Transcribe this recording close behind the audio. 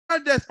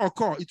death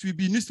occur, it will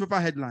be newspaper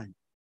headline.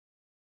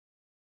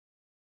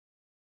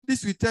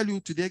 This will tell you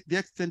to the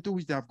extent to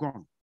which they have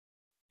gone.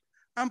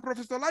 And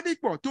Professor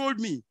Ladipo told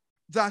me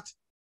that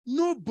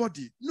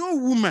nobody, no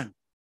woman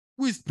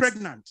who is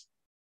pregnant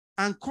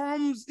and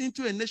comes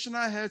into a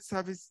national health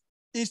service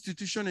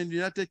institution in the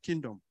United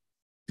Kingdom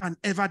can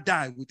ever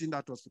die within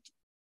that hospital.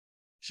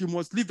 She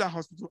must leave that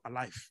hospital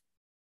alive.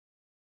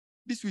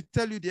 This will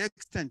tell you the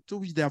extent to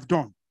which they have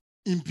done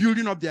in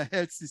building up their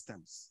health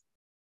systems.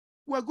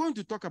 We're going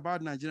to talk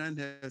about Nigerian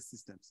health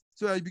systems.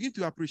 So I begin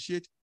to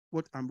appreciate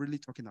what I'm really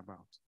talking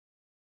about.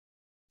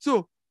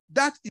 So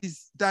that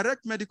is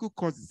direct medical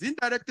causes.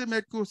 Indirect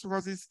medical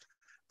causes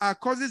are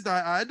causes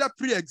that are either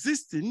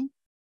pre-existing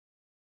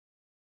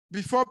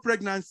before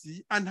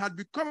pregnancy and had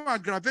become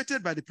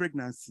aggravated by the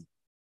pregnancy,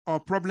 or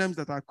problems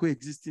that are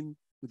coexisting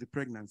with the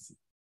pregnancy.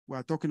 We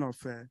are talking of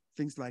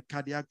things like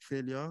cardiac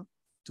failure,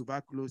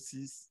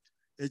 tuberculosis,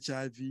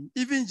 HIV,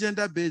 even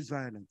gender-based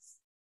violence.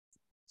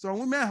 Some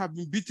women have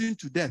been beaten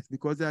to death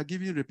because they are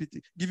giving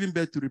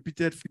birth to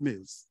repeated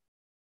females.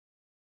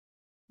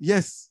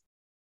 Yes,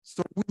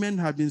 some women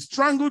have been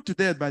strangled to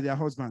death by their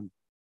husband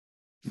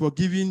for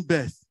giving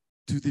birth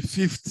to the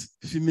 5th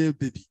female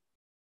baby.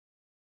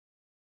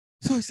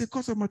 So it's a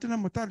cause of maternal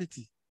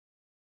mortality,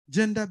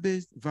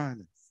 gender-based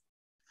violence.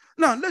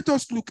 Now, let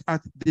us look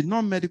at the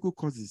non-medical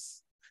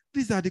causes.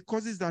 These are the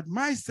causes that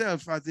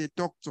myself as a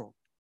doctor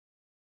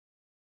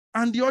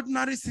and the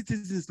ordinary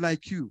citizens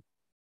like you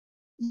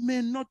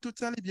may not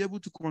totally be able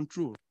to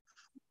control.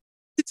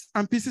 Bits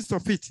and pieces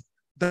of it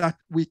that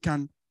we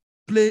can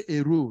play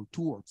a role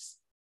towards.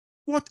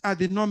 What are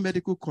the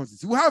non-medical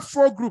causes? We have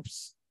 4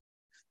 groups.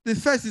 The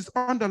first is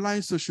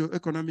underlying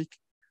socioeconomic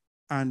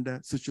and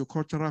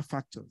sociocultural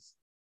factors.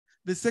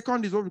 The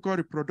second is what we call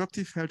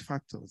reproductive health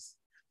factors.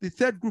 The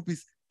third group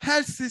is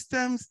health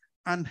systems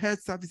and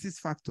health services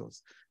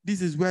factors.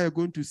 This is where you're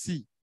going to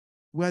see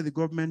where the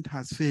government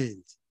has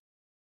failed.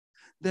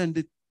 Then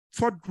the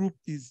fourth group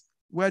is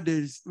where there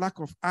is lack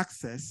of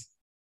access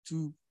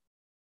to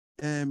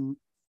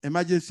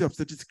emergency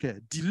obstetrics care,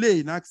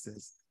 delay in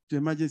access to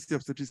emergency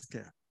obstetrics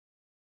care.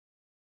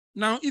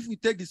 Now, if we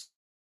take this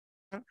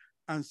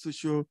and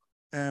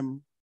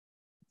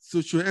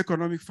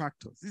socioeconomic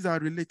factors, these are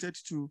related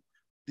to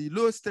the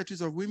low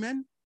status of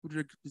women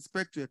with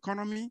respect to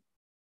economy,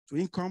 to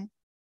income,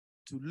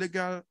 to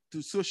legal,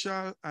 to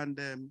social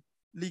and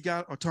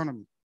legal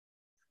autonomy.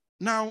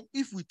 Now,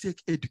 if we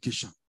take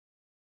education,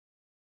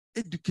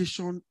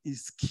 education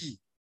is key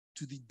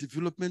to the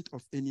development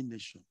of any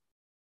nation,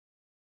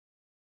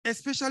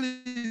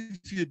 especially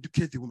if you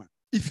educate the woman.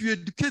 If you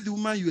educate the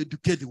woman, you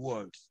educate the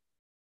world.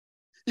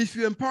 If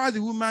you empower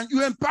the woman,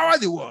 you empower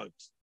the world.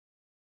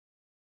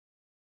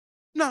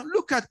 Now,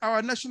 look at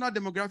our National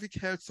Demographic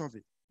Health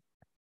Survey.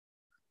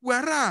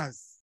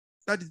 Whereas,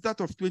 that is that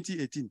of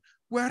 2018,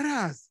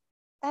 whereas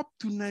up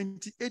to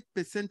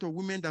 98% of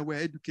women that were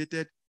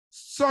educated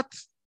sought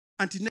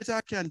antenatal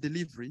care and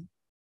delivery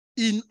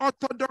in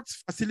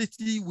orthodox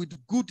facility with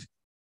good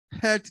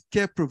health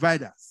care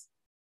providers.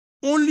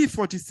 Only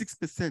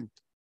 46%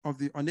 of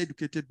the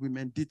uneducated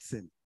women did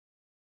same.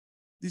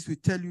 This will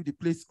tell you the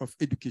place of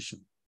education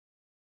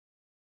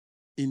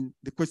in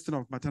the question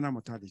of maternal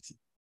mortality.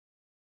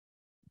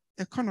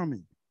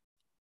 Economy.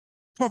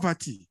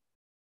 Poverty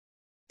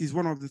is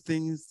one of the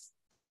things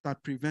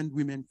that prevent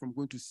women from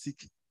going to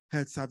seek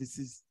health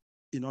services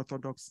in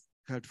orthodox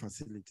health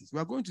facilities. We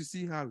are going to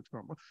see how it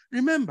comes.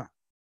 Remember,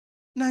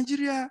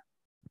 Nigeria,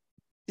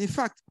 in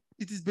fact,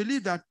 it is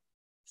believed that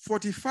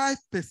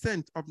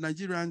 45% of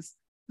Nigerians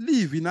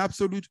live in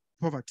absolute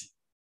poverty,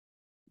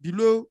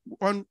 below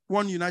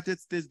one United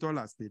States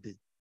dollars per day.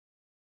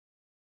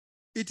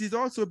 It is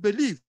also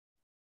believed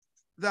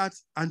that,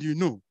 and you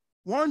know,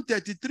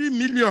 133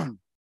 million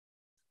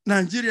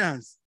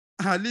Nigerians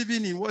are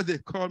living in what they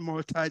call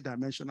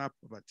multi-dimensional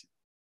poverty.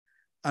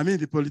 I mean,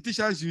 the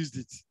politicians used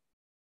it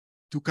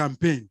to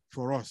campaign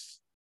for us.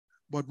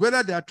 But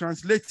whether they are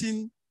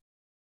translating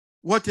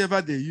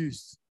whatever they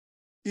use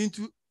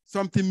into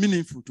something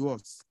meaningful to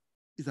us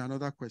is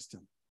another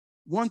question.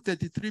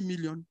 133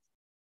 million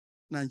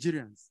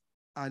Nigerians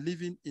are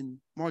living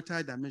in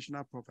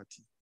multi-dimensional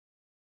poverty.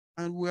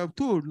 And we were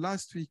told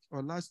last week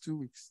or last 2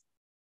 weeks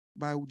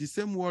by the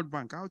same World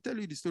Bank, I'll tell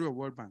you the story of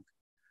World Bank,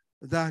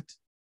 that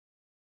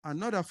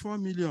another 4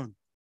 million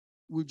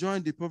will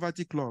join the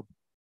poverty club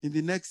in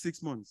the next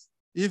 6 months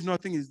if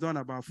nothing is done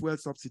about fuel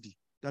subsidy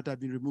that have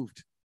been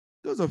removed.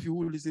 Those of you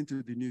who listen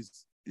to the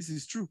news, this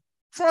is true.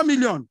 4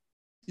 million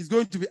is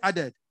going to be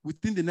added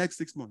within the next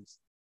 6 months.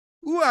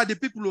 Who are the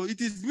people? It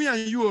is me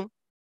and you.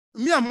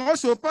 Me, I'm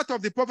also part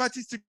of the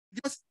poverty.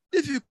 Because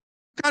if you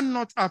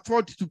cannot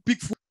afford to pick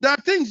food, there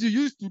are things you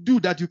used to do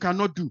that you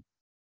cannot do.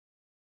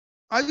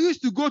 I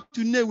used to go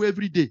to Newe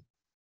every day,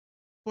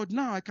 but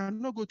now I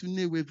cannot go to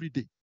Newe every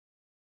day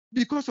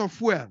because of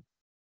fuel.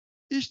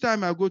 Each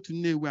time I go to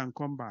Newe and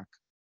come back,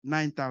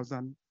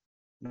 9,000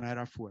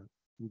 naira fuel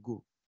will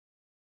go.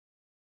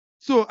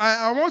 So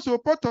I am also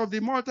part of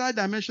the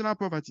multi-dimensional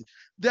poverty.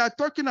 They are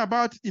talking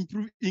about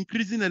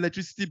increasing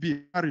electricity bill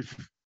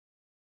tariff.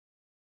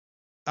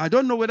 I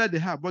don't know whether they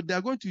have, but they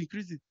are going to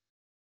increase it.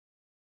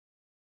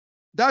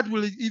 That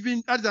will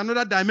even add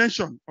another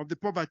dimension of the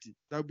poverty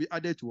that will be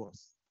added to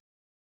us.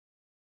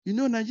 You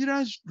know,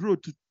 Nigerians'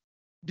 road to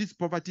this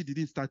poverty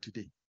didn't start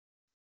today.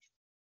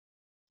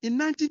 In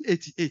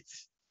 1988,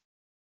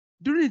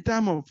 during the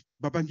time of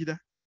Babangida,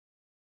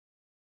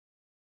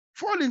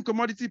 fall in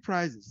commodity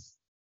prices,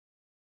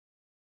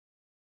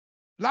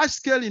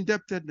 large-scale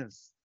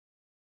indebtedness,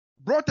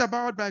 brought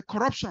about by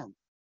corruption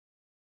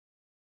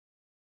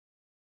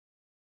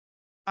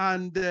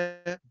and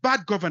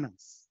bad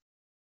governance,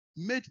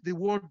 made the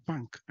World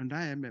Bank and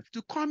IMF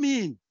to come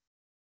in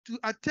to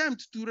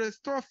attempt to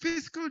restore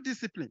fiscal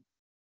discipline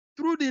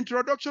through the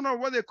introduction of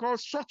what they call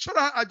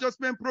structural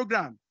adjustment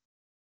program,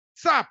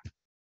 SAP,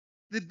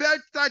 the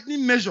belt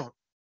tightening measure.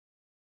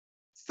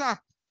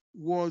 SAP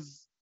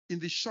was in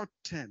the short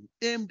term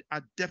aimed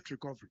at debt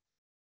recovery,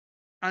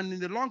 and in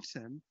the long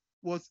term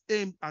was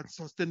aimed at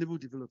sustainable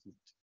development.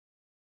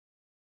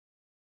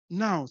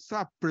 Now,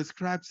 SAP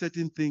prescribed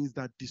certain things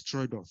that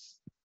destroyed us.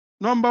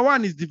 Number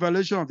one is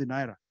devaluation of the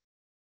Naira.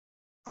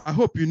 I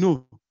hope you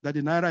know that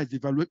the Naira is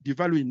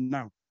devaluing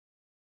now.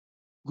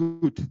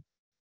 Good.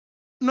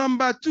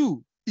 Number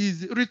two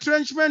is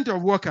retrenchment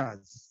of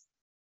workers.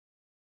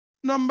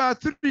 Number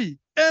three,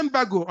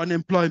 embargo on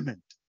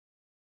employment.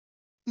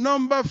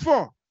 Number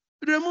four,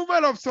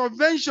 removal of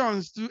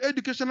subventions to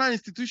educational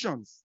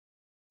institutions.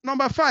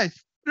 Number five,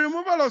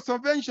 removal of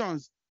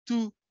subventions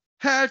to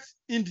health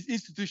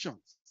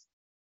institutions.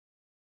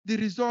 The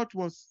result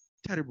was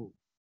terrible.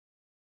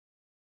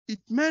 It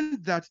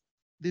meant that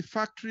the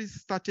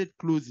factories started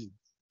closing.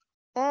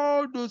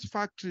 All those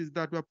factories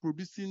that were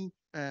producing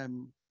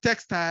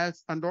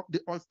textiles and all, they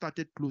all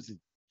started closing.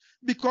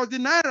 Because the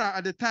Naira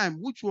at the time,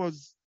 which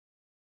was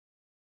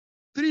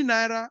 3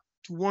 Naira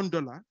to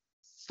 $1,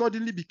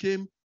 suddenly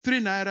became 3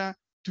 Naira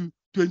to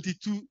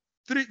 22,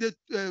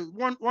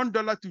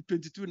 $1 to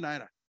 22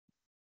 Naira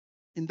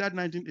in that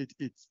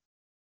 1988.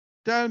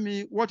 Tell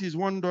me what is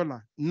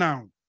 $1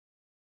 now?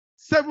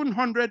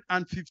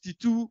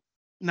 752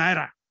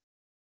 Naira.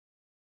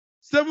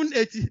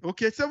 780,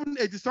 okay,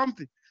 780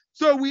 something.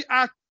 So we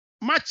are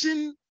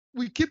marching,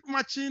 we keep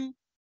marching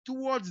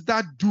towards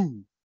that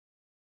doom.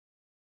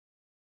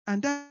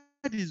 And that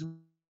is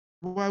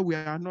why we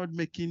are not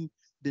making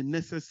the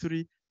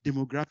necessary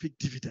demographic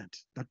dividend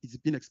that is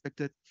being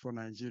expected for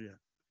Nigeria.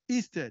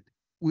 Instead,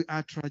 we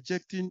are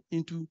trajecting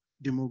into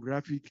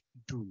demographic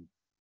doom.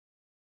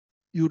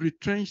 You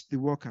retrench the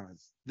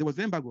workers. There was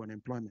embargo on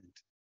employment.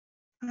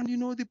 And you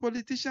know, the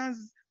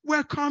politicians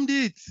welcomed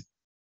it.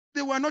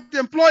 They were not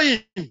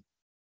employing.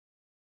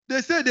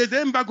 They said there's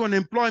embargo on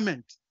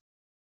employment.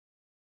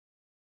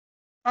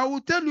 I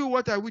will tell you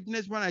what I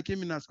witnessed when I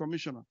came in as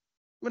commissioner,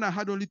 when I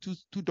had only two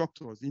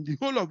doctors in the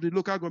whole of the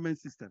local government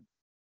system,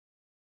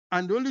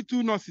 and only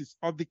 2 nurses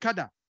of the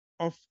cadre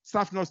of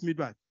staff nurse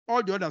midwife.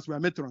 All the others were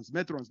matrons,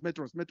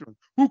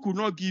 who could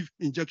not give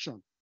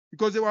injection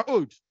because they were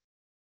old.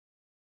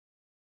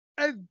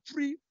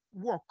 Every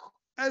work,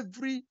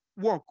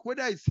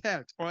 whether it's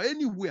health or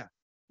anywhere,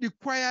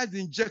 requires the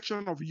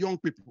injection of young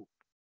people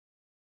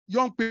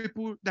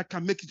that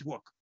can make it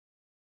work.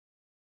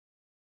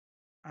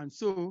 And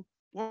so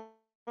what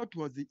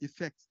was the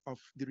effect of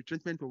the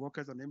retrenchment of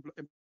workers and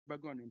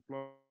embargo on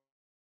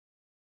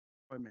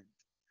employment?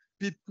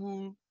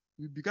 People,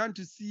 we began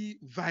to see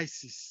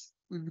vices.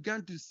 We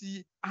began to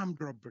see armed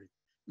robbery.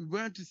 We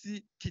began to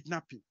see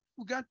kidnapping.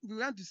 We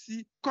began to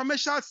see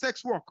commercial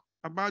sex work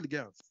about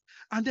girls.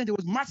 And then there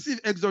was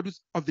massive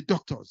exodus of the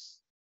doctors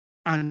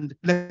and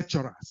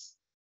lecturers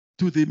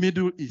to the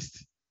Middle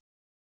East.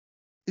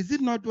 Is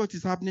it not what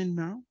is happening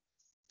now?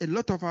 A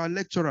lot of our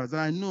lecturers,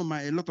 I know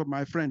a lot of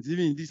my friends,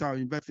 even in this our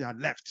university, had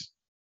left.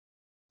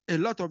 A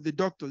lot of the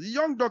doctors, the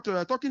young doctors,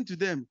 are talking to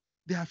them.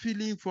 They are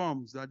filling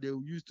forms that they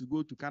will use to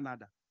go to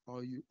Canada,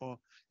 or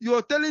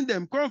you're telling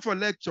them come for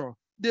lecture.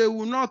 They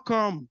will not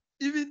come.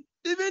 Even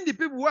the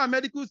people who are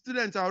medical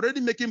students are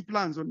already making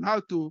plans on how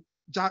to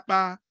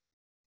japa.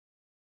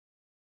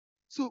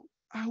 So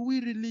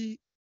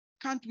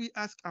can't we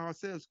ask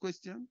ourselves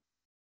questions?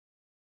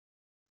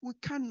 We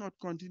cannot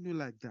continue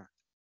like that.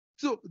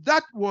 So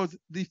that was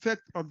the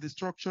effect of the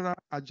structural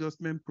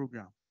adjustment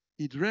program.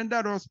 It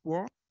rendered us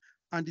poor,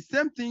 and the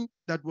same thing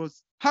that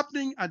was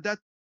happening at that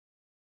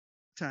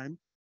time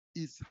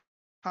is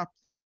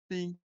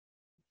happening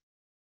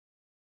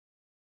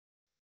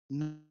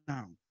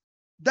now.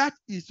 That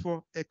is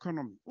for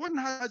economy. One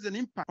has an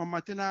impact on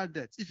maternal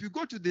death. If you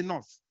go to the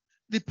north,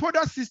 the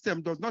PODA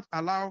system does not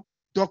allow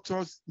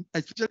doctors,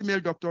 especially male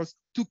doctors,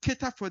 to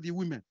cater for the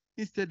women.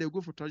 Instead, they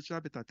go for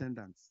traditional birth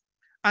attendants.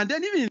 And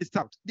then even in the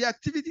south, the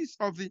activities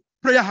of the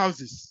prayer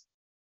houses.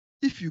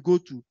 If you go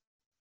to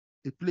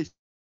a place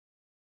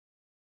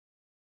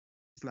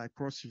like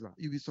Cross River,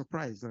 you'll be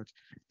surprised that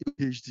a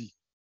PhD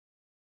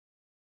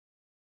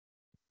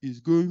is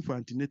going for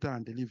antenatal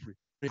and delivery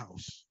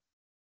house.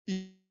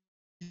 It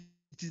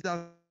is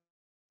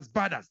as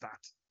bad as that.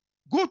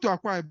 Go to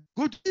Akwa,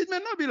 it may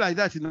not be like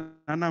that in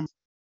Anam.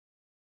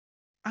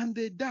 And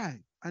they die,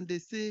 and they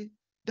say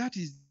that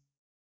is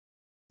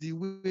the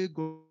way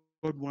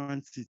God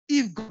wants it.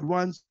 If God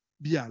wants to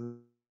be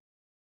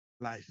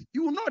alive,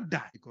 you will not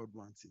die. God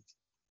wants it.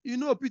 You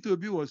know,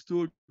 P2B was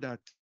told that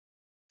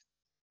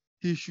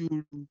he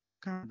should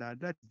come,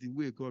 that is the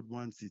way God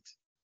wants it.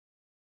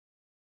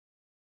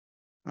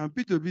 And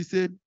P2B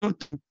said, not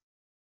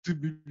to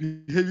be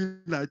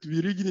behaving like, to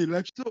be rigging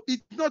election. So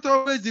it's not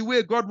always the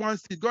way God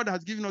wants it. God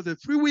has given us a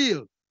free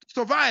will to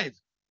survive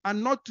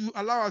and not to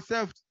allow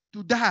ourselves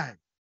to die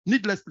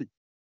needlessly.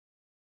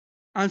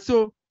 And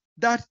so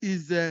that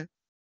is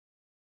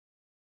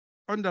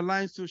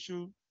underlying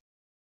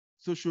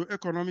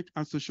socio-economic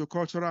and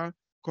socio-cultural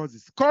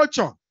causes.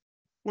 Culture,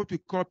 what we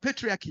call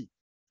patriarchy.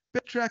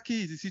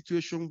 Patriarchy is a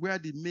situation where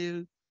the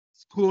male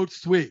holds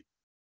sway.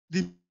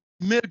 The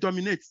male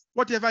dominates.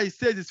 Whatever he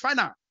says is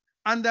final.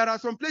 And there are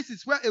some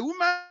places where a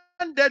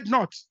woman did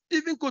not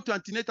even go to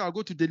antenatal or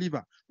go to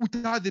deliver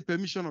without the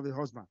permission of the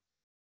husband.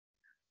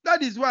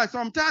 That is why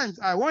sometimes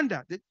I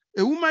wonder,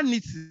 a woman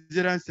needs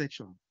cesarean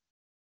section.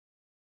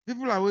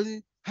 People are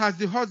waiting, has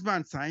the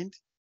husband signed?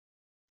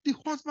 The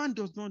husband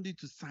does not need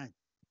to sign.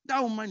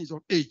 That woman is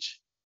of age.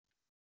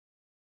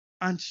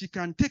 And she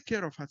can take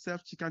care of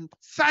herself. She can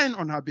sign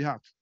on her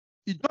behalf.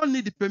 You don't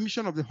need the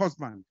permission of the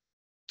husband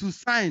to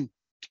sign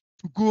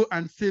to go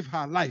and save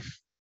her life.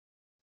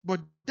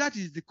 But that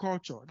is the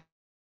culture.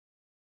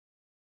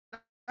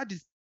 That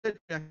is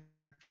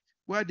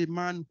where the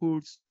man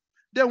holds.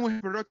 Then we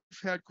have reproductive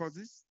health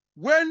causes.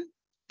 When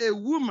a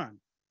woman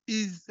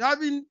is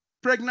having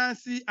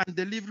pregnancy and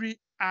delivery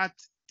as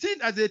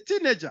a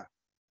teenager,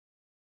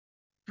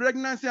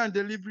 pregnancy and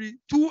delivery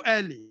too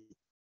early,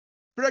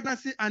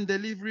 pregnancy and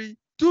delivery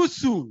too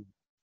soon,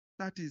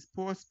 that is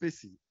poor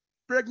spacing.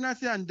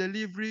 Pregnancy and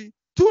delivery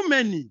too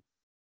many,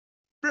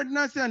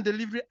 pregnancy and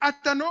delivery at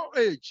an old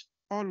age,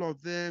 all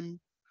of them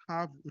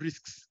have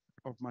risks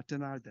of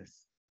maternal death.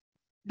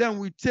 Then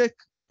we take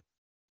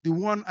the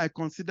one I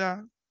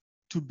consider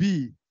to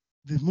be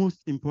the most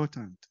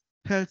important,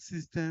 health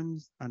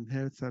systems and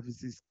health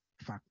services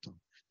factor.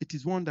 It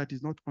is one that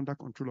is not under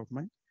control of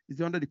mine.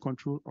 It's under the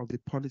control of the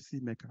policy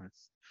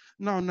makers.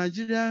 Now,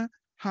 Nigeria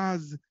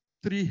has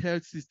 3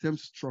 health system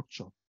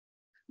structure.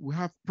 We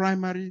have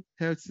primary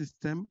health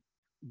system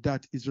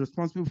that is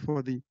responsible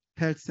for the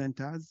health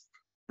centers,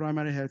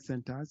 primary health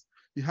centers.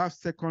 You have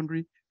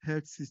secondary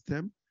health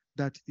system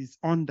that is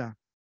under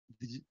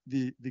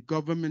the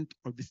government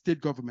or the state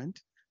government.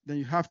 Then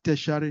you have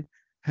tertiary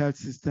health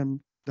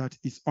system that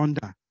is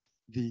under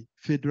the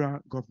federal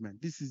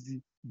government. This is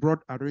the broad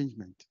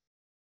arrangement.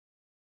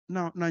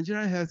 Now,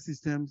 Nigerian health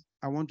systems,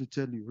 I want to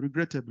tell you,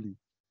 regrettably,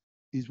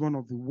 is one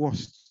of the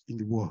worst in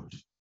the world.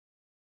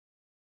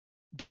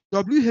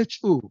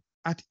 WHO,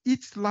 at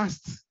its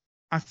last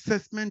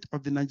assessment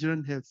of the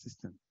Nigerian health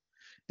system,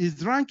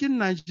 is ranking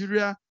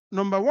Nigeria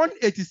number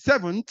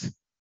 187th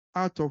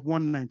out of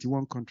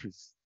 191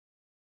 countries.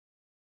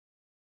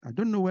 I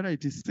don't know whether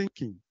it is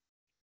sinking.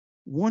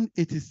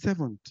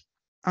 187th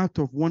out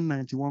of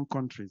 191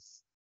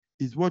 countries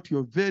is what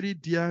your very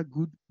dear,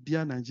 good,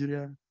 dear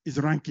Nigeria is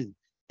ranking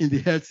in the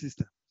health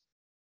system.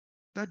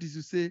 That is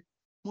to say,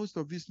 most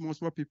of these small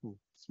people,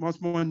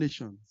 small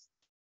nations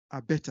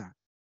are better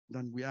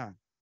than we are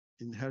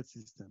in health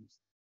systems.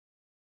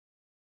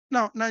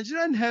 Now,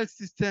 Nigerian health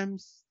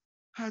systems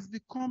has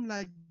become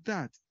like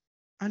that,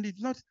 and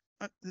it's not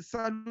the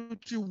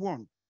salutary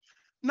one.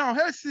 Now,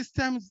 health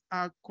systems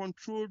are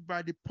controlled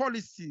by the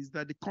policies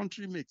that the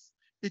country makes.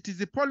 It is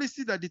the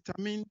policy that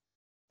determine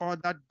or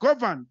that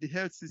govern the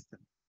health system.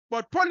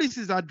 But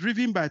policies are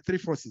driven by 3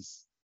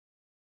 forces.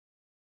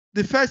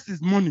 The first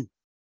is money,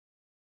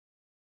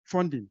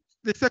 funding.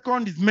 The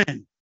second is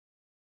men,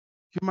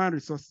 human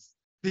resources.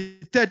 The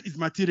third is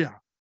material,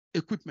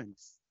 equipment,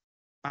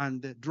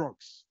 and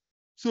drugs.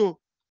 So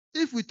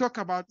if we talk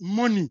about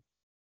money,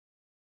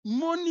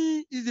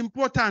 money is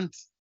important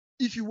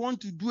if you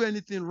want to do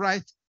anything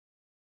right.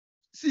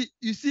 See,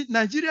 you see,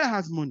 Nigeria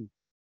has money.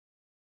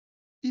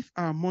 If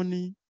our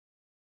money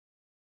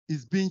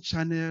is being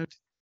channeled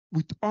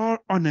with all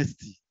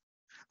honesty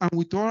and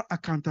with all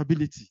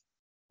accountability,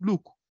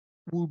 look,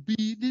 we'll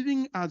be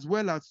living as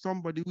well as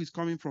somebody who is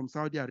coming from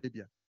Saudi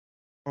Arabia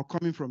or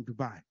coming from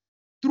Dubai.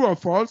 True or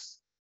false?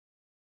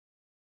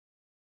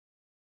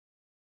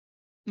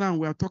 Now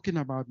we are talking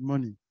about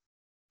money.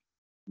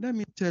 Let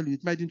me tell you,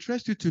 it might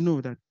interest you to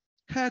know that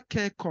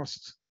healthcare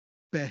cost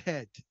per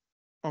head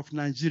of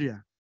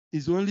Nigeria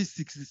is only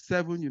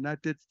 67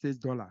 United States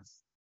dollars.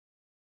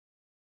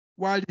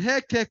 While the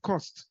healthcare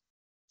cost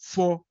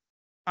for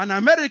an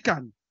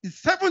American is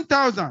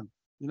 7,000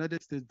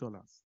 United States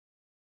dollars.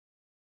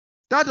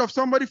 That of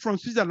somebody from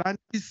Switzerland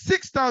is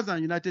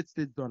 6,000 United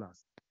States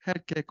dollars.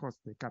 Healthcare cost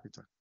per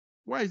capita.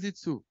 Why is it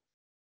so?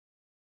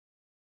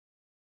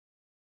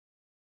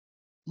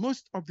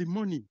 Most of the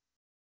money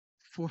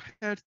for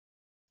health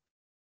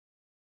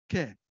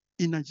care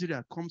in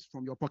Nigeria comes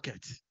from your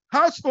pocket.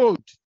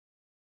 Household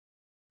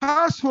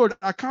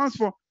accounts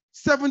for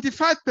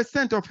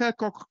 75% of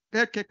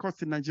healthcare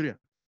costs in Nigeria.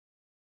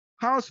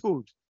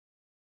 Household.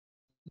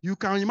 You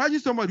can imagine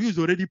somebody who is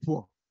already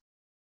poor.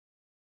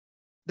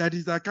 that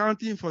is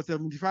accounting for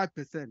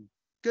 75%.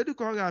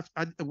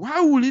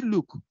 How will it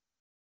look?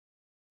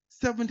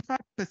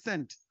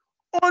 75%.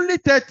 Only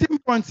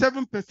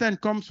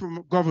 13.7% comes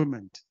from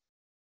government.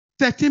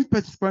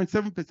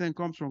 13.7%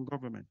 comes from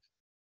government.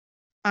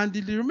 And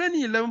the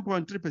remaining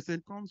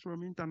 11.3% comes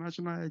from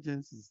international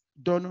agencies,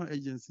 donor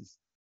agencies.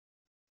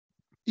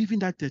 Even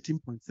that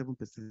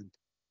 13.7%,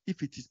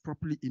 if it is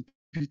properly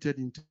imputed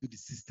into the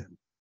system,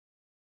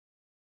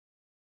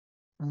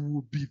 we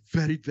will be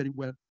very, very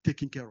well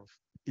taken care of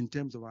in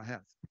terms of our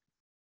health.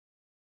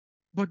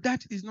 But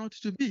that is not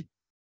to be.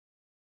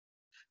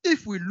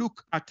 If we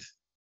look at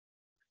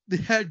the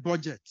health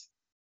budget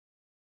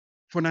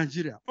for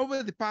Nigeria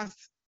over the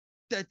past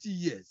 30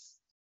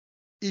 years,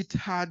 it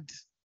had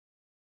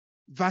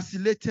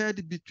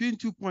vacillated between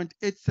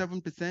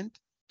 2.87%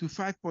 to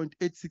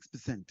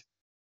 5.86%,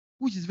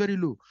 which is very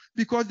low,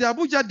 because the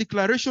Abuja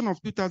Declaration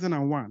of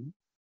 2001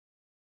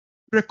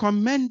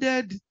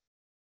 recommended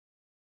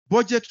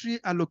budgetary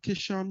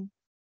allocation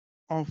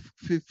of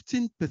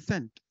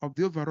 15% of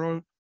the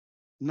overall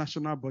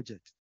national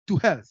budget to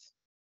health.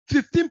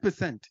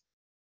 15%.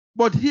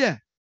 But here,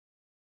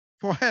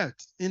 for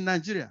health in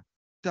Nigeria,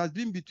 it has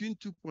been between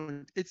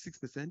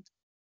 2.86%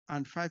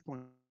 and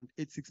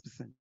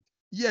 5.86%.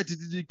 Yet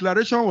the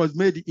declaration was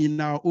made in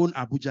our own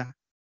Abuja.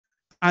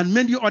 And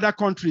many other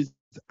countries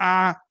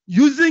are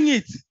using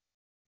it.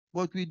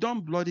 But we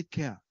don't bloody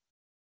care,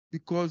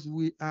 because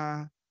we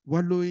are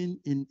wallowing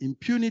in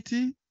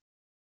impunity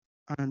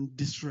and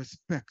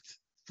disrespect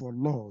for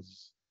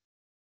laws.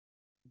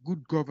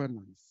 Good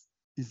governance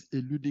is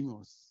eluding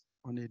us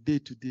on a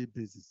day-to-day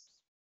basis.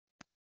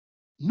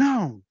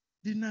 Now,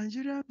 the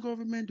Nigerian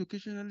government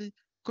occasionally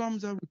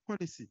comes out with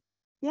policy.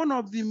 One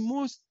of the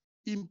most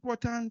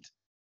important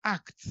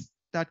acts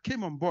that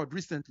came on board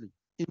recently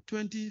in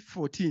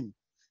 2014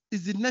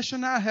 is the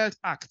National Health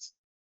Act,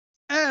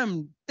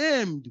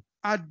 aimed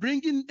at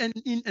bringing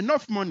in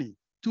enough money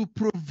to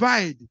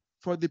provide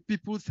for the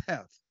people's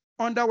health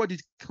under what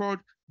is called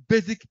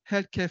basic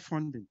healthcare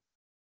funding,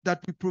 that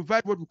we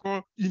provide what we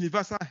call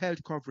universal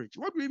health coverage.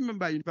 What do we mean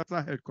by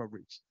universal health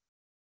coverage?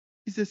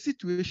 It's a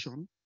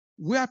situation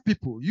where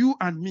people, you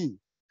and me,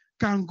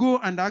 can go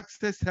and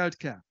access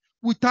healthcare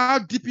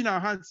without dipping our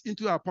hands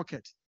into our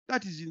pocket.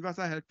 That is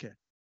universal healthcare,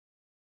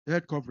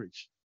 health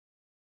coverage.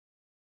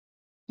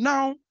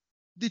 Now,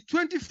 the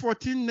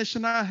 2014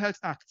 National Health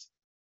Act,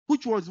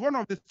 which was one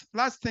of the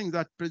last things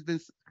that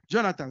President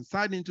Jonathan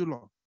signed into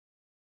law,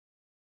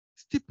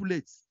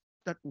 stipulates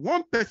that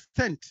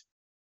 1%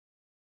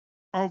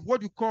 of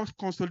what we call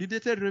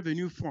consolidated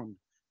revenue fund,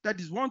 that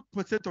is 1%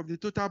 of the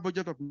total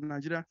budget of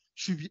Nigeria,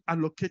 should be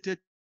allocated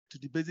to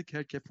the basic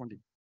healthcare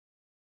funding.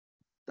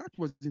 That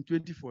was in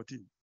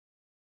 2014.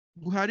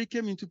 Buhari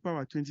came into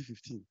power in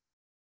 2015.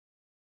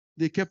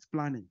 They kept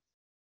planning.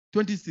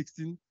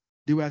 2016,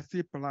 they were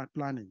still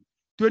planning.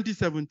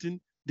 2017,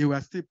 they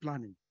were still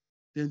planning.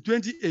 Then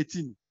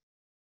 2018,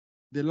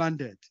 they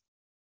landed.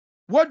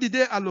 What did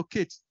they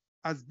allocate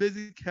as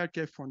basic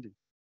healthcare funding?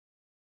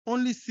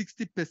 Only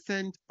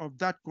 60% of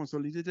that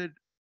consolidated,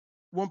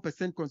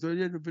 1%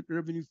 consolidated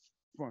revenue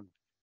fund.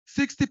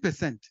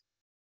 60%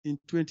 in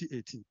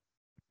 2018.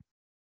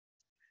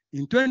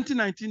 In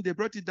 2019, they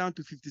brought it down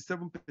to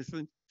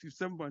 57%,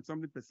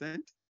 57.something%.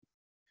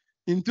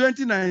 In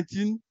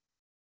 2019,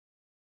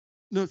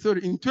 no,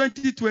 sorry, in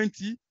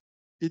 2020,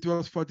 it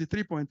was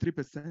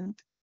 43.3%.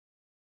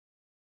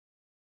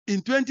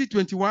 In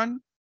 2021,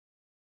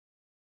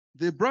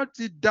 they brought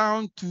it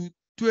down to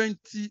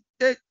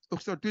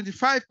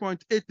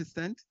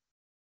 25.8%.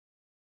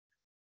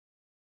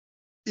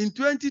 In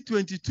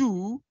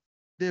 2022,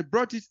 they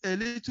brought it a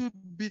little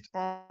bit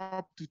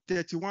up to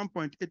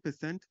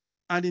 31.8%.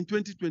 And in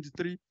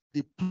 2023,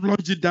 they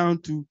plunged it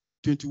down to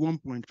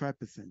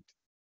 21.5%.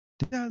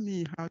 Tell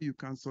me how you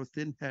can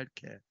sustain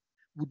healthcare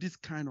with this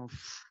kind of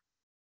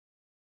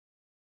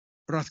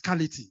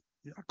rascality.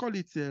 I call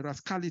it a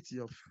rascality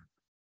of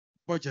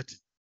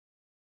budgeting.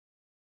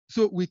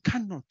 So we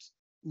cannot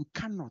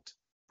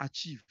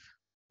achieve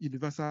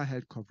universal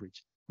health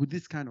coverage with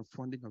this kind of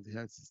funding of the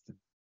health system.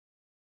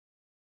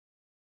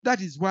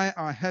 That is why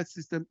our health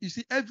system, you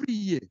see, every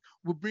year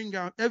we bring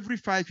out, every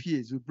 5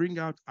 years, we bring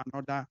out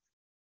another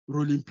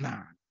rolling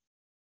plan,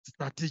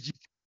 strategic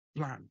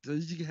plan,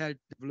 strategic health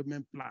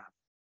development plan.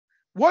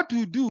 What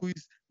we do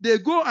is they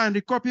go and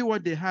recopy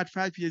what they had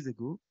 5 years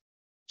ago,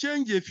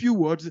 change a few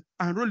words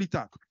and roll it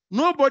out.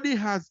 Nobody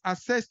has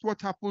assessed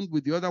what happened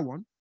with the other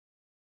one.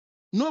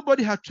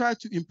 Nobody has tried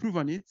to improve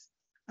on it.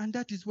 And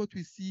that is what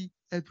we see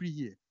every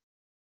year.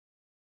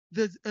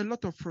 There's a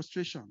lot of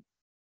frustration.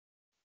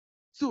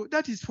 So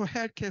that is for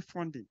healthcare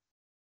funding.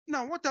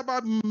 Now, what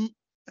about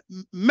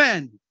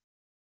men?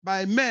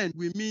 By men,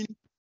 we mean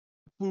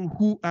people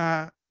who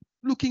are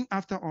looking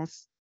after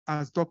us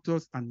as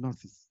doctors and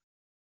nurses.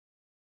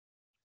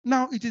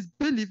 Now, it is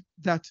believed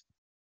that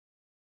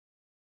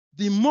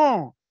the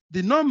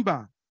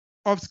number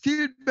of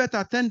skilled birth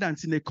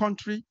attendants in a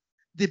country,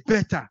 the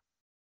better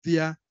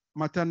their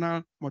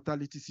maternal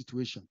mortality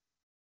situation.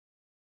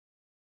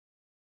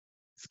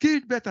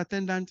 Skilled birth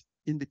attendants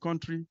in the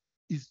country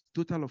is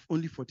total of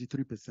only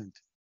 43%.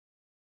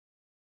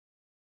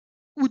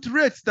 With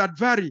rates that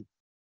vary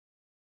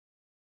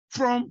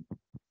from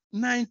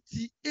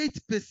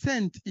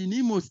 98% in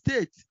Imo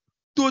State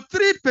to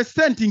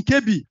 3% in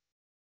Kebbi.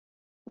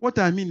 What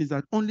I mean is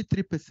that only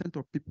 3%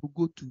 of people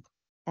go to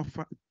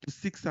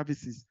seek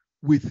services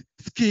with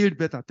skilled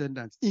vet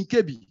attendants in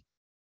Kebbi.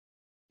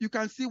 You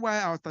can see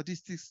why our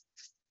statistics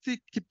still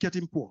keep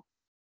getting poor.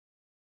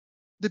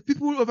 The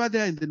people over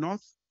there in the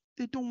north,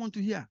 they don't want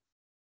to hear.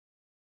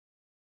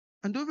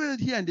 And over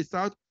here in the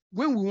south,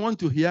 when we want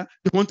to hear,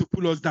 they want to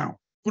pull us down,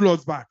 pull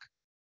us back.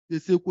 They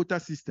say quota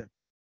system.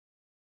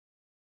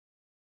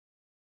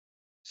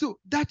 So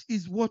that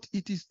is what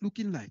it is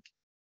looking like.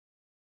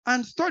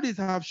 And studies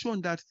have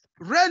shown that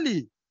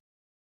rarely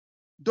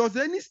does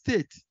any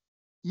state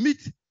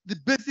meet the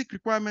basic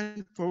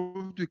requirement for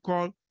what we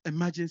call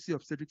emergency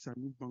obstetrics and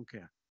newborn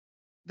care.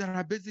 There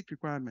are basic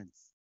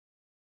requirements.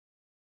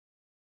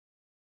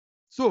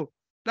 So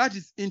that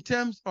is in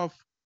terms of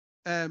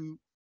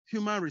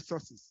human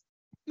resources.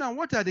 Now,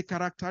 what are the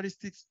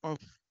characteristics of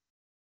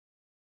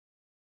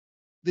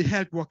the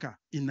health worker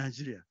in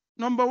Nigeria?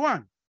 Number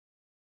one,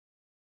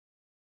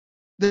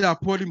 they are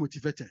poorly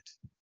motivated,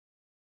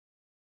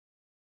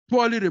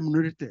 poorly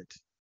remunerated,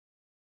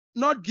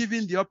 not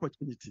given the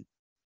opportunity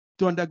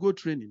to undergo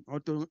training or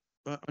to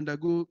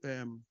undergo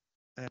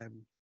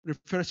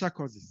refresher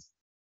courses.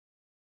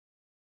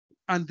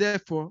 And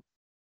therefore,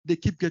 they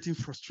keep getting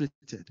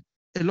frustrated.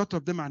 A lot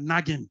of them are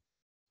nagging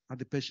at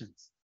the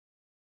patients.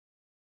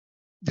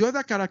 The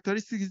other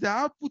characteristic is their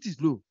output is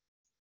low.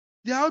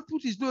 Their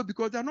output is low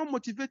because they're not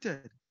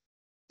motivated.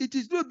 It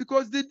is low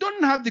because they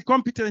don't have the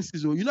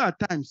competencies. Or, at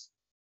times,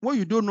 when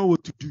you don't know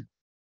what to do,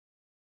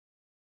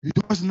 you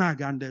just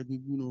nag and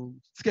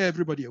scare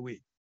everybody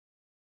away.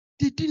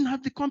 They didn't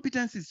have the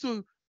competencies,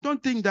 so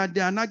don't think that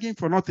they are nagging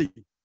for nothing.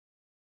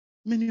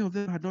 Many of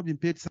them had not been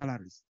paid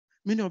salaries.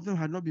 Many of them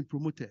had not been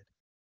promoted.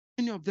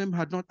 Many of them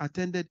had not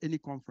attended any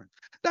conference.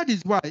 That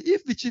is why,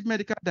 if the chief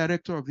medical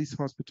director of this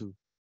hospital,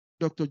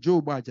 Dr.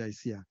 Joe Baja,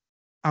 is here,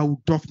 I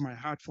will doff my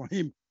hat for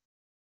him.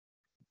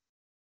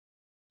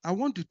 I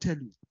want to tell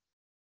you,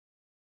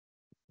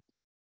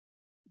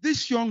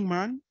 this young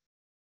man,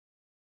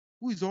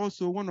 who is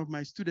also one of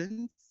my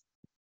students,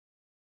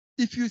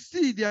 if you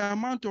see the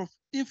amount of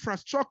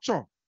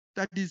infrastructure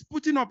that is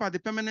putting up at the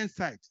permanent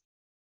site,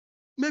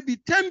 maybe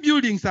 10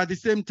 buildings at the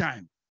same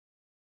time.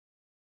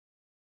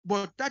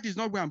 But that is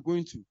not where I'm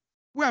going to.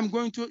 Where I'm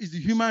going to is the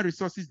human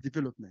resources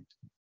development.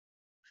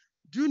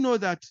 Do you know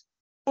that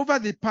over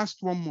the past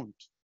 1 month,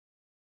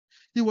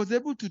 he was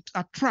able to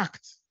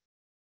attract,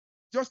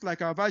 just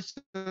like our vice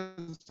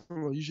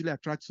chancellor usually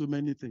attracts so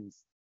many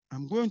things.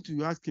 I'm going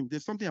to ask him,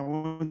 there's something I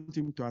want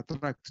him to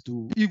attract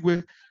to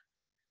Igwe,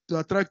 to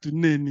attract to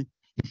Neni.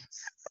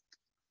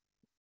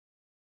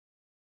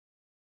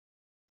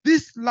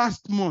 This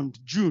last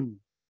month, June,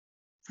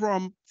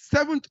 from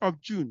 7th of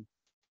June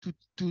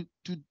to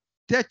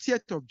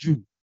 30th of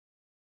June,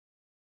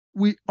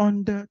 we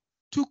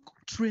undertook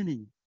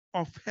training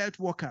of health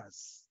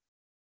workers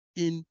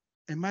in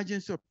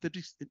emergency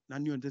obstetrics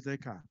and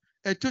neonatal care.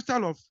 A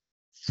total of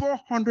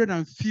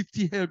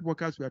 450 health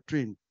workers were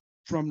trained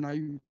from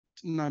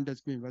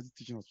Nnamdi University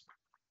Teaching Hospital.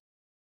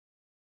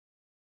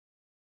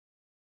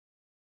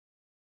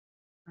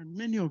 And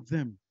many of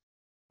them,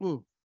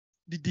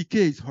 the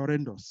decay is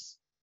horrendous.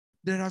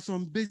 There are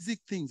some basic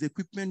things,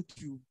 equipment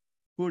you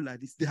hold like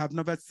this, they have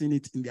never seen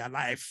it in their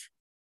life.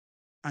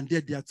 And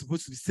yet they are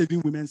supposed to be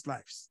saving women's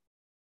lives.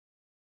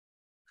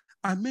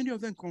 And many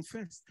of them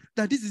confess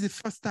that this is the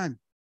first time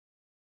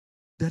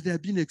that they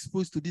have been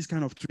exposed to this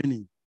kind of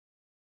training.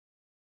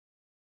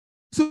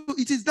 So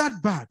it is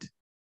that bad.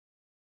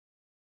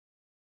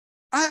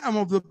 I am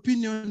of the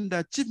opinion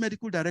that chief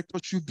medical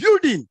directors should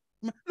build in.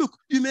 Look,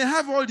 you may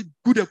have all the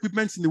good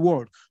equipment in the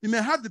world. You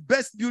may have the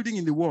best building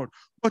in the world.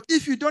 But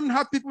if you don't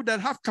have people that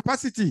have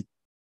capacity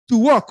to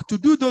work, to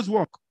do those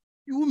work,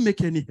 you won't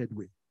make any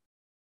headway.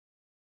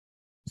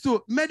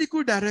 So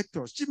medical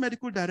directors, chief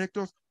medical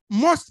directors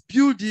must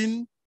build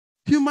in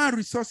human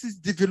resources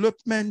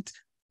development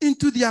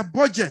into their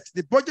budget,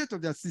 the budget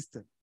of their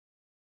system.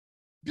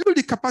 Build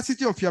the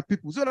capacity of your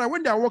people so that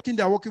when they are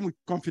working with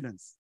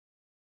confidence.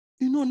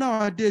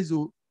 Nowadays,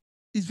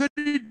 it's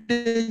very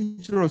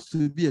dangerous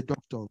to be a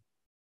doctor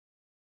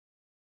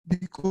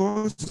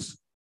because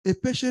a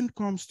patient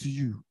comes to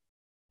you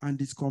and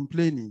is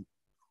complaining.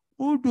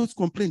 All those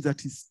complaints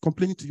that he's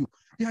complaining to you,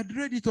 he had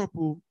read it up.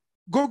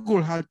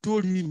 Google had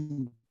told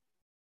him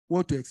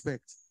what to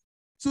expect.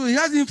 So he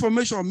has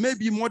information,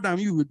 maybe more than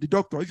you, the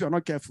doctor, if you're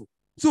not careful.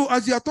 So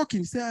as you are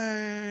talking,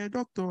 say,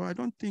 doctor, I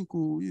don't think.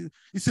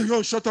 He says,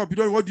 yo, shut up.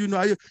 What do you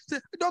know? Say,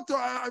 doctor,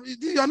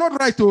 you're not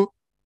right.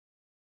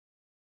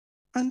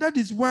 And that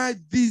is why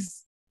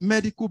these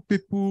medical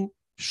people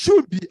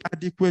should be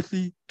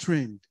adequately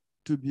trained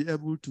to be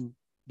able to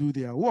do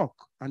their work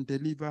and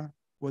deliver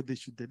what they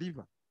should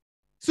deliver.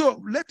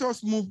 So let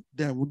us move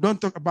there. We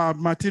don't talk about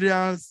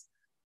materials.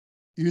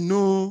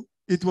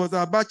 It was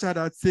Abacha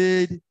that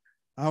said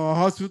Our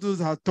hospitals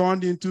have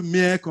turned into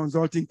mere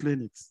consulting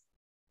clinics.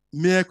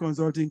 Mere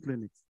consulting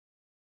clinics.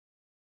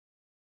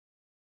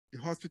 The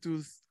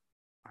hospitals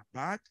are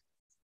bad.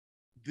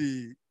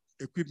 The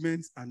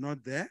equipments are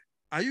not there.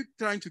 Are you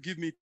trying to give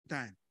me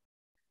time?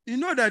 You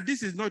know that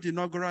this is not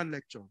inaugural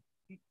lecture.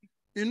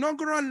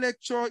 Inaugural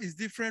lecture is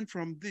different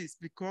from this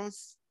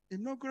because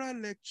inaugural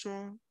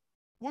lecture,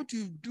 what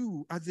you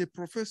do as a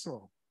professor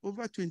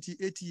over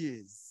 28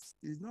 years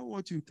is not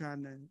what you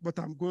can, but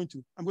I'm going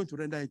to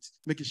render it,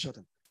 make it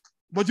shorter.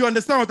 But you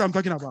understand what I'm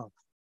talking about.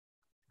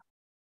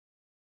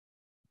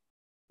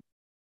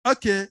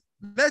 Okay,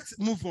 let's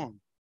move on.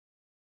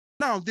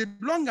 Now, the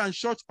long and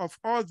short of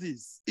all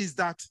this is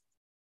that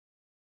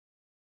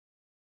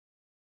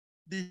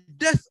the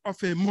death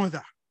of a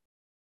mother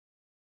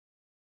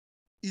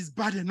is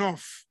bad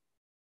enough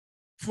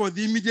for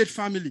the immediate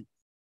family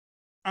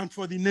and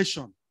for the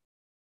nation.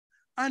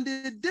 And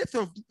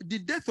the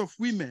death of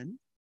women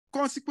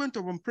consequent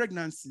upon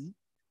pregnancy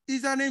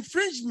is an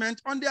infringement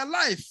on their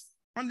life,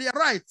 on their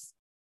rights.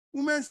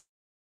 Women's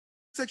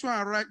sexual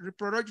and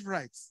reproductive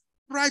rights.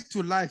 Right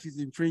to life is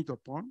infringed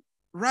upon.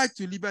 Right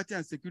to liberty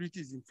and security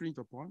is infringed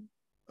upon.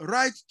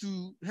 Right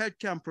to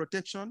healthcare and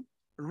protection.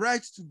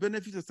 Right to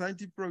benefit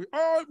society program.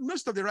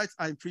 Most of the rights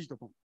are infringed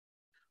upon.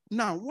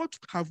 Now, what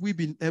have we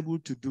been able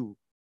to do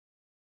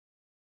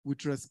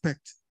with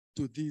respect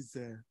to this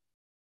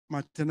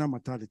maternal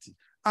mortality?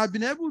 I've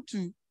been able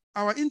to,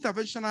 our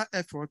interventional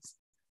efforts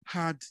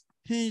had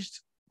hinged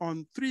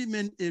on three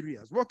main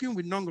areas: working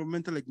with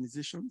non-governmental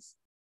organizations,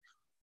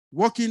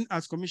 working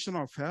as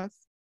Commissioner of Health,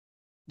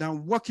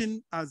 then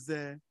working as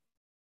the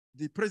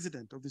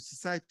president of the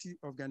Society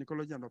of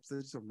Gynecology and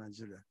Obstetrics of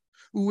Nigeria.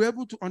 We were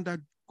able to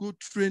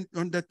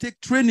undertake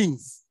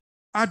trainings,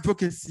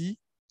 advocacy,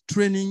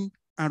 training,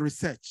 and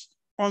research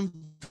on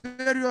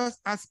various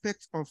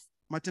aspects of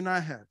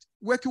maternal health,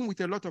 working with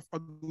a lot of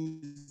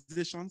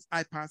organizations,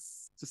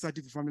 IPAS,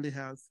 Society for Family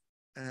Health,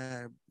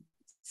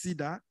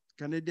 CIDA,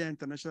 Canadian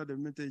International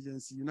Development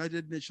Agency,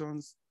 United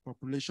Nations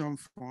Population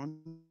Fund,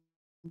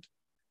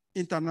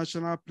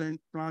 International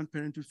Planned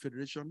Parenthood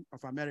Federation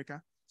of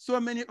America, so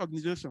many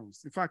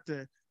organizations. In fact,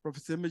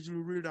 Professor Mejulu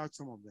will read out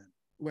some of them.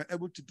 We're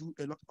able to do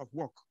a lot of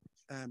work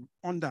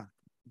under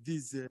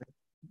this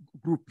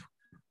group.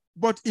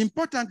 But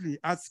importantly,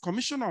 as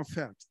Commissioner of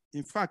Health,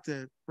 in fact,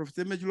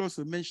 Professor Mejulu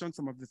also mentioned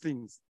some of the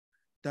things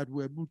that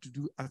we're able to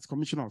do as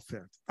Commissioner of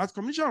Health. As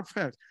Commissioner of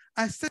Health,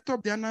 I set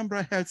up the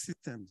Anambra Health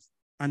Systems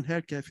and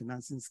Healthcare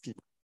Financing Scheme.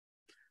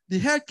 The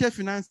Healthcare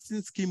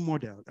Financing Scheme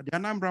model, the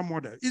Anambra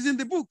model, is in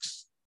the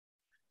books.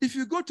 If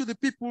you go to the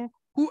people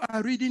who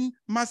are reading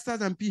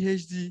Masters and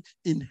PhD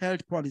in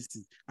health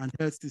policy and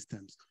health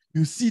systems,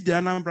 you see the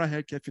Anambra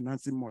Healthcare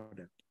Financing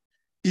model.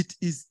 It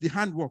is the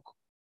handwork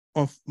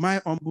of my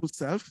humble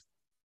self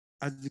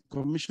as the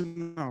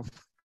Commissioner of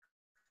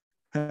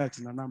Health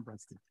in Anambra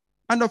State.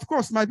 And of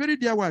course, my very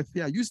dear wife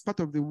here used part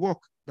of the work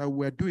that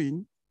we're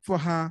doing for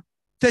her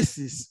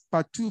thesis,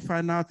 part 2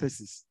 final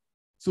thesis.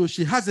 So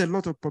she has a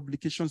lot of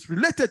publications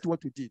related to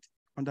what we did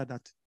under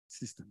that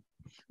system.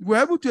 We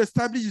were able to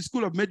establish a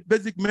school of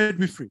basic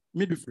midwifery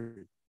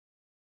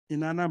in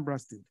Anambra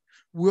State.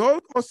 We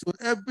were also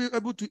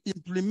able to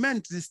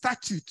implement the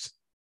statute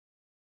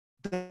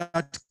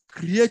that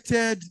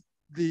created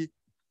the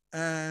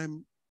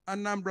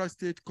Anambra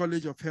State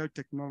College of Health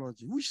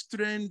Technology, which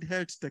trained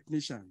health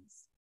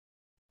technicians.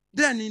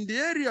 Then in the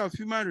area of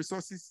human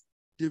resources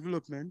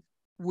development,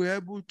 we're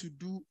able to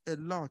do a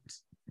lot.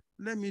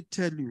 Let me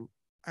tell you,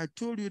 I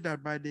told you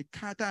that by the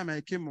time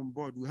I came on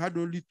board, we had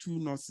only 2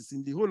 nurses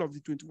in the whole of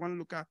the 21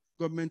 local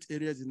government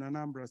areas in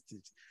Anambra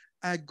State.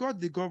 I got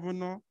the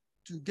governor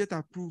to get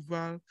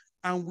approval,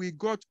 and we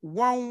got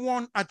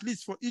one at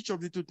least for each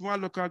of the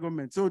 21 local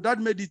governments. So that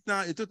made it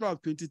now a total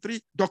of 23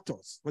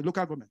 doctors for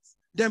local governments.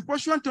 Then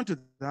pursuant to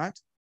that,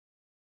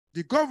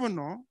 the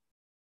governor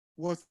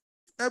was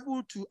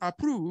able to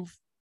approve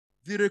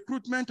the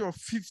recruitment of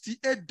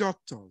 58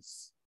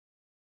 doctors,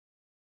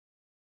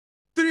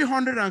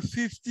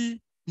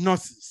 350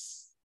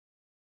 nurses,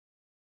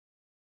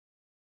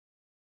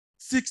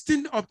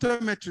 16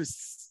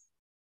 optometrists,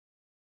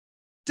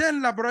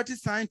 10 laboratory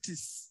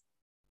scientists,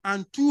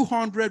 and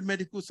 200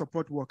 medical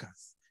support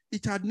workers.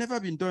 It had never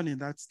been done in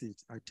that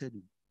state, I tell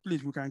you.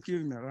 Please, we can give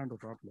him a round of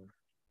applause.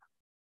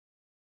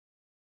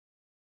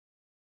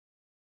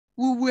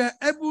 We were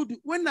able to,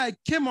 when I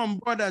came on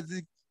board as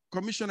the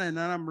commissioner in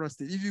Anambra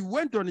State, if you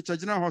went to Onitsha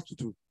General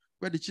Hospital,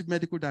 where the chief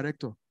medical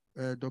director,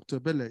 Dr.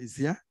 Bella, is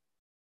here,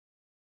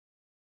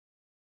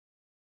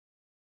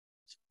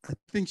 I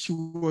think she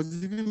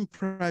was even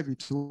private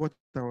to what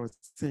I was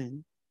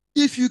saying.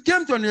 If you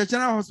came to Onitsha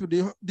General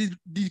Hospital,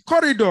 the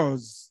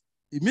corridors,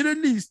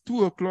 immediately it's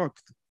 2 o'clock,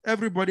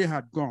 everybody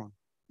had gone.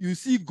 You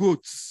see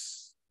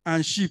goats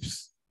and sheep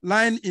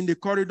lying in the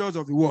corridors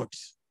of the ward.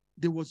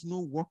 There was no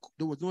work,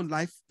 there was no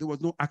life, there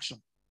was no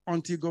action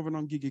until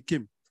Governor Ngige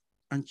came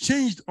and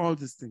changed all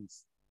these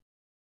things.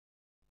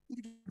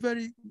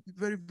 Very,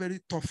 very, very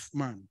tough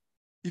man,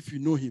 if you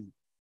know him.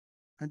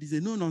 And he's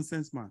a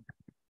no-nonsense man.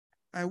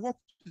 I worked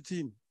with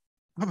him,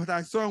 but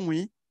I saw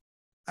him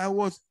I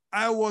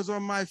was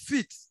on my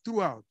feet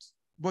throughout,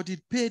 but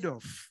it paid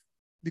off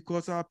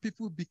because our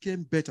people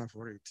became better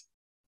for it.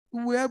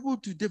 We were able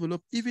to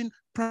develop even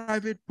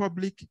private,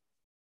 public,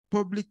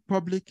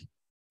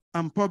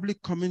 and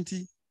public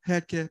community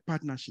healthcare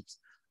partnerships.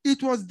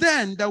 It was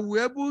then that we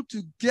were able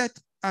to get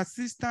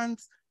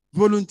assistants,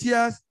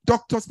 volunteers,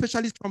 doctors,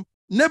 specialists from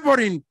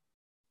neighboring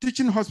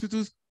teaching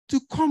hospitals to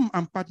come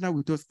and partner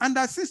with us and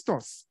assist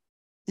us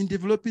in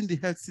developing the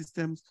health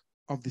systems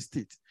of the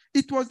state.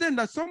 It was then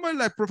that somebody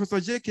like Professor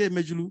J.K.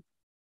 Mejulu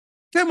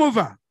came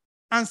over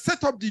and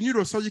set up the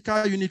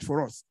neurosurgical unit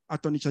for us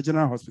at Onitsha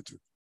General Hospital.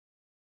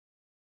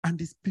 And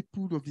these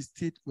people of the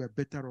state were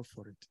better off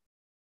for it.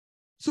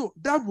 So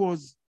that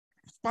was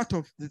part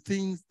of the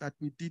things that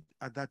we did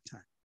at that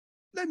time.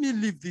 Let me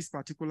leave this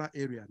particular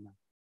area now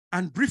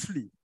and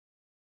briefly,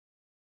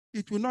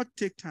 it will not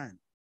take time,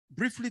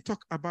 briefly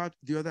talk about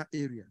the other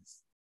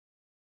areas.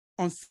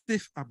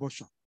 Unsafe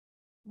abortion.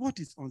 What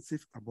is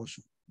unsafe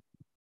abortion?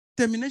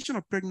 Termination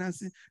of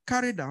pregnancy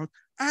carried out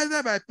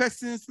either by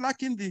persons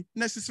lacking the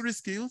necessary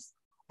skills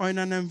or in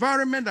an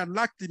environment that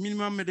lacked the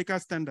minimum medical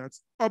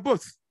standards, or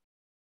both.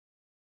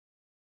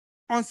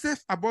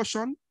 Unsafe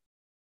abortion,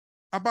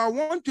 about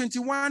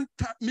 121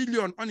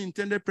 million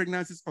unintended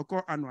pregnancies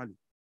occur annually.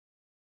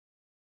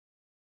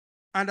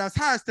 And as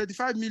high as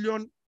 35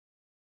 million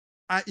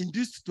are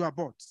induced to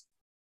abort.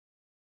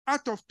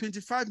 Out of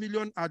 25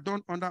 million are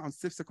done under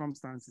unsafe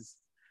circumstances,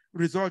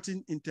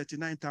 resulting in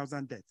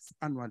 39,000 deaths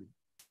annually.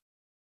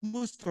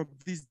 Most of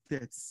these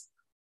deaths,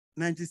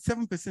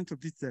 97% of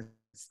these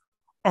deaths,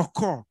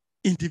 occur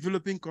in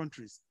developing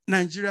countries,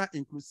 Nigeria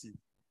inclusive.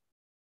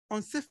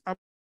 Unsafe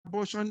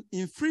abortion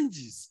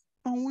infringes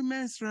on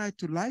women's right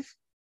to life,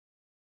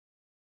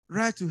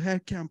 right to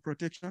health care and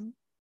protection,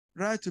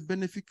 right to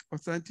benefit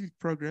of scientific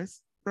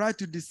progress, right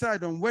to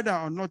decide on whether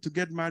or not to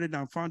get married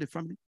and found a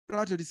family,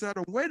 right to decide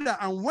on whether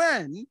and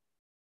when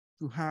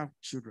to have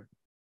children.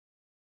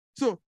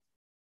 So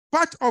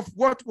part of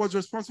what was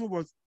responsible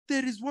was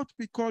there is what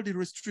we call the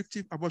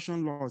restrictive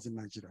abortion laws in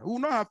Nigeria. We will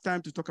not have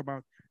time to talk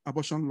about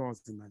abortion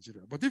laws in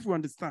Nigeria, but if you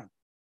understand,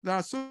 there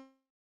are so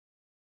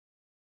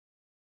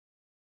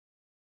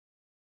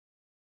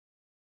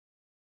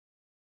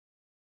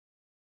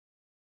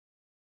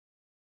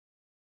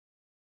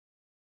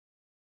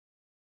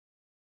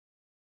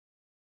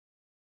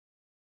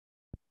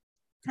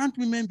can't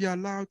women be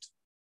allowed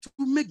to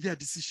make their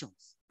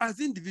decisions as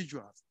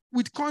individuals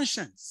with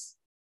conscience?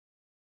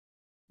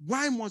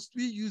 Why must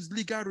we use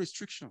legal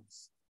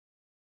restrictions?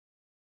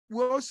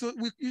 We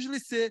usually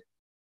say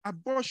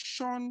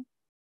abortion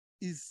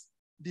is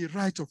the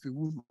right of a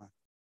woman.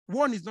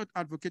 One is not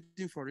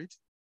advocating for it,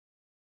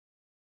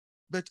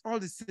 but all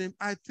the same,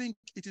 I think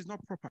it is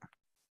not proper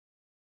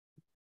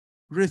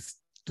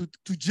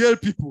to jail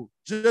people,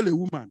 jail a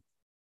woman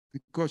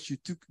because she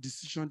took a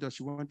decision that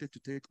she wanted to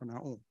take on her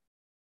own.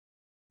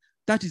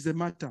 That is a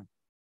matter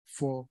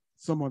for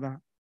some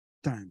other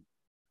time.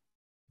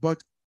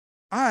 But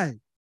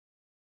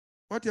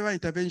whatever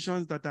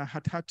interventions that I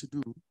had to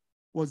do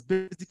was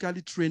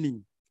basically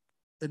training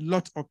a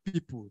lot of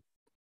people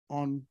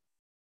on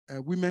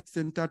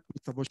women-centered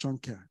post-abortion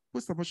care.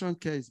 Post-abortion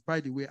care is, by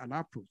the way, an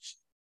approach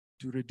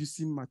to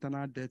reducing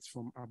maternal deaths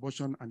from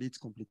abortion and its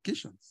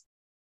complications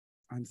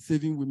and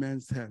saving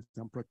women's health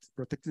and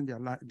protecting their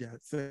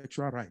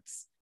sexual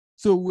rights.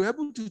 So we're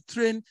able to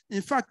train,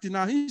 in fact, in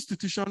our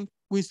institution,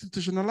 we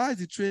institutionalize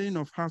the training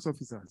of house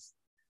officers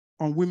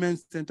on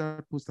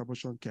women-centered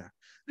post-abortion care.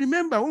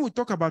 Remember, when we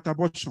talk about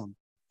abortion,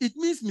 it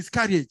means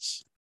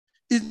miscarriage.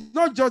 It's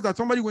not just that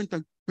somebody went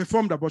and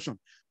performed abortion.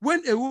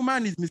 When a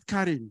woman is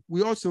miscarrying,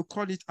 we also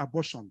call it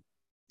abortion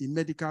in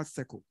medical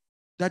circle.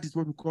 That is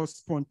what we call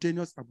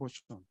spontaneous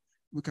abortion.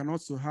 We can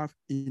also have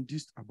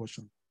induced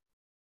abortion.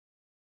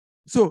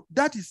 So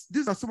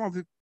these are some of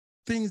the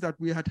things that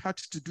we had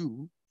to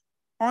do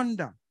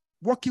under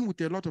working with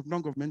a lot of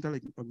non-governmental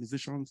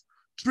organizations,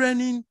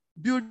 training,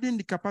 building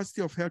the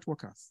capacity of health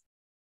workers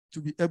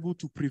to be able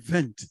to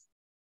prevent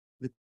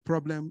the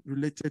problem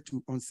related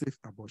to unsafe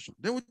abortion.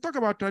 Then we talk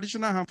about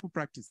traditional harmful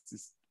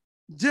practices.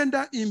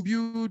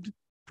 Gender-imbued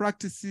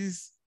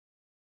practices,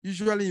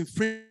 usually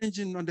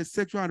infringing on the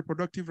sexual and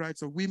reproductive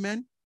rights of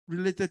women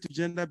related to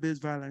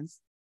gender-based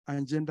violence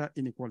and gender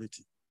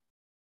inequality.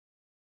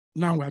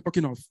 Now we're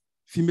talking of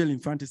female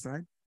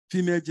infanticide,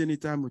 female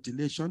genital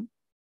mutilation.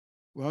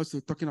 We're also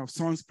talking of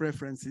sons'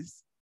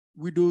 preferences,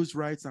 widows'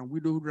 rights and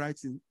widowhood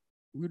rights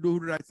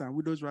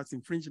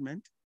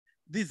infringement.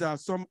 These are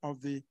some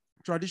of the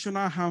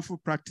traditional harmful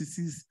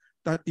practices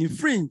that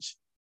infringe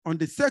on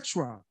the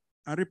sexual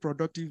and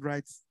reproductive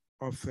rights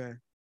of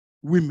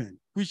women,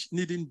 which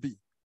needn't be.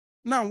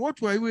 Now,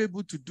 what were we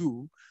able to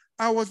do?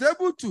 I was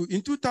able to,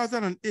 in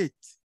 2008,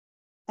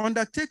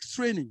 undertake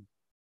training.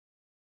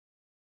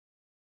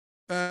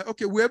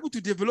 We were able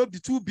to develop the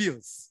two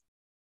bills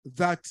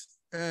that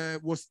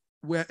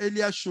were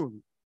earlier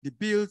shown, the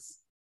bills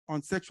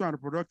on sexual and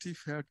reproductive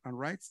health and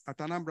rights at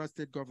Anambra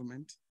State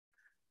government,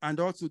 and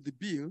also the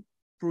bill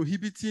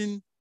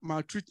prohibiting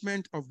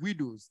maltreatment of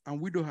widows and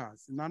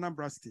widowers in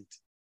Anambra State.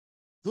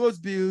 those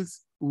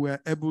bills were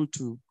able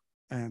to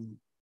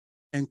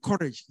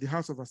encourage the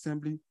House of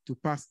Assembly to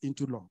pass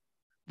into law.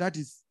 That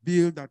is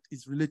bill that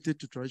is related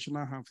to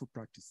traditional harmful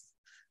practices.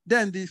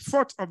 Then the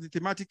fourth of the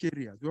thematic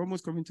areas, we're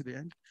almost coming to the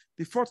end.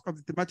 The fourth of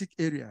the thematic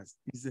areas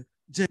is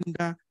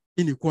gender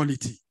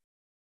inequality.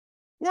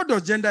 What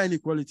does gender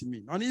inequality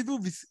mean?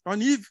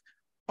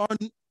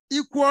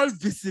 Unequal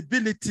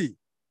visibility,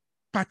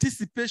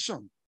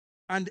 participation,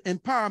 and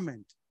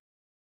empowerment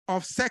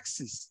of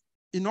sexes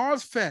in all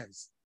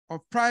spheres of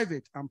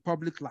private and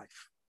public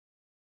life.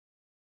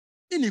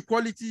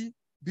 Inequality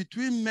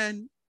between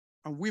men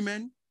and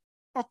women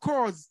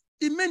occurs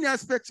in many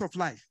aspects of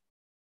life.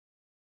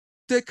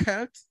 Take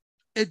health,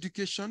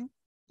 education,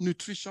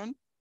 nutrition,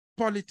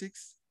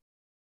 politics,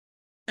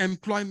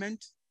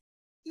 employment,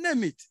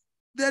 name it.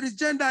 There is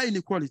gender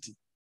inequality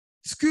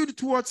skewed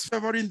towards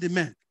favoring the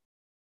men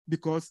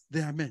because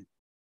they are men,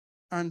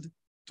 and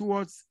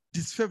towards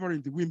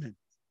disfavoring the women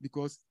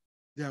because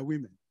they are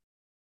women.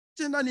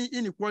 Gender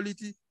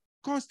inequality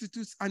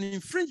constitutes an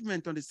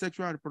infringement on the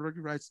sexual and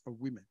reproductive rights of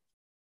women.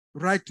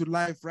 Right to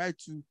life, right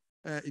to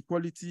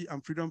equality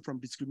and freedom from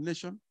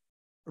discrimination,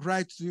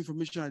 right to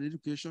information and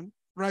education,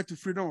 right to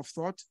freedom of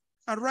thought,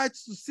 and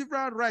rights to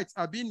civil rights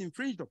are being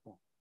infringed upon.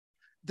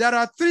 There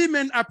are three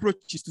main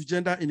approaches to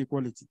gender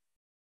inequality.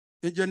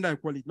 Gender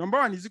equality. Number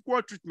one is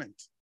equal treatment.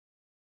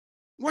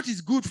 What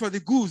is good for the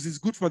goose is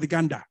good for the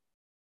gander.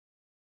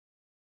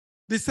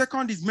 The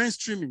second is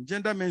mainstreaming,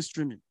 gender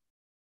mainstreaming.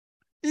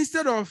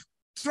 Instead of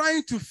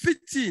trying to fit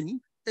in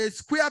a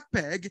square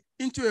peg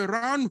into a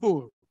round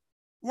hole,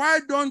 why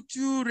don't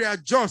you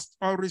readjust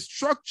or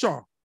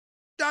restructure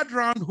that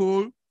round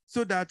hole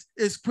so that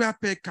a square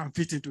peg can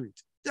fit into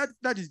it?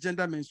 That is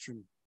gender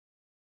mainstreaming.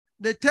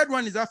 The third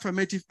one is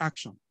affirmative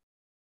action,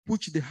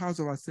 which the House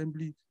of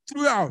Assembly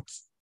threw out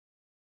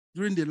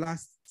during the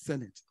last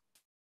Senate.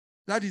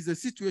 That is a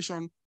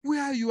situation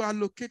where you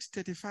allocate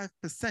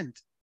 35%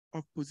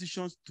 of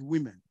positions to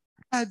women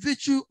by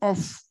virtue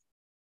of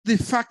the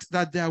fact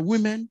that they are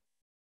women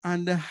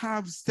and they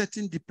have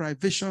certain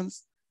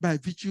deprivations by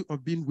virtue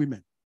of being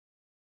women.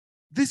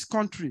 This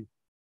country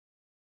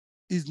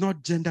is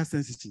not gender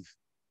sensitive.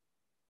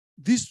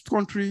 This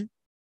country,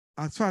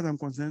 as far as I'm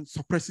concerned,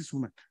 suppresses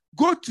women.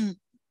 Go to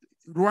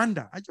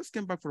Rwanda. I just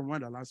came back from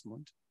Rwanda last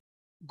month.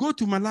 Go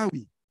to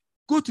Malawi.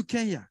 Go to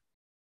Kenya.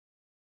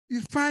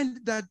 You find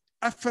that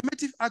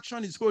affirmative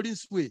action is holding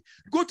sway.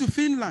 Go to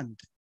Finland.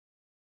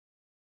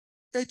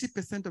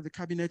 80% of the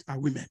cabinet are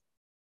women.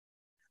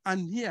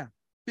 And here,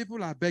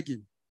 people are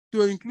begging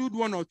to include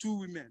one or two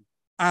women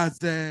as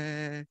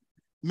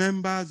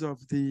members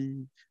of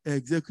the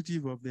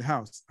executive of the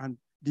House. And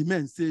the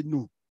men say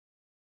no.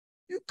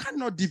 You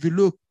cannot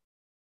develop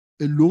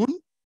alone.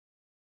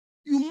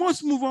 You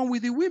must move on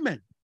with the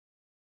women.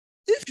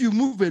 If you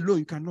move alone,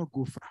 you cannot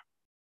go far.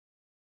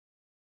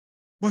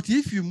 But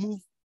if you move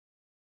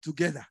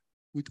together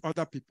with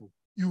other people,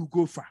 you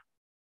go far.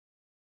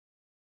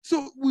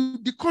 So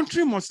the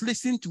country must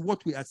listen to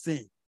what we are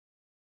saying.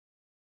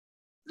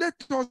 Let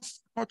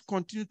us not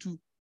continue to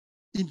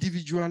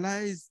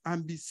individualize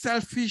and be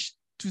selfish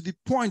to the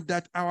point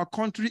that our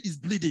country is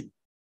bleeding.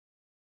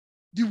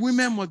 The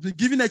women must be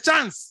given a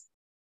chance.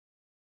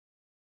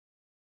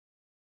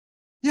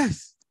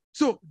 Yes.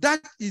 So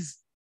that is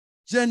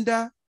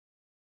gender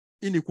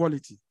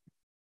inequality.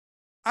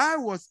 I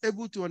was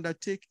able to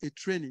undertake a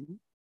training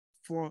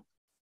for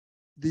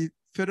the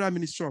Federal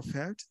Ministry of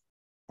Health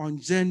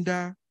on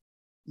gender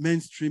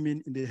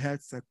mainstreaming in the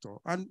health sector.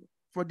 And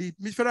for the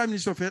Federal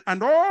Ministry of Health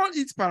and all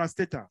its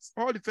parastatals,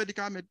 all the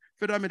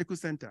federal medical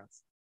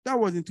centers. That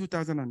was in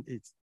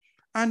 2008.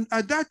 And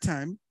at that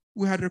time,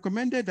 we had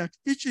recommended that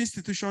each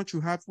institution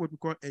should have what we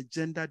call a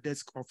gender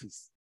desk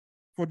office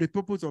for the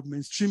purpose of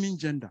mainstreaming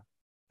gender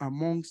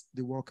amongst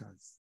the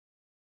workers.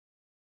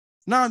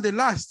 Now, the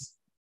last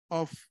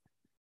of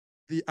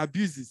the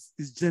abuses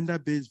is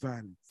gender-based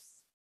violence.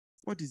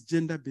 What is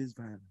gender-based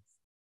violence?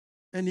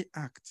 Any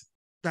act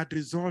that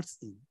results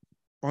in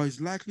or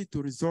is likely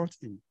to result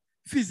in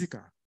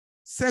physical,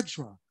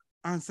 sexual,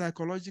 and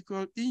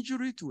psychological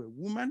injury to a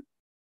woman,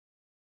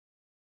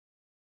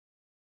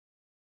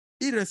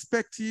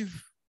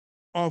 irrespective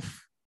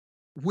of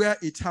where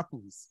it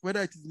happens,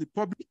 whether it is in the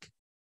public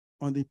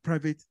or in the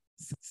private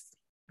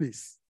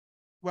space.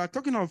 We are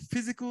talking of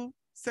physical,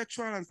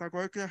 sexual, and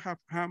psychological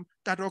harm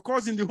that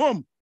occurs in the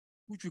home,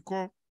 which we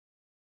call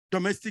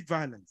domestic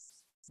violence,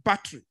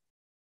 battery.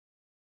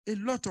 A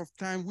lot of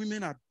time,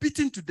 women are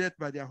beaten to death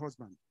by their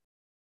husband.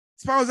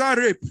 Spousal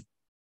rape.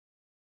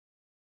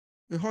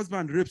 The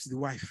husband rapes the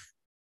wife.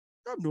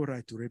 You have no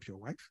right to rape your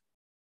wife.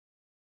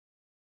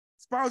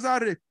 Spousal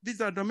rape. These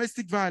are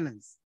domestic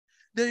violence.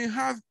 Then you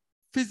have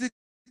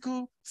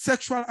physical,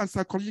 sexual, and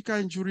psychological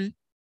injury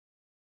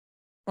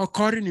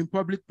occurring in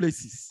public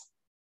places.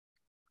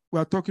 We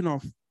are talking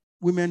of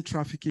women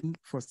trafficking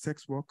for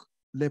sex work,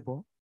 labor,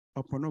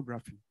 or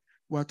pornography.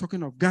 We are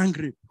talking of gang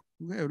rape.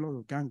 We have a lot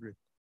of gang rape.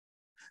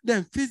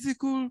 Then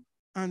physical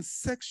and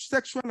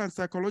sexual and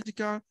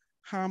psychological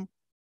harm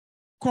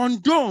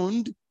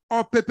condoned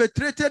or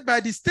perpetrated by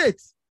the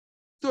state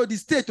So the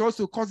state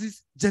also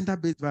causes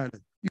gender-based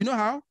violence. You know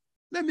how?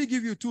 Let me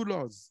give you 2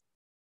 laws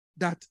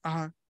that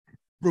are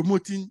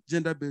promoting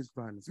gender-based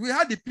violence. We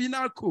had the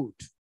penal code.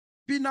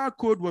 Penal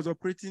code was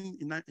operating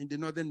in the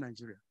northern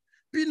Nigeria.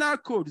 Penal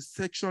code,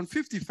 section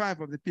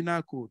 55 of the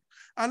penal code,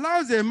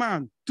 allows a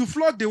man to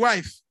flog the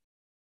wife.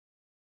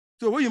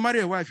 So when you marry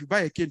a wife, you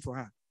buy a cane for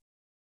her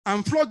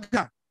and flog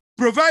her,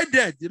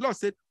 provided, the law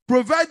said,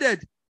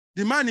 provided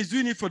the man is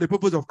doing it for the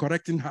purpose of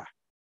correcting her.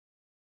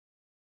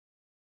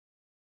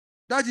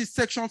 That is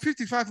section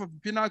 55 of the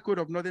penal code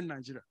of northern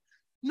Nigeria.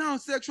 Now,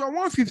 section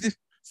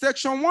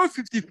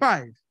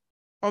 155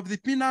 of the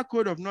penal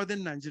code of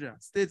northern Nigeria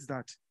states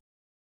that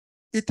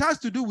it has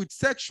to do with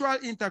sexual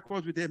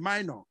intercourse with a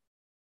minor,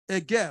 a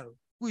girl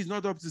who is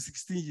not up to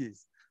 16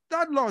 years.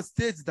 That law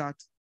states that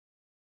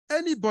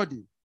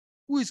anybody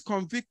who is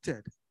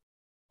convicted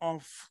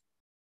of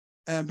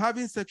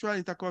having sexual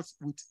intercourse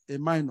with a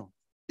minor,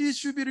 it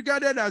should be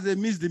regarded as a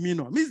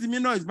misdemeanor.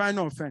 Misdemeanor is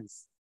minor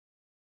offense.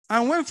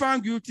 And when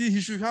found guilty,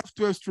 he should have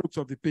 12 strokes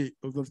of the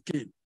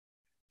cane.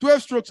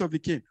 12 strokes of the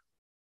cane.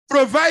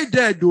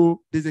 Provided,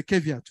 though, there's a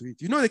caveat to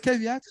it. You know the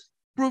caveat?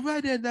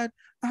 Provided that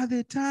at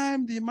the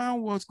time the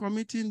man was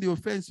committing the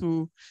offense,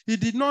 so he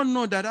did not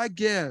know that that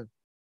girl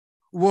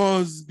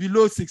was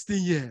below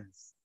 16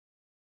 years.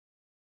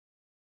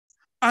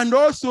 And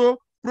also,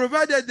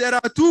 provided there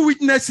are 2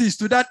 witnesses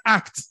to that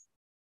act.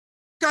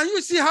 Can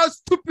you see how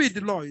stupid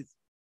the law is?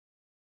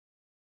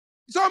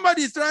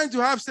 Somebody is trying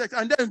to have sex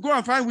and then go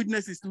and find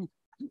witnesses too.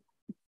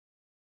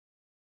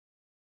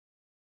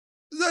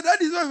 So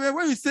that is why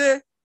when we say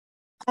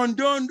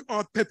condoned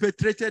or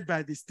perpetrated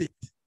by the state,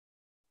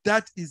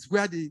 that is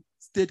where the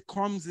state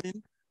comes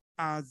in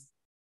as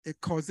a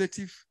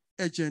causative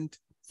agent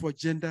for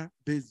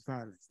gender-based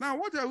violence. Now,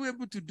 what are we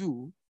able to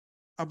do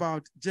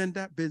about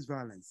gender-based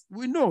violence?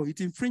 We know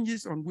it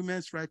infringes on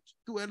women's rights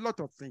to a lot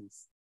of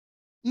things.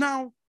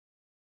 Now,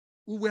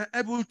 we were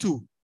able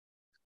to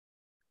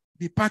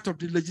be part of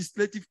the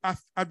legislative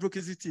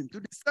advocacy team to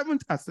the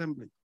 7th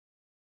Assembly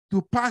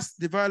to pass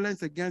the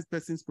Violence Against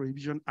Persons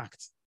Prohibition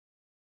Act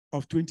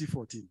of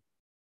 2014.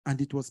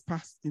 And it was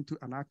passed into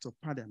an act of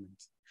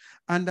parliament.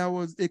 And I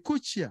was a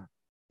co-chair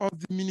of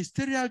the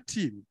ministerial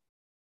team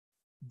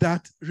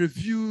that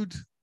reviewed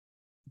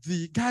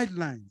the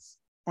guidelines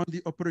on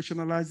the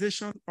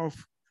operationalization of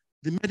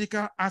the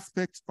medical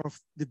aspects of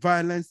the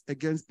Violence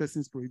Against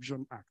Persons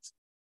Prohibition Act.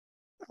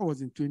 That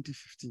was in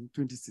 2015,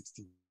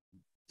 2016.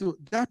 So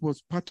that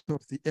was part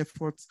of the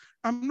efforts.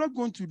 I'm not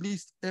going to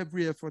list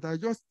every effort. I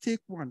just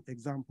take one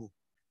example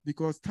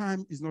because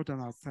time is not on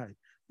our side.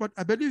 But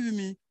I believe in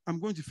me, I'm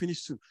going to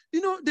finish soon.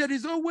 You know, there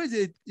is always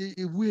a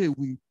way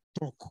we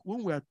talk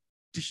when we are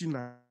teaching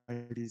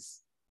like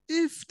this.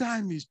 If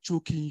time is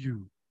choking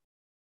you,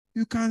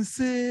 you can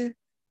say,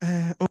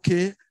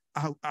 okay,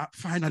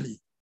 finally.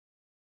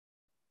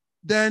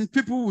 Then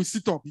people will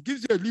sit up. It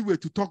gives you a leeway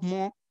to talk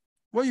more.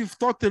 When you've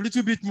talked a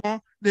little bit more,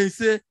 they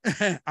say,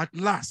 at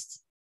last.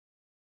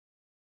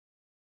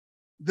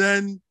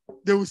 Then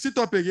they will sit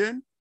up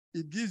again.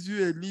 It gives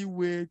you a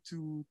leeway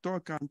to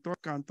talk and talk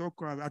and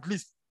talk, or at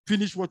least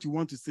finish what you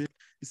want to say.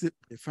 You say,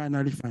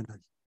 finally, finally.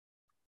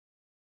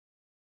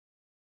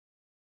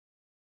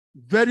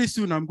 Very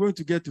soon, I'm going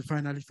to get to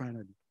finally,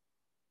 finally.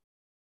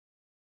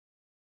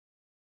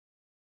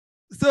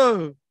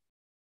 So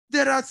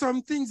there are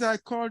some things I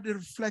call the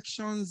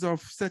reflections of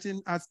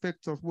certain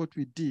aspects of what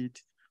we did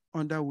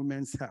under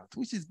women's health,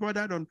 which is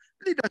bordered on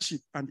leadership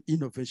and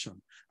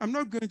innovation. I'm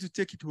not going to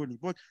take it wholly,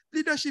 but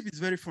leadership is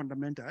very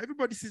fundamental.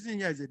 Everybody sitting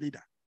here is a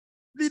leader.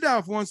 Leader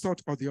of one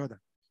sort or the other.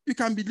 You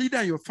can be leader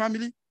in your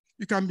family.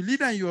 You can be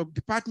leader in your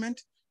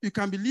department. You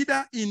can be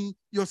leader in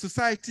your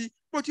society,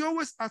 but you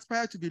always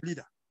aspire to be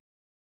leader.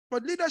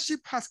 But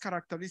leadership has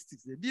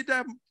characteristics. The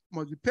leader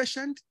must be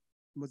patient,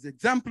 must be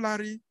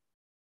exemplary.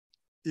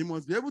 He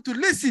must be able to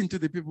listen to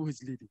the people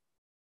he's leading.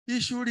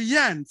 He should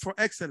yearn for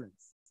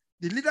excellence.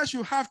 The leader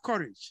should have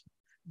courage.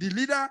 The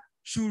leader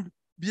should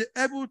be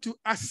able to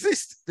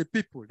assist the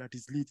people that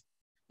is leading.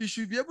 He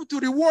should be able to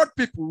reward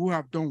people who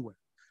have done well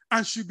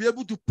and should be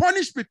able to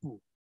punish people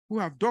who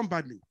have done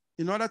badly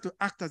in order to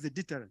act as a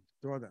deterrent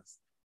to others.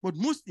 But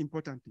most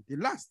importantly, the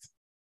last,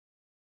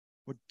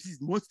 but this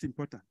is most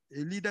important, a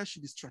leader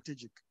should be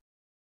strategic.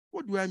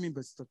 What do I mean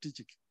by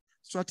strategic?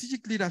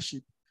 Strategic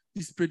leadership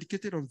is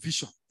predicated on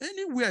vision.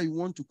 Anywhere you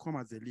want to come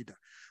as a leader.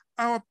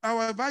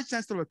 Our vice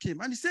chancellor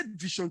came and he said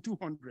Vision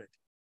 200.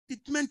 It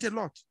meant a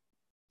lot.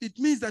 It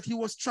means that he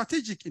was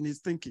strategic in his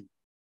thinking.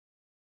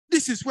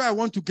 This is where I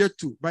want to get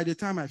to by the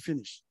time I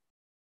finish.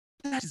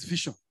 That is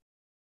vision.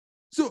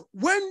 So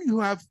when you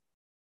have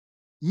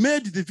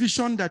made the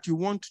vision that you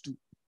want to,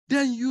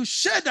 then you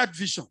share that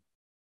vision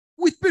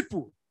with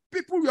people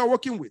you are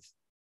working with.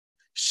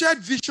 Shared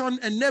vision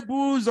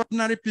enables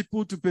ordinary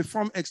people to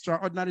perform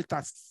extraordinary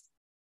tasks.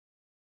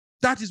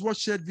 That is what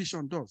shared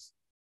vision does.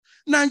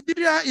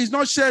 Nigeria is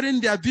not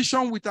sharing their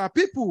vision with our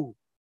people.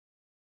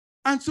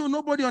 And so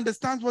nobody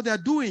understands what they're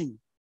doing.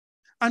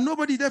 And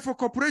nobody therefore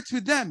cooperates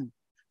with them.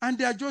 And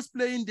they are just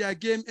playing their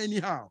game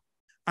anyhow.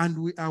 And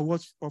we are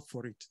what's up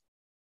for it.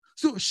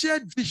 So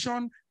shared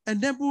vision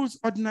enables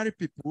ordinary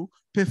people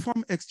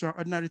perform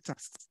extraordinary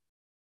tasks.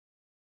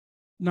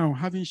 Now,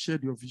 having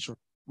shared your vision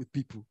with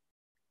people,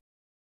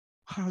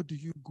 how do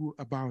you go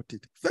about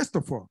it? First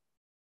of all,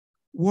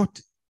 what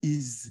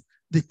is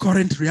the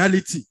current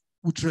reality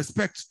with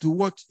respect to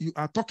what you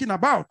are talking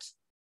about?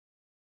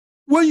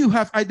 When you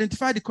have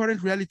identified the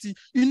current reality,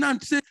 you now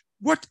say,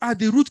 what are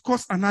the root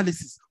cause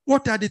analysis?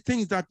 What are the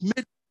things that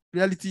make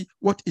reality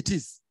what it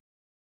is?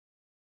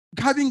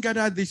 Having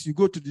gathered this, you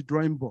go to the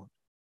drawing board,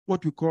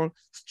 what we call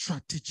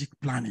strategic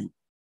planning.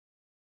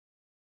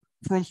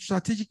 From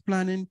strategic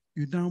planning,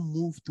 you now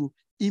move to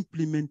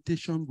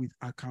implementation with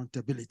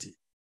accountability.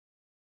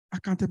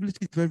 Accountability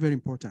is very, very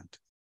important.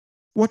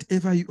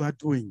 Whatever you are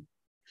doing,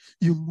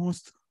 you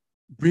must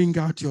bring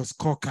out your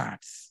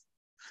scorecards.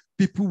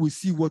 People will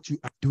see what you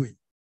are doing.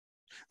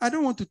 I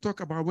don't want to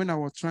talk about when I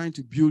was trying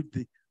to build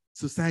the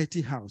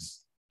society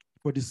house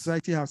for the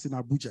society house in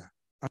Abuja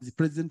as the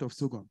president of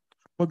Sogon.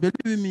 But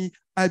believe me,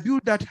 I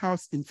built that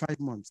house in 5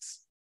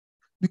 months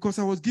because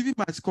I was giving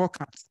my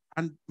scorecards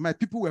and my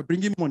people were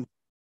bringing money.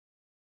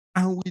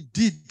 And we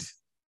did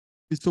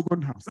the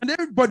Sogon house. And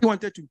everybody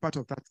wanted to be part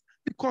of that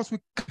because we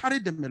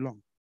carried them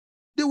along.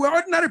 They were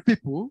ordinary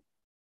people,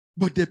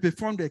 but they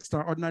performed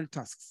extraordinary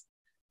tasks.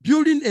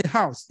 Building a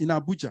house in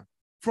Abuja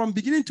from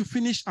beginning to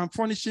finish and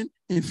furnishing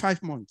in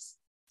 5 months.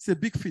 It's a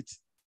big feat.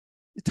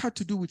 It had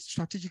to do with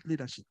strategic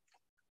leadership.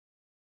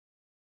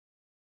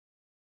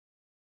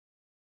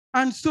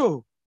 And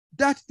so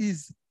that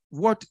is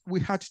what we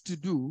had to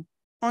do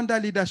under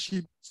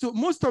leadership. So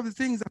most of the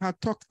things I had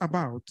talked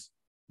about,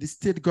 the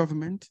state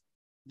government,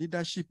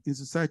 leadership in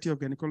Society of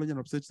Gynecology and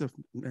Obstetrics of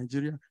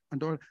Nigeria,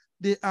 and all,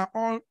 they are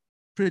all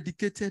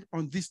predicated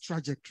on this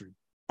trajectory,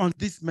 on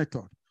this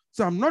method.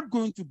 So I'm not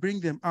going to bring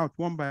them out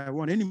one by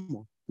one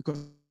anymore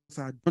because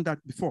I've done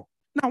that before.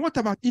 Now, what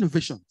about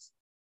innovations?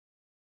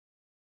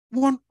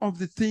 One of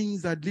the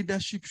things that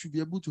leadership should be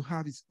able to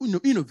have is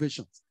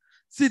innovations.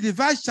 See, the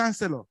Vice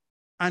Chancellor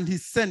and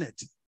his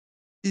Senate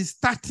is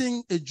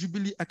starting a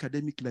Jubilee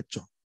academic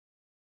lecture.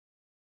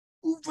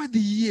 Over the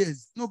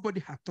years, nobody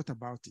had thought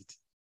about it.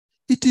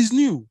 It is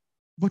new,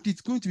 but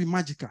it's going to be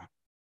magical.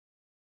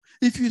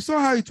 If you saw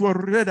how it was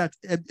read at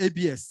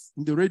ABS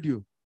in the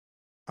radio,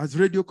 as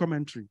radio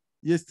commentary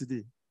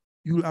yesterday,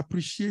 you will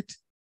appreciate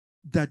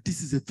that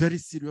this is a very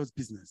serious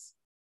business.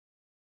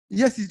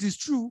 Yes, it is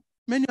true.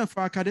 Many of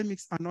our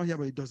academics are not here,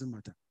 but it doesn't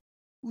matter.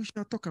 We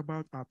shall talk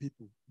about our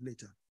people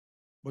later,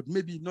 but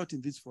maybe not in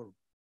this forum.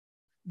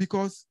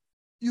 Because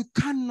you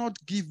cannot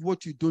give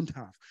what you don't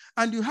have.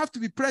 And you have to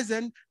be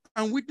present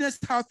and witness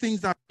how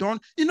things are done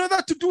in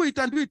order to do it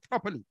and do it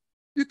properly.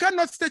 You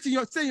cannot stay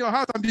in your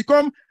house and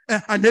become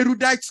an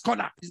erudite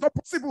scholar. It's not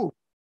possible.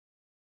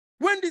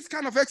 When this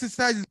kind of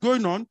exercise is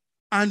going on,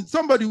 and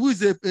somebody who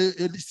is a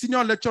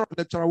senior lecturer,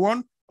 lecturer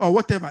one, or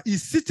whatever,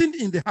 is sitting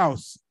in the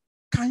house,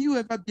 can you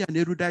ever be an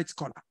erudite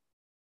scholar?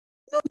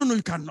 No,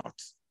 you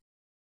cannot.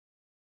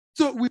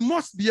 So we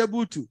must be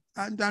able to,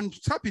 and I'm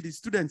happy the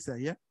students are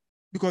here,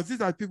 because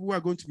these are people who are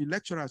going to be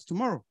lecturers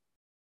tomorrow.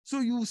 So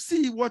you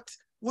see what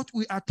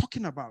we are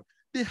talking about.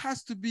 There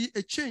has to be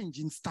a change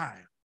in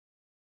style.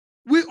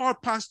 We all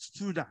passed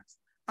through that.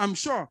 I'm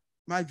sure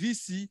my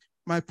VC,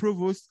 my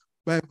provost,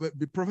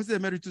 the professor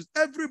emeritus,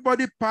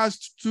 everybody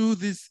passed through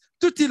this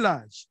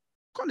tutelage,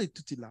 call it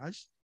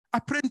tutelage,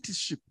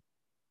 apprenticeship,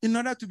 in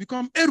order to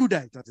become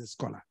erudite as a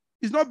scholar.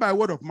 It's not by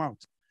word of mouth.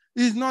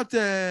 It's not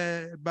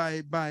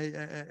by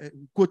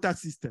quota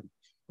system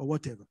or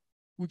whatever,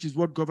 which is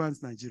what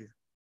governs Nigeria.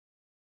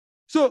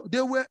 So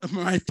they were,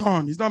 my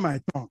turn, it's not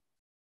my turn.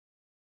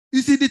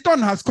 You see, the turn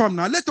has come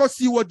now. Let us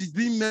see what is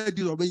being made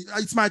of.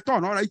 It's my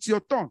turn, all right, it's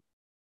your turn.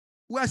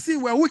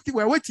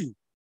 We're waiting.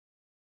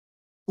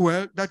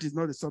 Well, that is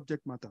not the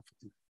subject matter for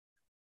you.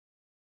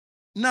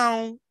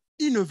 Now,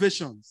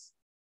 innovations.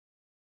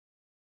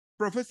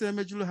 Professor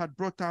Emejulu had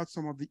brought out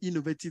some of the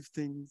innovative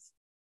things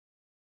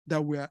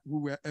that we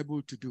were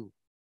able to do.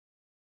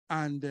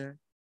 And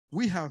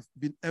we have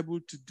been able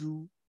to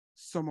do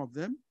some of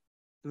them,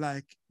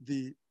 like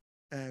the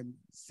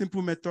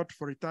simple method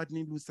for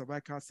retarding loose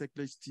cervical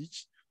circulatory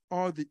stitch,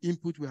 all the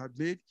input we have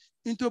made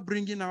into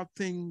bringing out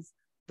things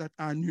that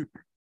are new.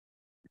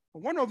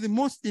 One of the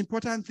most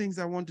important things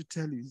I want to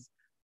tell you is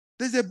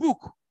there's a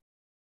book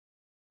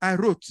I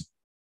wrote.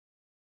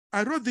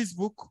 I wrote this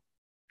book,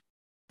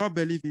 can't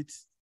believe it.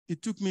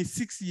 It took me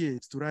 6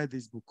 years to write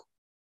this book.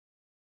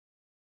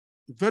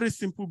 A very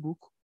simple book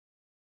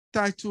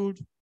titled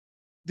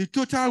The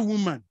Total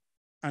Woman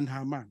and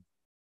Her Man.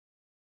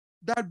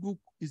 That book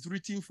is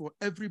written for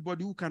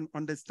everybody who can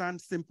understand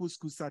simple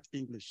school start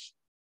English.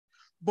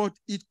 But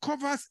it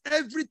covers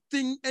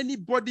everything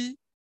anybody,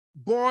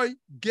 boy,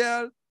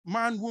 girl,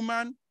 man,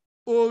 woman,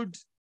 old,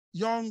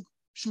 young,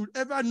 should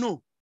ever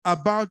know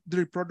about the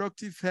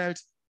reproductive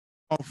health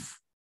of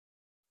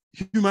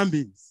human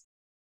beings.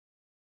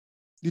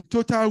 The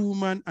Total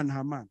Woman and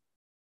Her Man.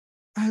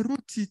 I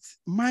wrote it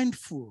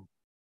mindful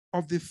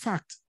of the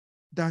fact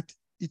that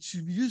it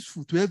should be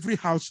useful to every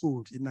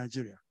household in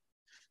Nigeria.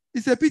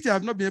 It's a pity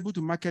I've not been able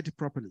to market it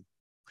properly.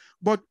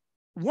 But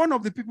One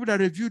of the people that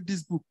reviewed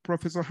this book,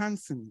 Professor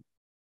Hansen,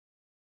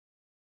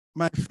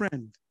 my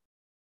friend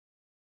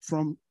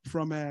from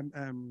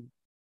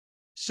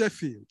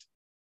Sheffield,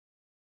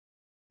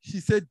 he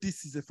said,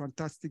 this is a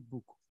fantastic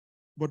book.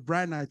 But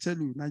Brian, I tell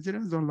you,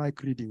 Nigerians don't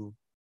like reading,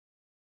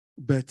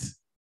 but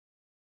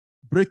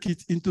break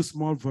it into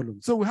small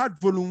volumes. So we had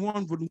volume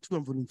 1, volume 2,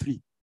 and volume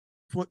 3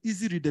 for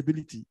easy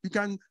readability. You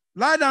can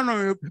lie down on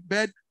your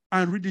bed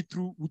and read it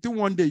through. Within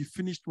one day, you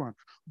finished one.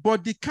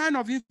 But the kind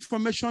of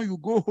information you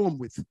go home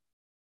with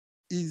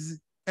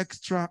is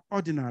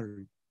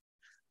extraordinary.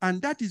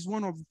 And that is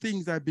one of the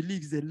things I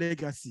believe is a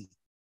legacy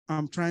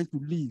I'm trying to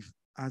leave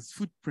as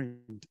footprint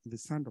in the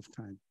sand of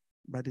time.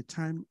 By the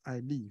time I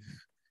leave,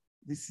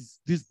 this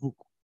book.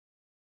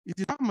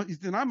 It's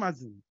in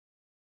Amazon.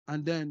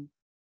 And then,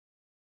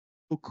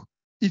 look,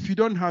 if you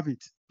don't have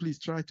it, please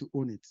try to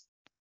own it.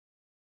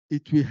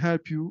 It will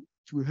help you.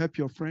 It will help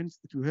your friends.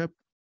 It will help.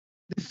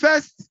 The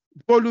first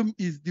volume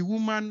is The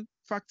Woman,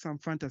 Facts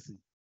and Fantasy.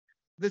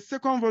 The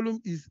second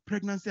volume is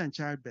Pregnancy and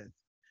Childbirth.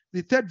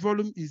 The third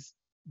volume is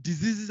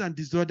Diseases and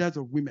Disorders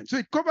of Women. So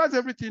it covers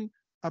everything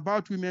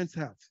about women's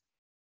health.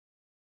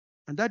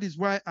 And that is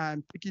why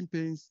I'm taking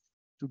pains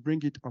to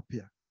bring it up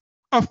here.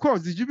 Of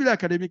course, the Jubilee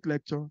Academic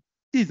Lecture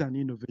is an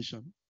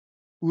innovation.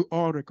 We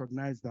all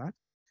recognize that.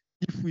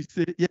 If we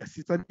say, yes,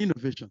 it's an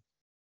innovation.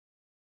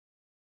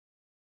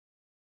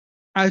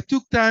 I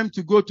took time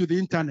to go to the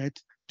internet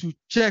to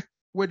check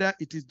whether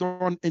it is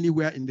done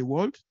anywhere in the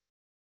world.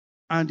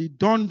 And it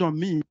dawned on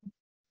me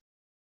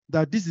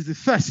that this is the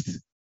first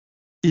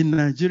in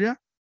Nigeria,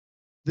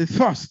 the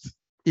first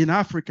in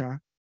Africa,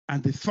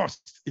 and the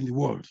first in the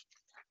world.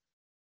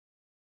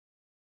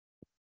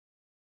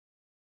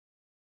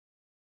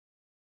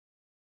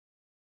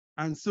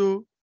 And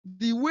so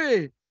the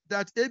way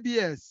that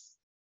ABS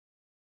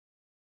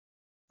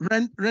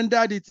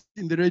rendered it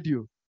in the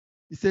radio,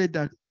 he said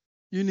that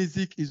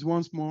UNIZIC is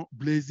once more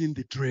blazing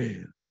the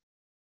trail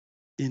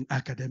in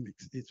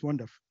academics. It's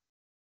wonderful.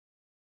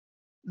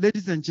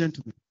 Ladies and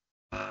gentlemen,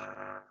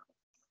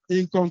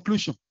 in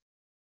conclusion,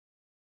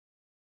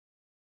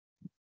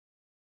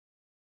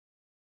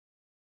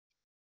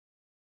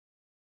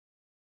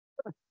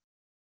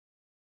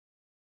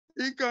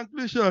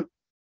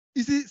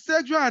 you see,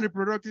 sexual and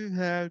reproductive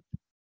health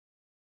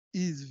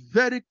is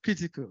very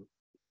critical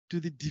to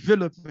the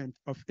development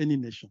of any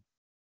nation.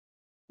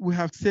 We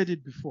have said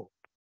it before.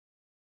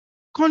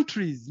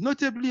 Countries,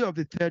 notably of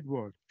the third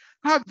world,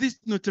 have this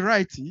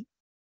notoriety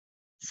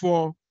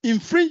for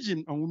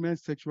infringing on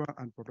women's sexual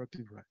and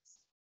reproductive rights.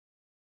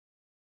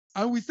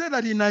 And we say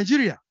that in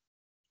Nigeria,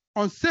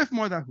 unsafe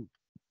motherhood,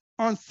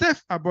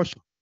 unsafe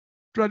abortion,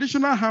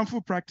 traditional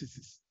harmful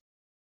practices,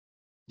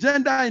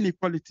 gender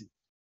inequality,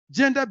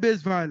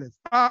 gender-based violence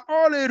are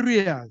all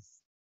areas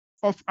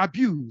of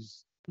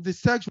abuse to the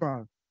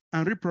sexual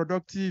and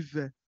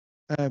reproductive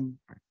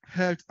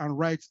health and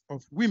rights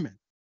of women,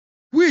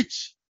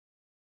 which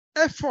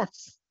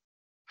efforts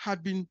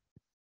had been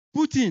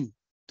put in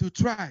to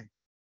try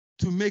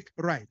to make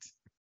right.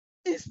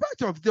 In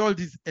spite of all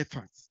these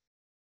efforts,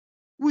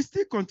 we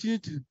still continue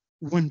to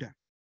wonder,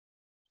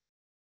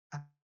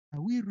 are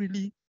we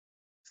really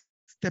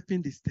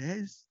stepping the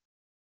stairs,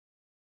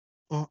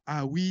 or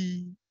are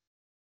we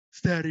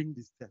staring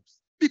the steps?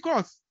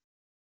 Because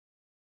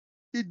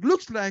it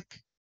looks like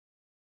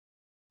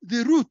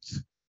the route,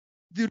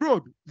 the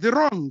road, the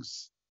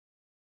rungs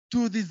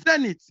to the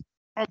zenith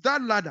of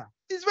that ladder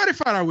is very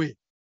far away.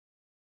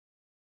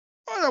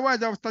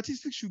 Otherwise, our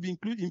statistics should be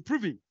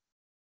improving.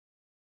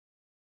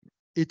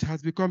 It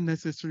has become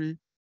necessary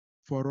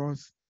for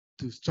us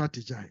to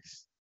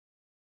strategize.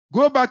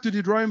 Go back to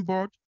the drawing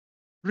board,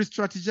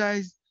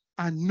 re-strategize,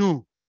 and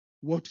know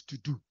what to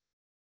do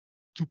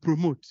to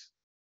promote,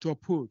 to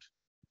uphold,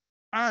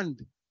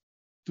 and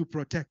to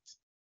protect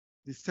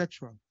the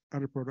sexual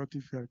and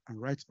reproductive health and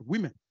rights of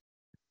women.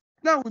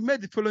 Now, we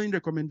made the following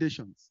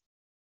recommendations.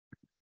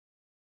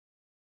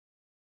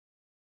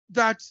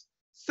 That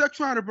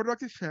sexual and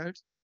reproductive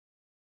health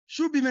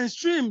should be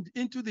mainstreamed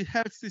into the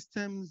health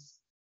systems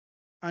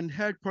and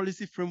health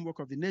policy framework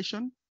of the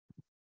nation.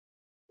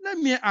 Let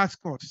me ask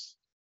us,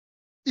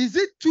 is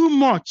it too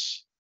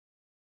much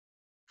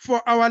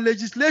for our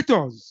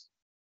legislators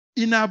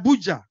in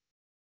Abuja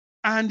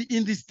and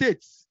in the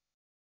states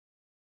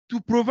to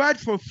provide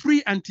for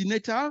free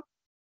antenatal,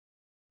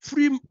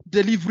 free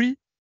delivery,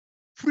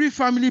 free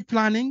family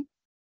planning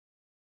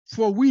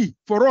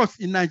for us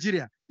in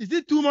Nigeria? Is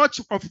it too much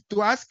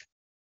to ask?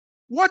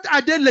 What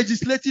are they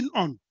legislating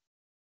on?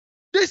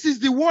 This is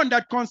the one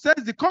that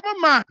concerns the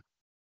common man.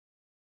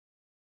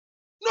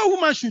 No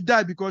woman should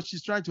die because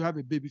she's trying to have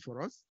a baby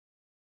for us.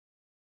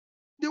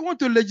 They want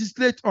to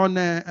legislate on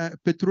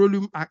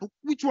petroleum.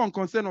 Which one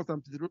concerns us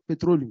on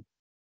petroleum?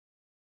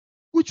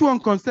 Which one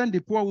concerns the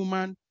poor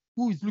woman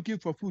who is looking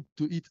for food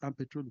to eat and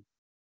petroleum?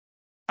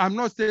 I'm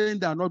not saying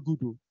they are not good,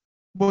 though,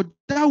 but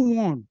that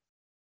one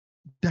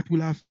that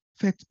will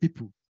affect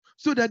people.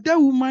 So that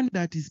woman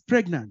that is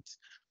pregnant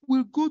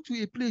will go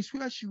to a place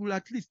where she will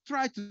at least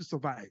try to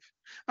survive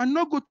and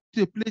not go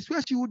to a place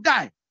where she will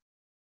die.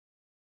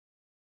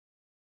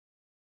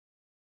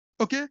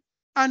 Okay?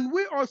 And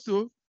we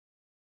also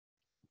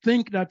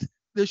think that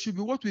there should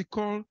be what we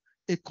call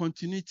a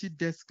continuity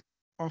desk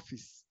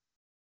office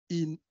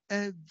in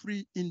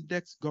every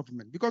index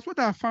government. Because what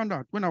I found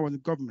out when I was in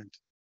government,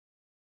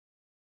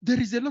 there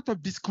is a lot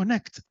of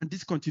disconnect and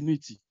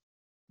discontinuity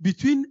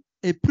between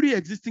a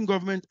pre-existing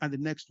government and the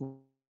next one.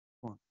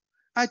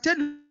 I tell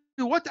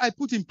you what I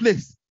put in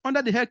place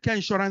under the healthcare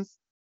insurance,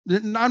 the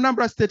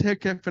Anambra State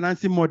healthcare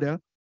financing model,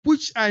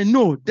 which I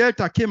know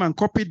Delta came and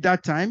copied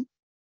that time,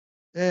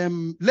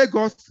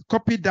 Lagos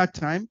copied that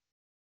time.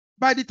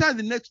 By the time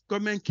the next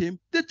government came,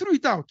 they threw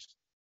it out.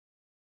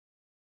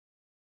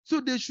 So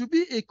there should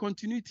be a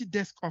continuity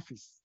desk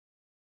office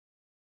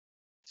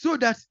so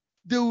that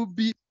there will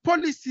be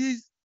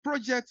policies,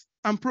 projects,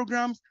 and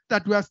programs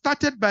that were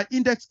started by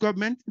index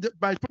government,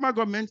 by former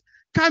government,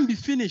 can be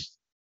finished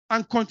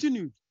and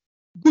continued.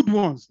 Good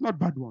ones, not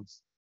bad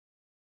ones.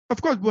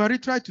 Of course, Buhari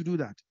tried to do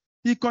that.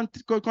 He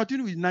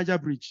continued with Niger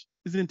Bridge,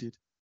 isn't it?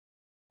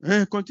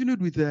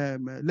 Continued with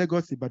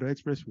Lagos-Ibadan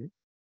Expressway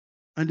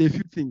and a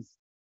few things.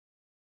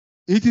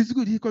 It is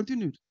good, he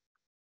continued.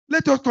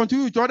 Let us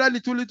continue with other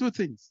little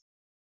things.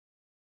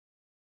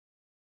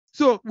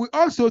 So we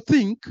also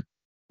think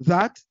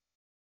that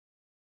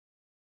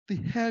the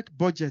health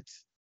budget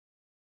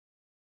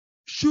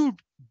should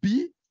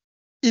be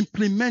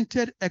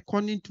implemented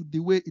according to the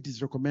way it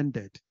is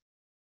recommended.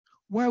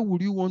 Why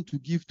would you want to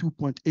give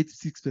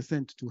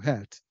 2.86% to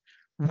health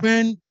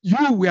when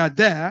you were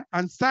there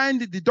and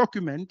signed the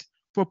document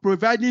for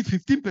providing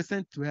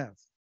 15% to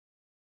health?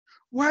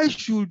 Why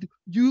should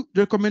you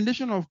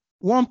recommendation of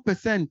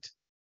 1%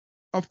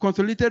 of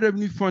consolidated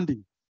revenue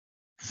funding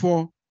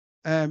for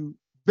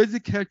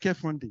basic healthcare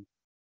funding?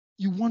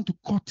 You want to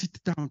cut it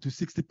down to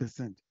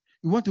 60%.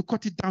 You want to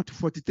cut it down to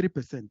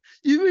 43%.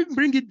 You even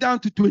bring it down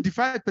to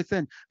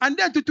 25% and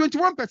then to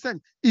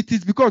 21%. It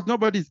is because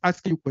nobody is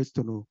asking you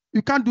questions. Oh.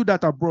 You can't do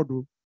that abroad.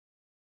 Oh.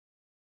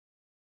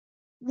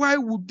 Why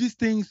would these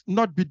things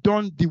not be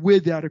done the way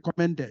they are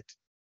recommended?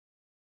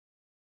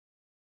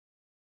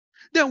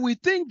 Then we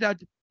think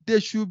that there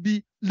should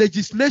be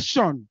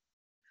legislation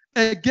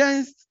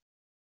against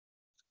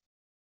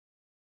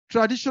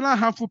traditional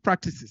harmful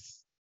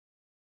practices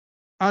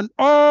and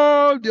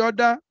all the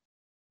other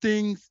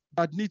things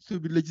that need to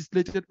be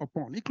legislated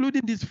upon,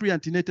 including this free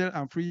antenatal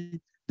and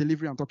free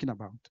delivery I'm talking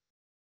about.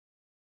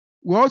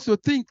 We also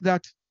think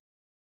that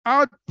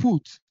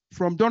output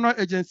from donor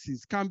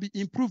agencies can be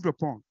improved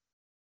upon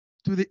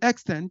to the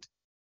extent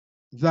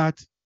that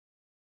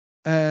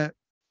it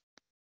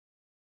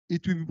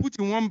will be put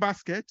in one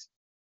basket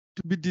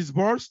to be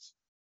disbursed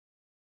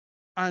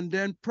and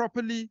then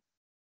properly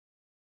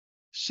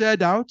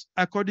shared out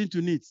according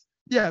to needs.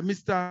 Yeah,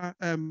 Mr.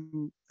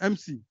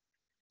 MC,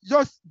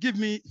 just give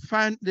me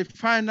the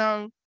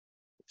final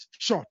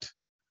shot.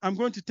 I'm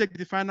going to take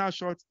the final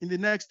shot in the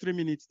next 3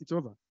 minutes. It's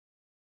over.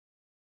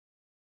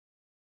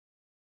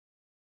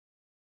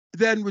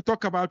 Then we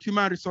talk about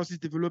human resources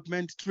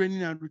development,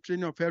 training and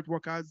retraining of health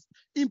workers,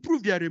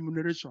 improve their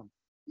remuneration,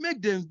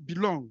 make them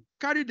belong,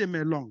 carry them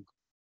along.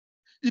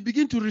 You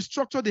begin to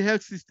restructure the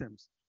health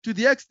systems to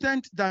the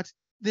extent that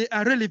they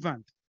are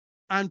relevant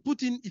and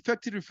put in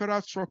effective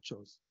referral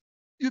structures.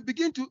 You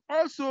begin to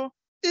also,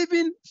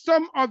 even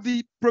some of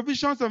the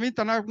provisions of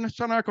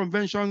international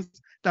conventions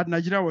that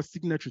Nigeria was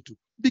signatory to,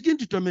 begin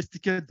to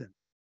domesticate them.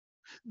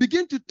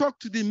 Begin to talk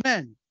to the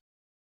men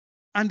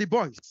and the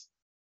boys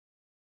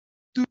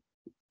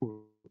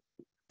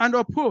and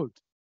uphold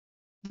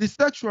the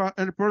sexual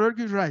and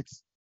reproductive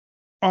rights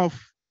of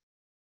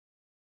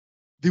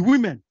the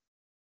women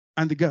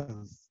and the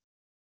girls.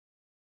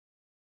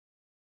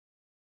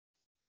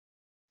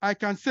 I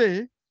can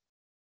say,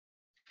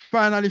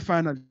 finally,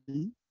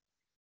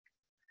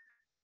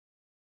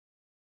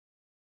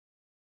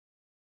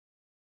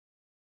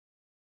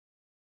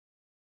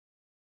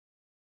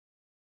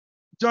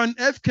 John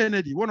F.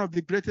 Kennedy, one of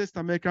the greatest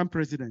American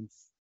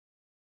presidents,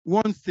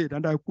 once said,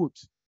 and I quote,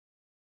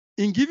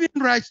 "In giving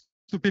rights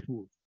to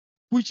people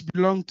which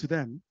belong to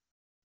them,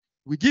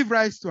 we give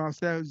rights to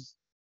ourselves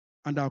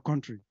and our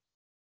country."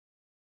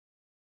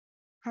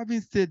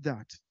 Having said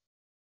that,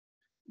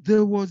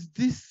 there was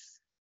this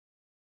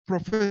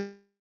professor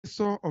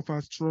of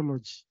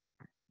astrology,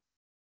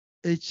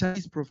 a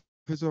Chinese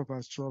professor of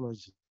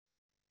astrology,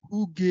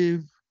 who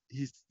gave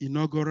his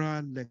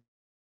inaugural lecture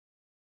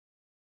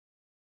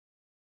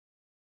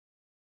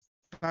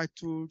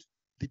titled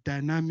 "The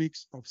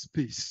Dynamics of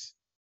Space."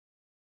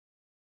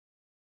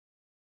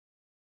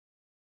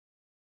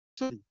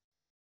 So,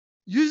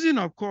 using,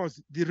 of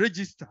course, the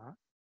register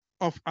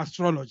of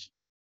astrology,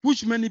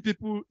 which many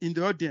people in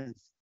the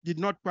audience did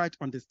not quite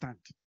understand.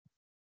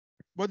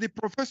 But the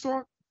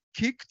professor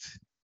kicked,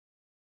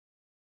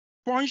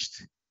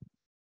 punched,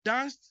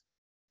 danced,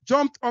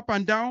 jumped up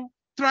and down,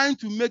 trying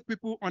to make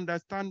people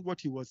understand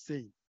what he was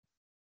saying.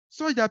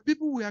 So that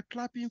people were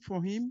clapping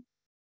for him,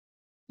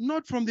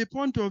 not from the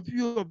point of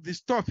view of the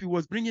stuff he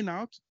was bringing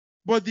out,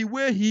 but the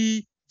way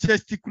he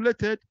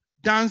gesticulated,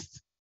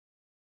 danced.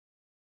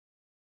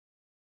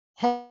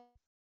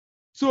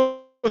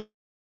 So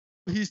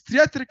his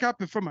theatrical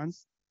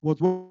performance was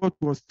what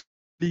was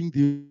telling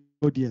the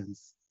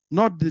audience,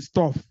 not the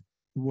stuff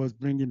he was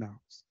bringing out.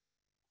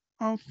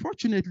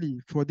 Unfortunately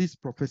for this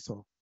professor,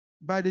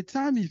 by the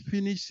time he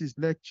finished his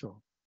lecture,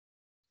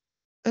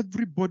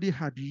 everybody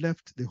had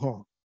left the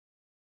hall.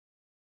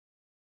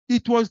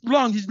 It was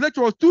long. His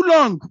lecture was too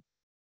long.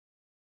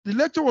 The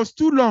lecture was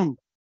too long.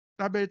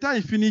 That by the time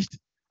he finished,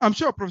 I'm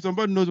sure Professor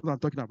Mbod knows what I'm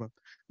talking about.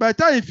 By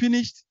the time he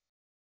finished,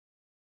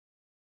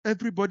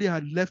 everybody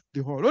had left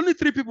the hall. Only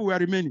 3 people were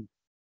remaining.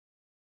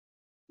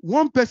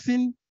 One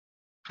person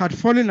had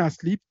fallen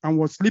asleep and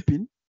was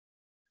sleeping.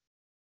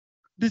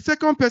 The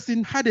second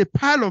person had a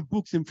pile of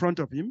books in front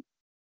of him.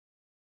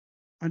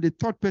 And the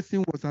third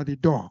person was at the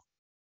door.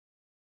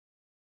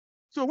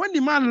 So when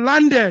the man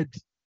landed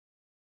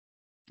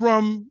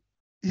from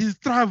his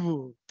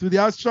travel to the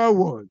astral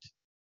world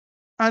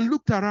and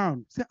looked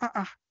around, said,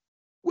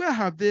 where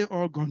have they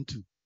all gone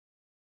to?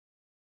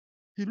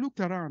 He looked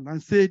around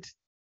and said,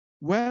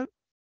 well,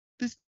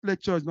 this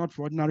lecture is not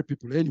for ordinary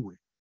people anyway.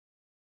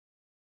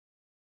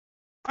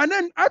 And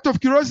then out of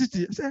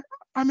curiosity, I said,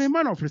 I'm a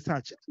man of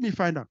research. Let me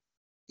find out.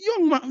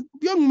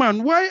 Young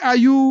man, why are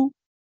you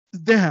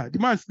there? The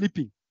man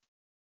sleeping.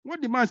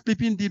 What the man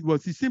sleeping did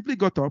was he simply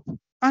got up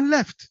and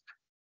left.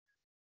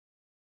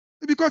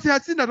 Because he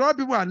had seen that other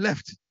people had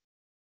left.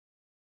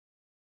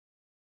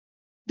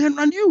 Then,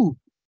 and you,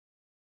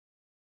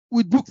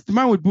 with books, the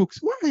man with books,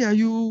 why are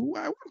you?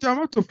 I'm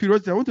out of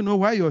curiosity. I want to know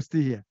why you're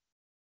still here.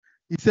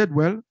 He said,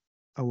 well,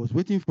 I was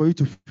waiting for you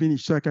to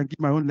finish so I can give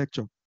my own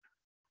lecture.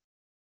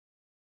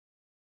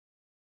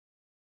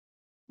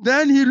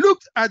 Then he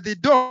looked at the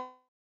door.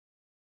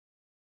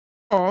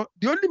 The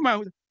only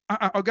man,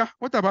 Oga,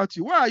 what about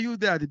you? Why are you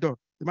there at the door?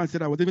 The man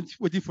said, I was even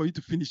waiting for you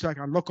to finish so I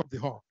can lock up the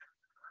hall.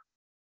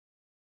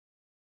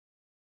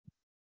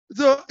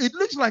 So it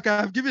looks like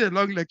I've given a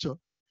long lecture,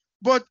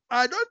 but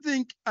I don't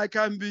think I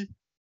can be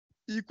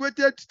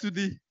equated to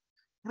the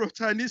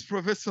Chinese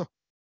professor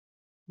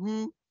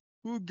who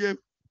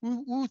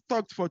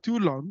talked for too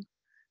long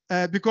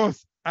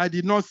because I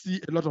did not see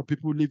a lot of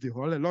people leave the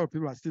hall. A lot of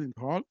people are still in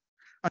the hall.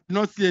 I did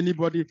not see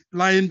anybody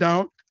lying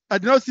down. I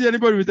did not see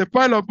anybody with a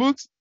pile of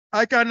books.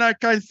 I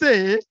can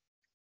say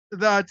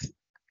that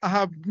I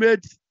have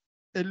made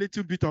a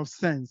little bit of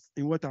sense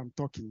in what I'm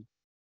talking.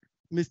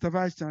 Mr.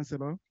 Vice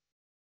Chancellor,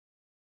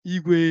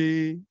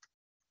 Igwe,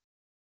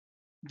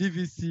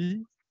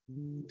 DVC,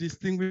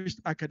 distinguished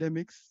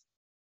academics,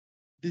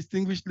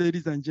 distinguished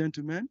ladies and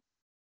gentlemen,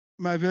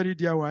 my very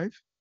dear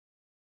wife,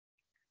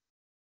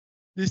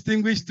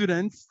 distinguished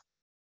students,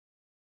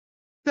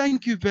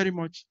 thank you very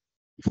much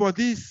for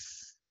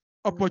this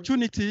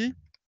opportunity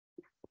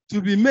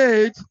to be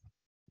made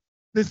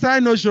the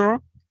cynosure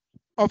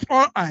of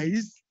all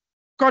eyes,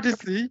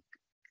 courtesy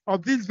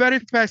of this very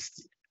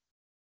first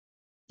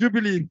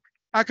Jubilee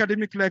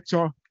academic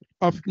lecture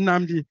of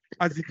Nnamdi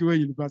Azikiwe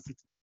University.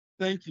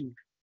 Thank you.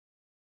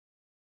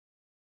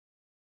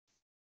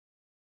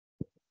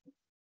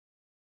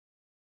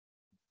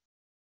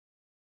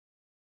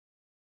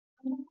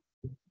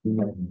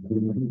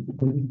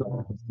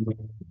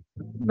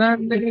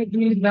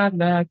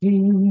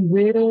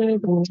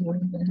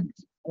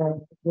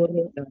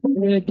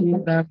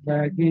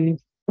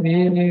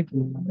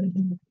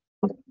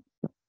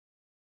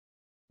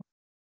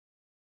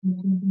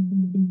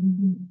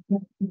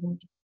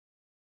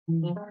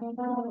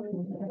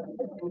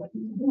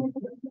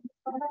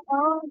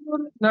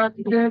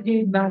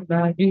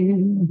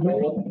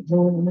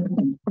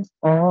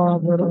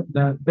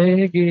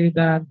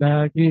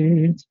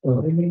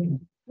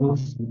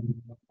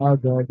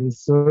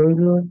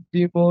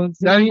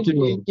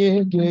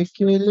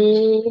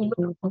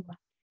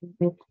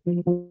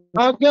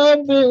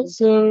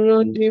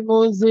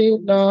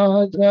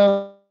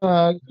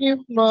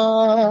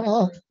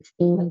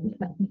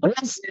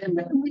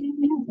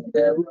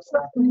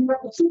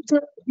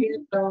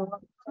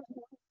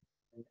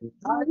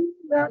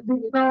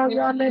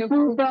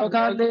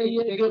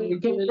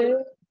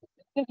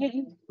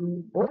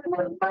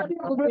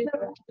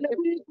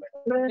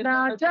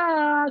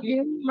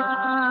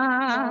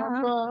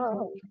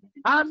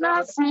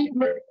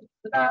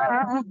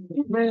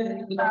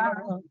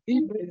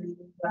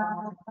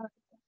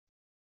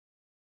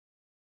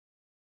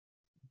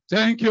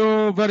 Thank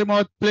you very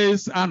much.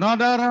 Please,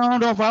 another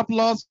round of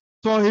applause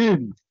for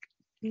him.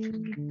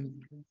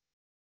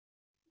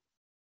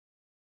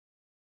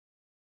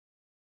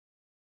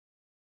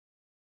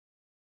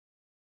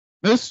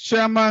 Mr.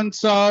 Chairman,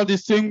 sir,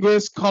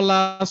 distinguished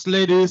scholars,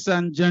 ladies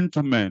and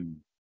gentlemen,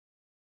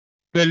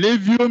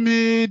 believe you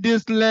me,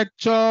 this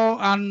lecture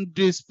and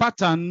this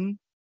pattern,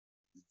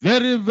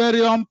 very,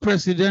 very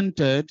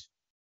unprecedented.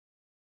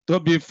 To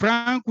be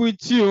frank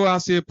with you,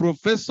 as a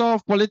professor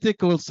of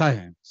political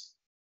science,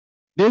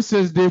 this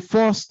is the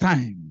first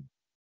time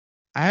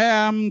I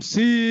am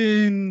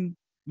seeing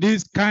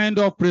this kind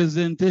of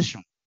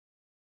presentation.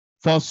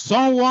 For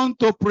someone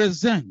to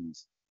present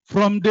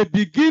from the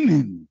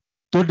beginning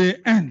to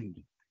the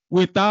end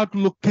without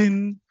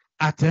looking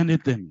at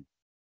anything.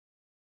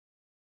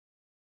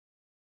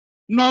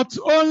 Not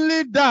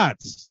only that,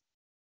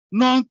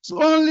 Not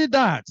only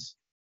that,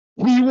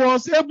 he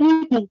was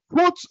able to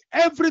quote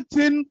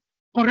everything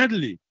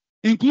correctly,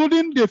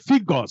 including the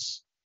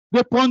figures,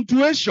 the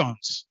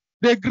punctuations,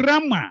 the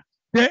grammar,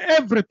 the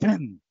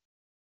everything.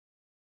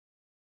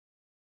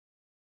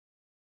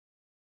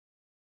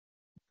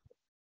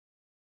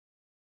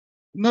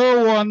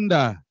 No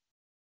wonder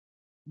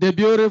the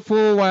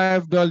beautiful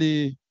wife,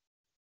 Dolly,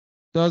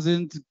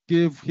 doesn't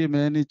give him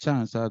any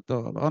chance at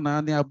all. On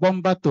a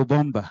bomber to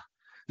bomber.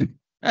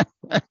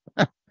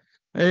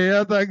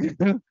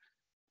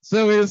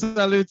 So we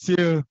salute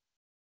you.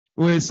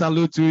 We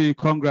salute you. We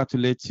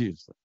congratulate you.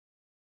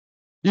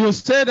 You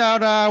said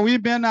that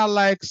women are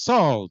like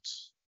salt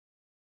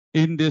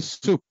in the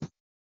soup,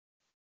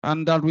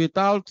 and that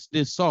without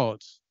the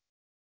salt,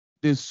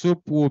 the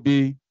soup will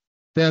be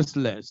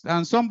tasteless.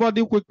 And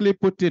somebody quickly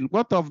put in,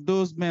 what of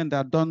those men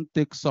that don't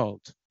take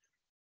salt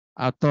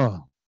at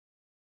all?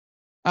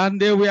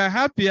 And they were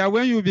happier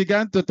when you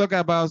began to talk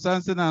about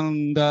Samson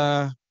and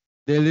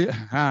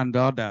and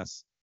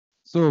others.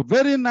 So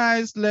very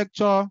nice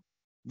lecture,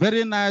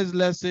 very nice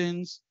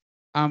lessons,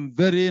 and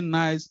very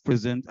nice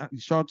present. In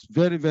short,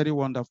 very, very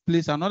wonderful.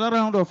 Please, another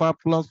round of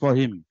applause for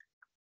him.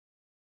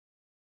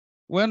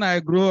 When I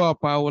grow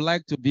up, I would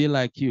like to be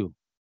like you.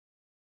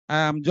 I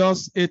am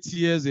just 8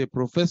 years a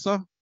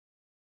professor,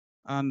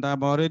 and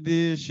I'm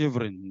already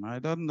shivering. I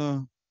don't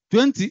know.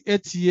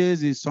 28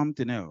 years is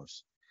something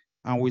else.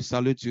 And we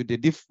salute you. The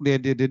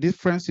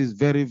difference is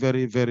very,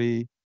 very,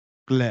 very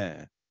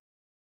clear.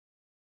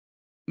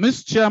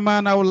 Mr.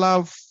 Chairman, I would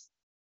love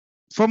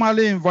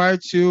formally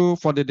invite you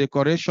for the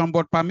decoration,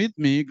 but permit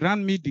me,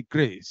 grant me the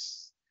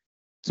grace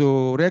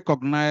to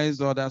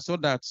recognize others so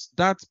that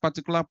that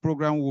particular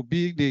program will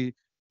be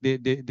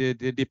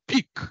the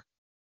peak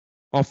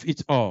of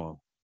it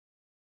all.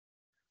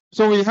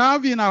 So we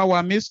have in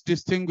our midst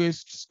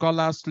distinguished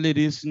scholars,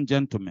 ladies and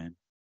gentlemen,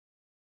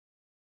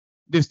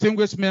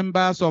 distinguished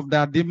members of the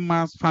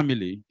Adinma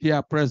family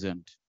here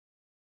present.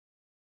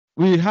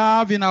 We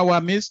have in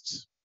our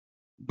midst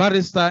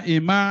Barrister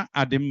Emma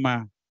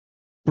Adinma,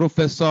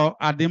 Professor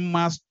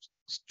Adinma's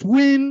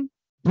twin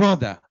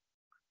brother.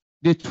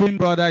 The twin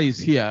brother is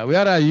here.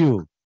 Where are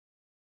you?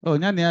 Oh,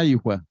 nyani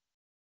ayikwa.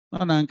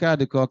 Onanka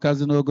de ko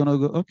cousin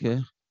ogonogo.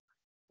 Okay.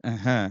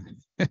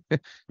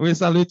 We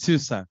salute you,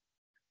 sir.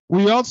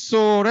 We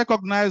also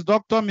recognize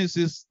Dr.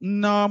 Mrs.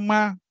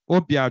 Norma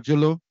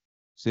Obiajolo.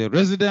 She's a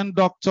resident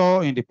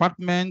doctor in the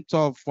Department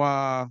of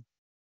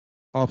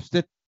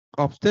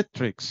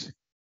Obstetrics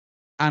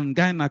and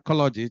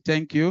Gynecology.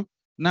 Thank you.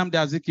 Nnamdi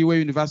Azikiwe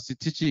University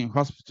Teaching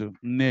Hospital,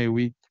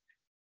 Nnewi.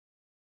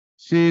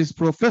 She is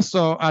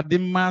Professor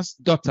Adinma's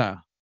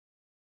daughter.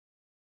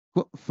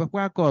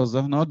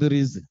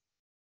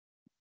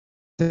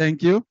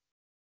 Thank you.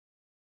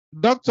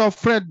 Dr.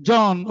 Fred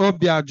John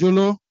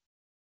Obiajolo,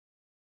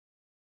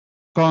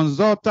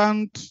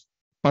 consultant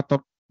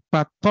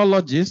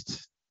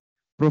pathologist,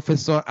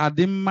 Professor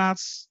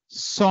Adinma's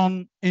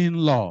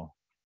son-in-law.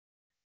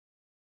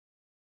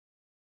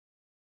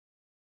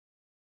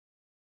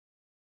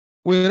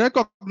 We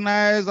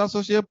recognize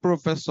Associate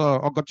Professor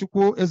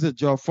Ogochukwu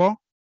Ezejiofor.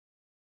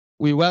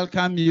 We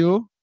welcome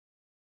you.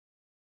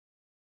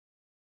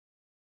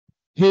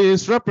 He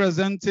is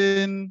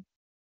representing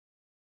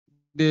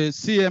the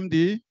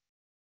CMD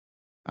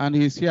and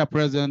he's here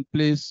present.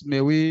 Please,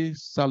 may we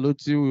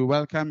salute you. We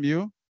welcome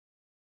you.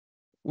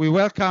 We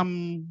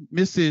welcome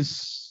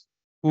Mrs.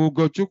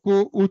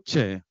 Ugochukwu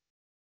Uche.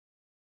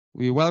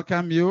 We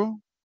welcome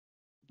you.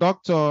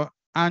 Dr.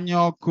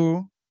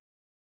 Anyoku,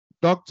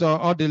 Dr.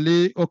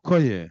 Odili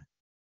Okoye,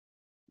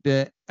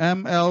 the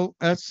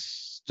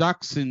MLS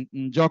Jackson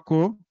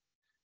Njoko,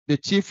 the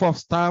Chief of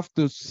Staff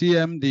to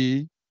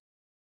CMD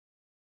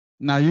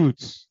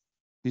Nayut,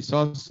 is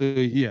also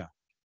here.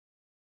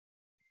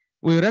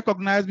 We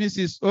recognize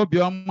Mrs.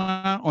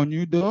 Obioma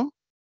Onyudo,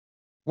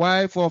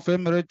 wife of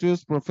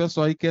Emeritus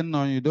Professor Iken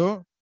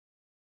Onyudo,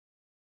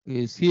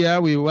 is here.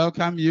 We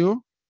welcome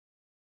you.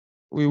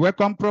 We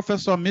welcome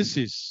Professor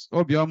Mrs.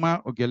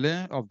 Obioma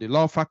Ogele of the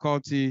Law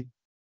Faculty,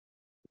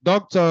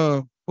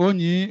 Dr.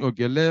 Onyi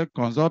Ogele,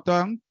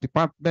 Consultant,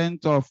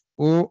 Department of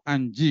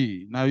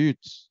O&G,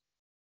 Nayut,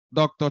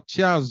 Dr.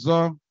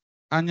 Chiazo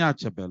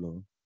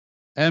Anyachebelo,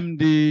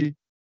 MD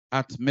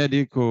at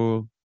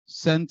Medical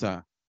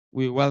Center.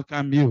 We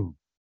welcome you.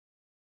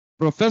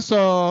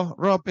 Professor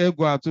Rob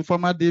Egwatu,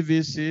 former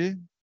DVC,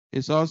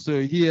 is also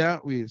here.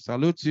 We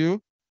salute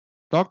you.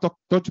 Dr.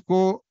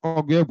 Tochiko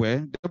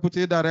Ogwebwe,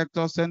 Deputy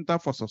Director, Center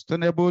for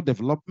Sustainable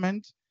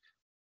Development.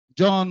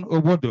 John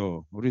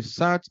Obodo,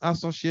 Research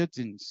Associate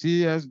in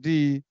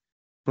CSD.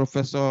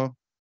 Professor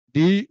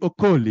D.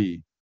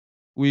 Okoli,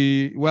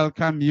 we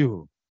welcome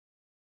you.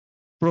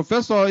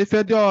 Professor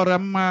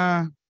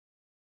Ifeanyi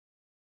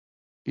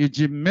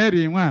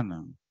Ijimeri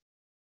Nwana,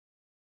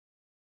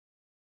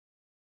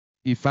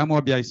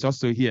 Ifeanyi is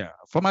also here.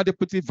 Former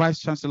Deputy Vice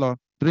Chancellor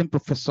during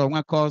Professor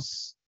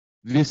Nwako's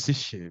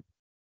VC-ship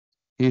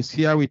is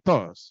here with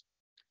us.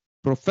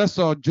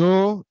 Professor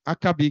Joe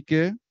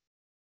Akabike,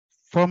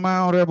 former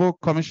Honorable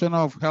Commissioner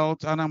of Health,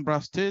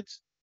 Anambra State.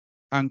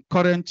 and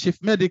current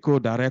Chief Medical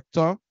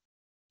Director,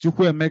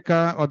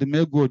 Chukwuemeka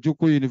Odimegwu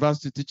Ojukwu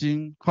University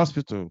Teaching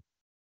Hospital,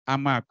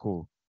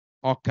 Amako,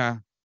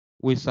 Oka,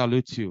 we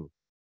salute you.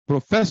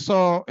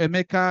 Professor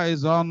Emeka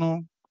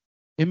Izonu,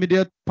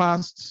 immediate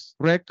past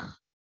rec,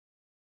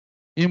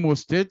 Imo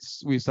State,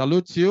 we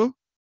salute you.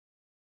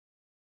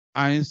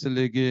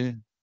 Ainselege,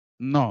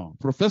 no.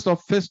 Professor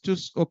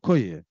Festus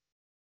Okoye,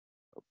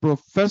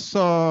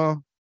 Professor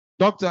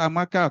Dr.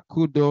 Amaka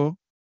Kudo,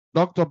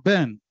 Dr.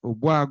 Ben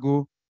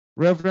Obuagu,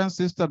 Reverend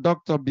Sister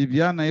Dr.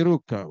 Bibiana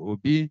Iruka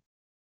Obi,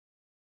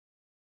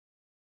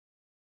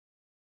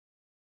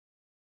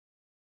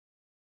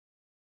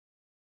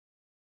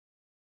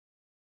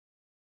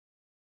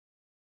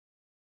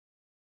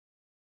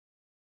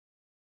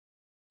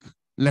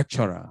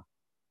 lecturer,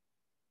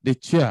 the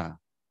chair,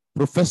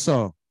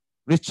 Professor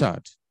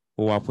Richard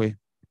Owapwe.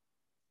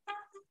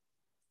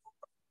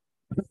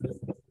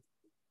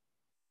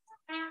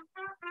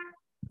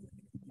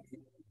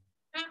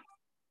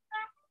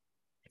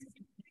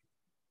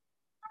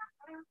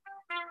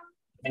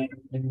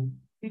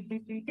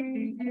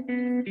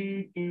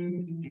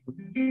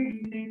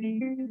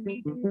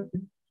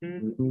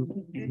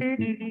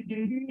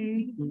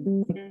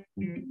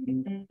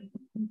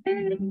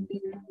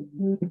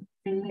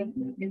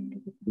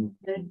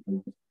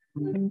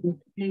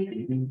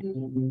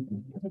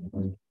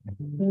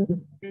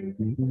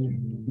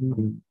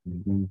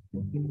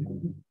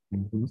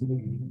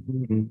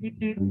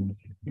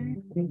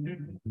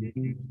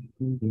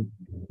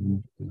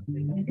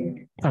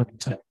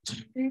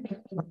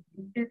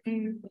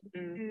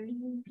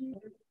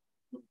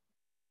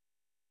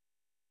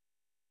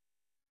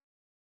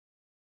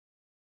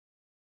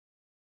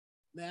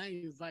 May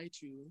I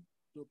invite you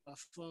to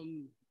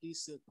perform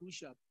this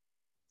crucial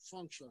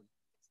function?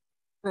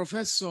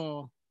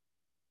 Professor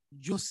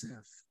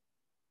Joseph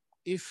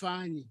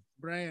Ifeanyi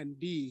Brian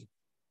D.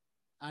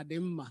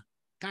 Adinma,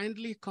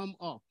 kindly come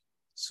up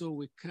so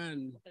we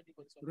can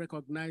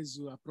recognize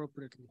you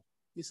appropriately.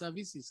 Mr.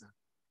 VC, sir,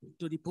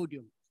 to the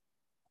podium.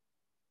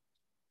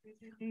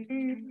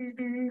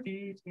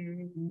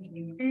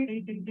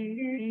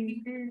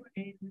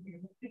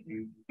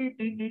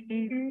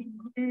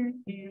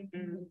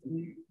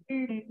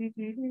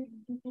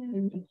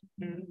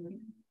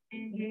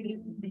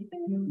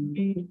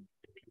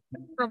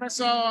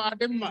 Professor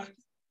Adinma.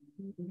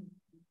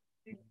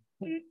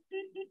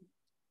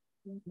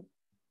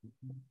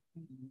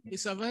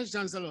 Mr. Vice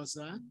Chancellor,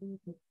 sir,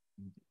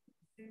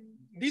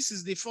 this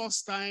is the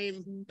first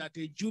time that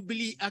a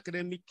Jubilee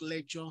academic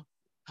lecture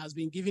has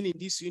been given in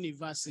this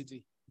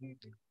university.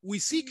 We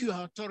seek your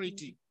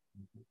authority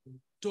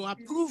to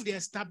approve the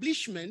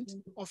establishment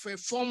of a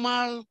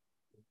formal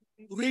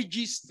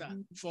register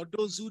for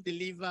those who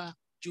deliver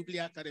Jubilee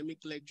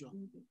academic lecture.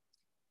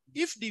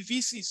 If the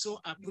VC so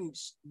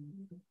approves,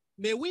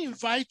 may we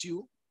invite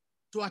you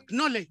to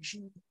acknowledge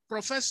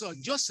Professor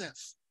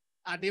Joseph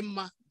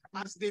Adinma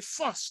as the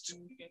first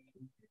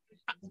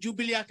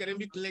Jubilee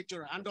academic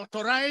lecturer and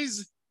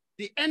authorize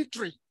the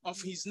entry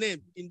of his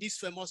name in this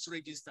famous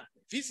register.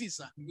 VC,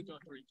 sir, with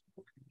authority.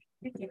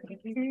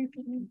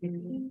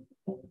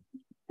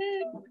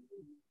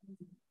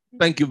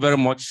 Thank you very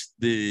much,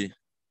 the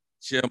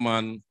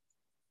chairman,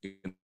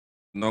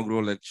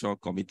 inaugural lecture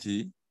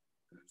committee,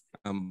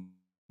 and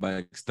by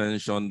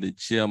extension, the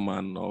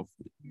chairman of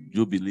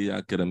Jubilee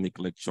Academic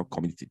Lecture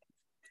Committee.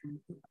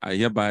 I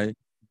hereby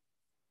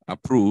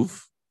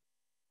approve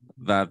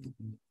that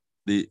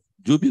the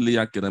Jubilee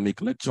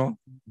Academic Lecture,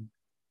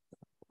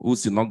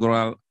 whose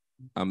inaugural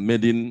and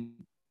maiden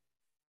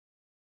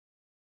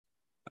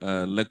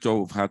lecture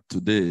we've had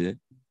today,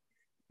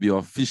 be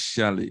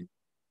officially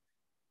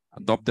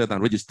adopted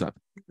and registered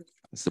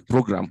as a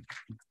program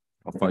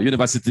of our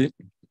university,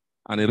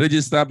 and a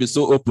register be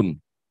so open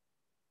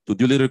to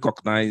duly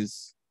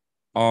recognize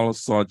all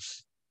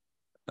such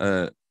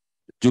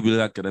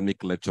Jubilee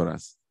academic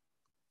lecturers.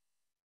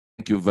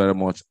 Thank you very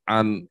much.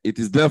 And it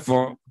is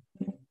therefore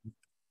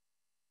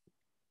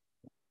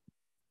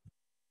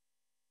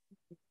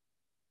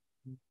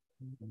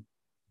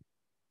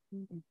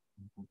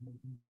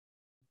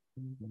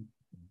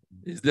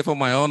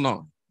my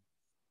honor.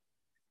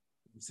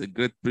 It's a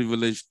great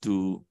privilege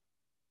to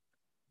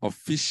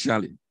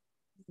officially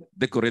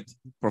decorate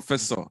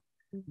Professor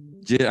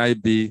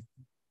J.I.B.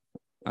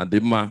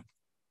 Adinma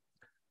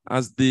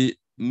as the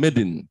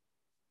maiden,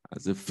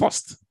 as the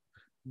first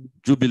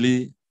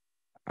Jubilee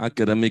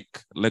academic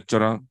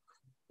lecturer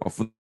of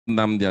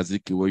Nnamdi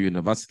Azikiwe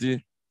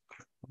University,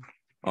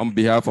 on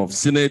behalf of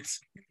Senate,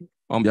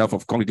 on behalf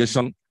of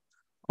congregation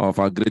of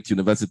our great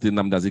university,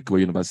 Nnamdi Azikiwe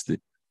University.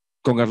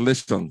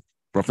 Congratulations,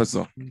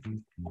 Professor.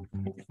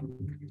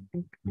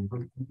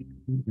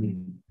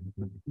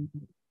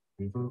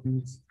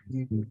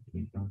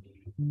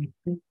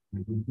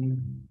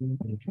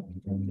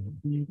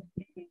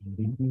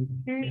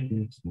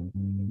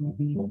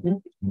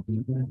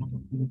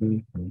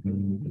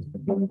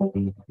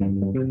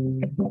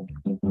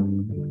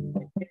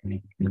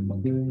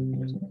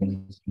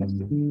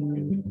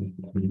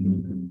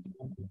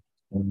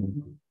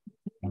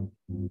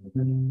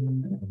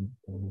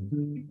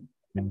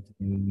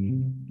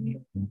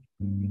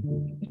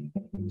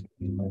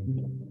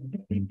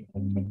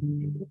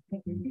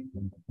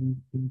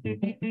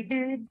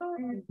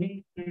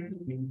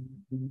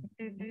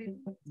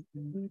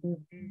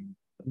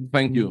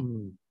 Thank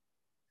you.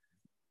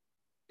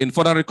 In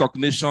further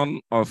recognition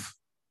of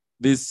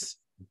this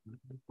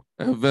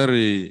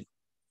very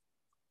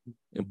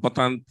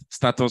important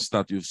status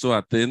that you've so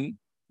attained,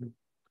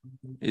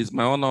 it's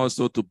my honor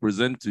also to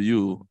present to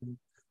you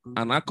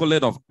an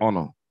accolade of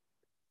honor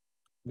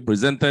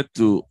presented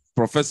to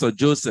Professor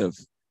Joseph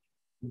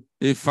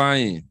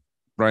Ifeanyi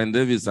Brian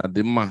Davis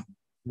Adinma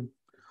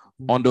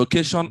on the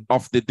occasion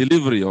of the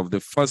delivery of the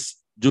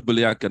first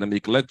Jubilee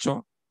academic lecture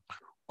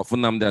of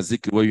Nnamdi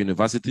Azikiwe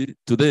University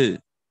today,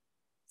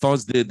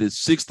 Thursday, the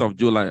 6th of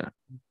July,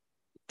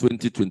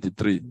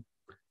 2023.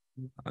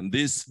 And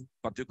this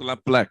particular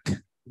plaque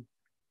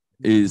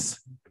is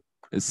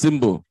a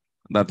symbol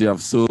that you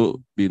have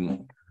so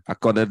been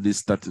accorded this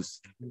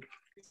status.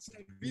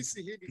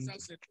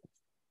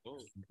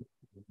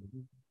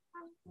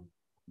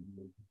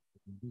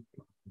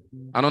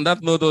 And on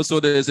that note also,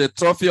 there is a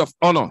trophy of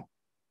honor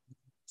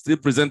still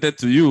presented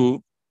to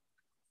you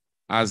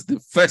as the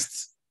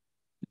first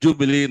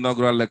Jubilee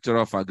inaugural lecturer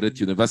of our great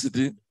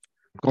university.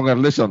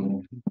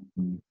 Congratulations.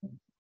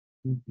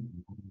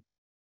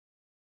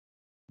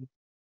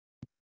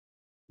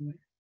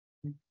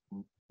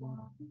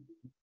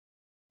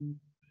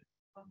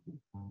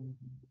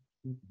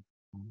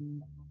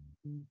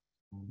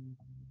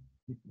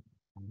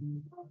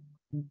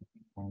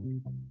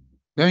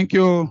 Thank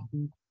you.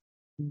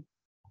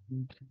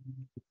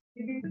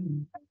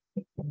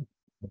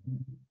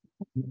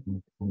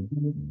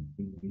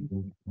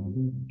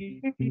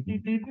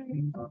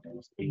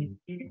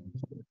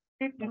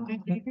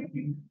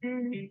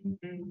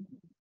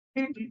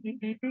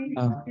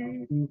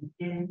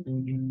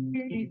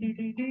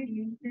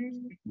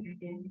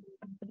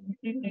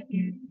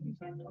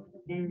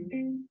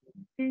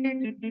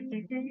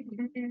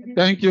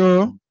 Thank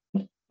you.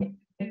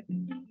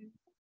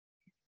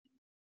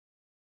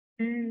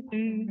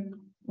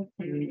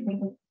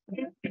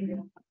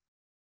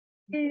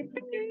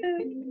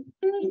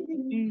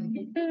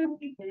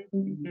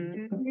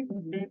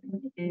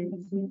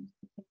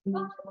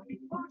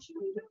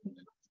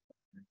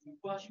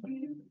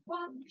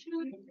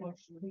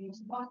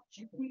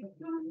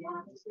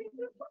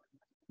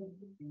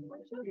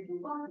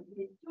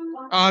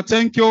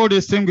 Thank you,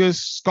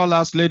 distinguished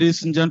scholars,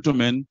 ladies and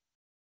gentlemen.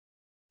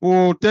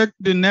 We'll take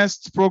the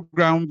next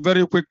program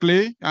very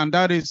quickly, and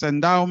that is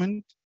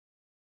endowment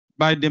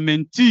by the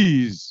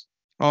mentees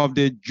of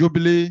the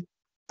Jubilee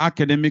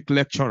academic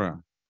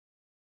lecturer.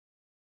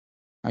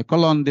 I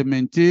call on the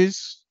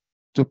mentees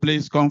to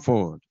please come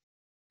forward.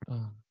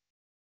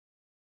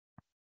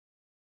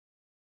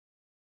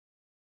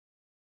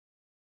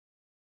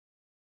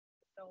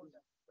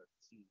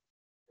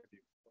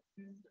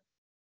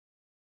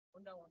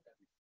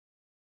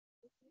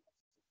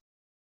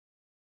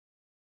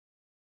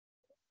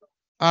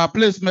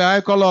 Please, may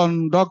I call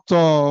on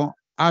Dr.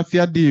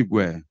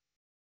 Ifeanyi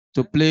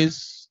to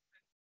please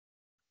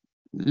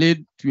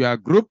lead your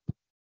group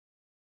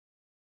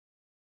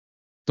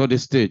to the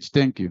stage.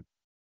 Thank you.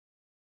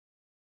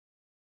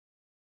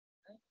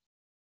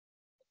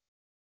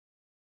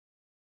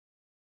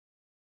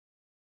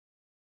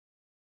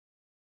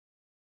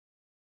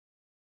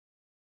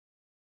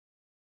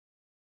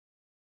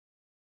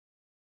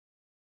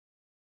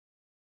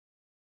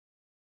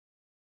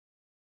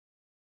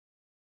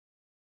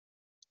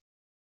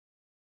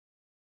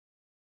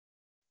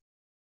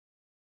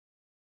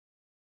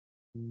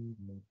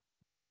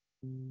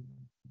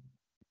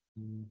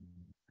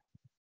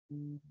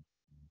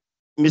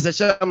 Mr.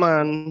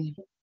 Chairman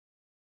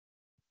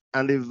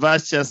and the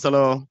Vice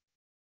Chancellor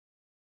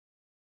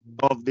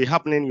of the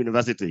happening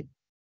university,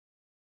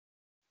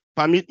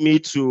 permit me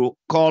to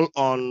call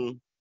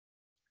on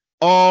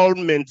all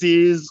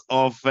mentees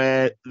of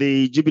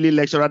the Jubilee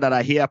lecturer that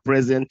are here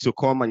present to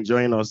come and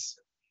join us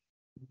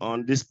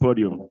on this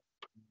podium.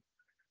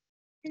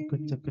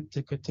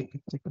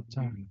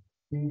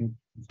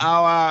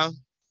 Our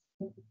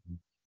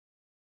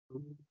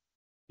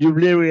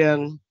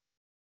Jubilean,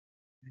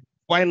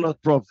 why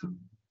not Prof?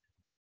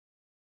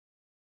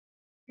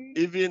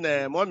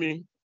 Even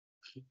mommy.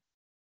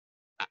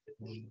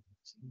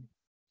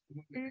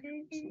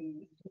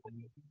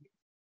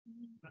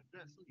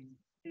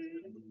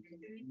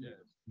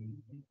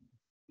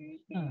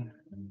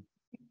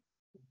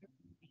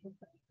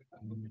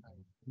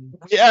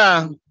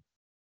 Yeah.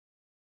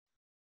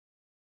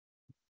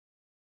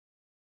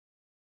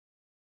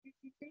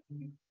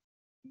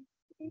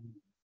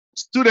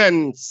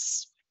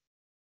 Students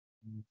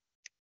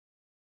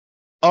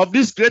of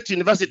this great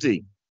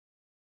university,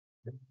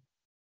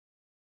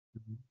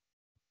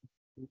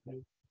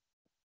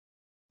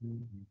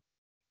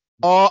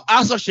 or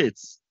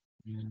associates,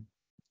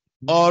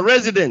 or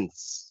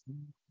residents,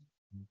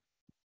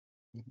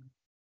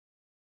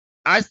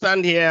 I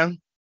stand here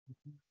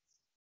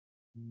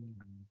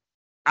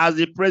as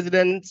the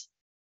president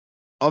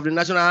of the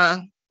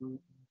National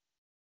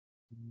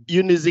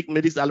Unizik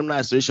Medics Alumni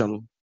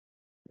Association.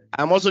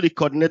 I'm also the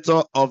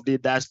coordinator of the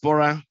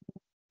Diaspora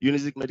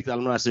Unizik Medics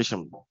Alumni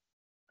Association.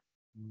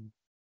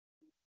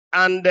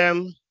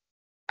 And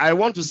I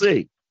want to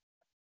say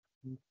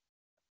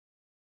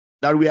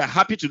that we are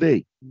happy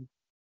today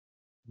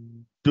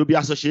to be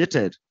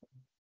associated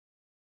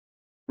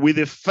with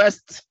the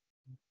first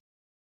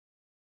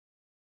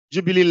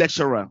Jubilee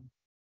lecturer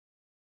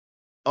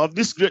of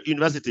this great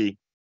university,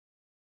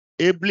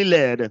 ably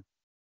led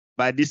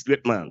by this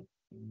great man,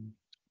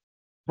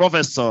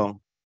 Professor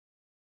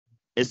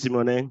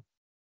Esimone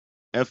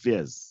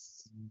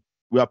F.S.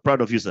 We are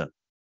proud of you, sir.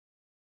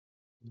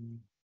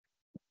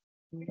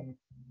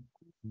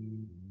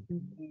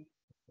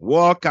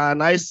 What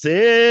can I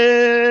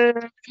say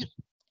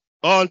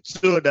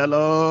unto the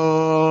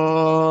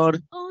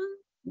Lord?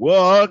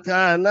 What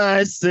can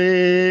I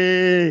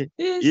say?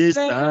 Is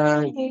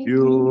thank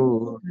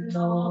you,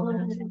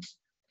 Lord.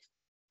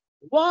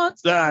 What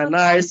can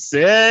I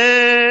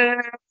say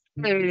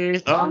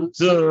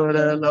unto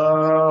the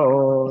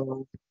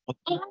Lord?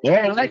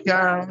 All I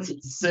can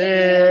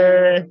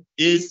say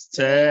is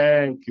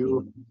thank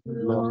you,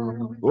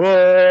 Lord.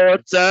 Oh,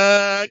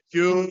 thank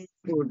you,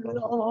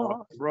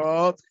 Lord.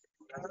 Lord,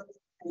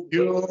 thank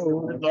you,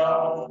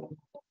 Lord.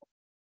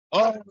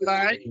 All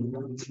I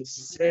can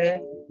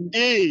say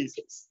is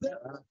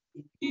thank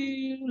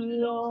you,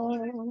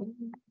 Lord.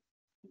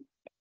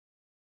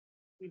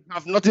 We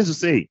have nothing to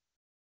say,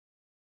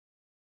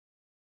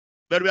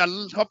 but we are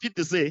happy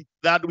to say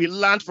that we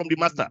learned from the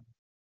master.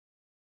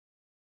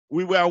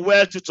 We were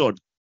well tutored.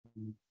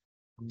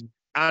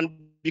 And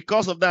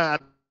because of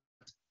that,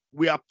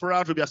 we are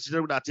proud to be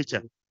associated with our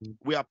teacher.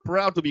 We are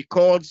proud to be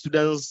called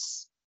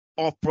students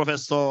of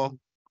Professor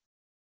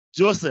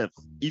Joseph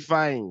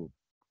Ifeanyi,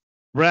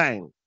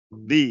 Brian,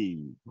 the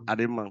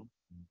Adinma.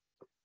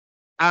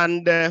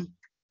 And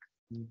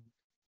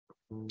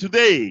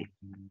today,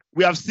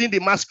 we have seen the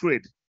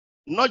masquerade,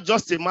 not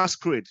just a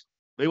masquerade,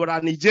 but it was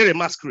a Nigerian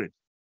masquerade.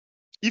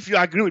 If you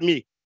agree with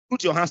me,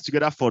 put your hands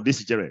together for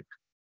this Nigerian.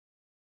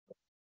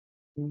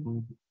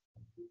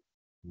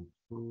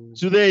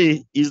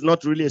 Today is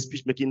not really a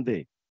speech-making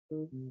day,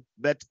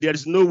 but there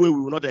is no way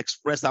we will not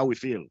express how we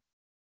feel.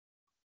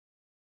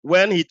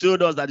 When he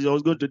told us that he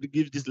was going to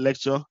give this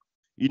lecture,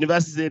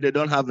 university said they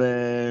don't have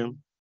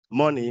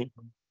money.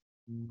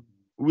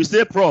 We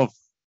say, Prof,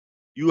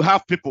 you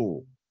have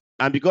people,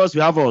 and because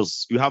you have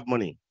us, you have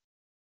money.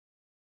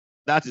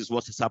 That is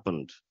what has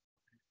happened.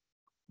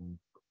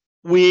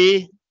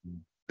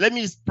 Let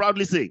me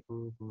proudly say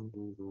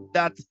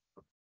that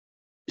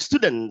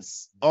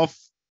students of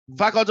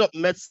Faculty of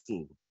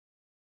Medicine,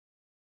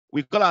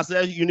 we call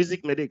ourselves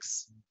Unisic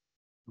Medics.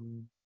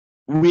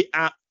 We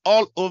are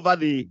all over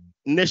the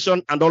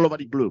nation and all over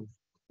the globe.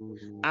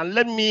 And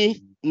let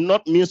me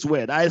not mince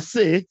word. I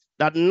say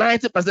that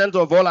 90%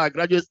 of all our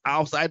graduates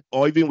outside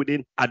or even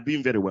within are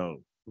doing very well.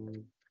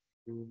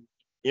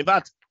 In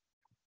fact,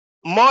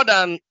 more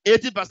than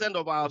 80%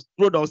 of our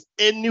products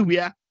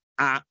anywhere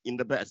are in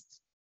the best.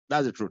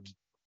 That's the truth.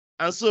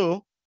 And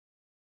so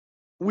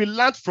we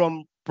learned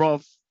from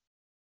Prof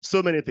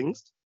so many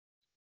things.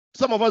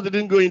 Some of us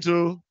didn't go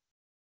into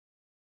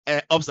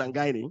ops and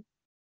gynae.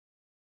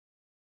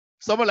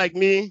 Someone like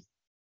me,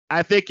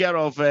 I take care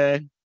of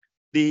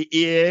the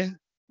ear,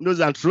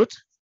 nose, and throat.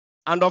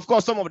 And of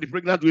course, some of the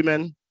pregnant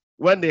women,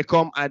 when they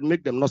come, I'd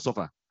make them not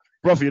suffer.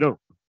 Prof, you know.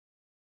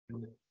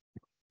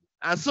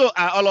 And so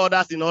are all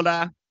others in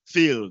other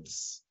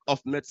fields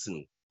of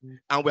medicine.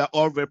 And we are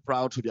all very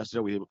proud to be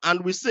associated with him.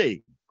 And we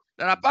say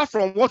that apart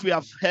from what we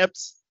have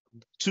helped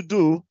to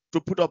do to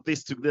put up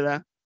this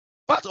together,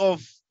 part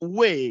of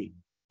way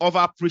of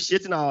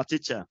appreciating our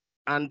teacher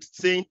and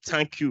saying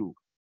thank you,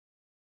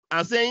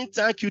 and saying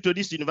thank you to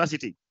this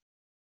university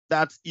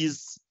that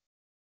is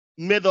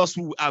made us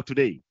who we are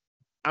today.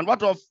 And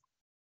what of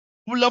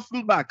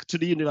looking back to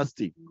the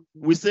university,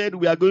 we said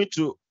we are going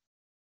to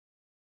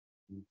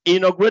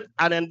inaugurate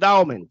an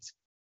endowment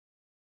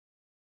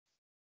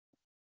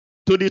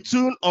to the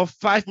tune of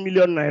 5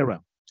 million naira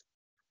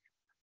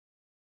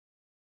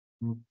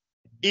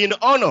in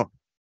honor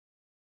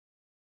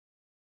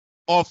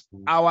of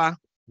our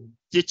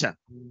teacher.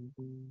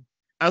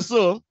 And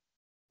so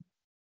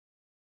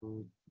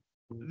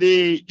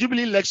the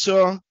Jubilee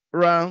lecturer,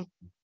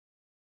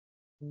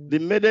 the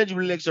maiden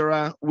Jubilee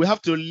lecturer, we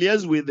have to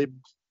liaise with the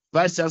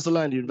vice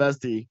chancellor and the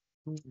university,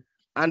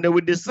 and they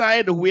will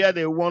decide where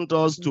they want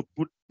us to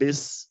put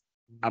this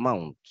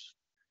amount.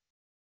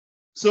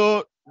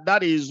 So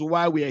that is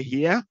why we are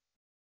here.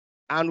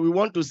 And we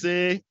want to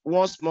say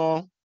once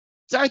more,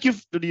 thank you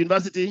to the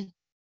university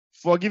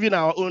for giving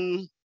our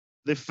own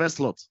the first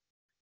lot.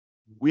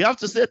 We have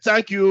to say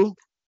thank you,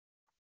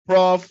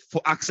 Prof,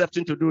 for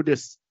accepting to do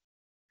this.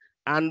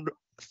 And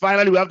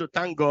finally, we have to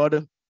thank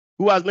God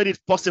who has made it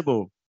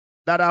possible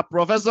that our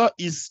professor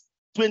is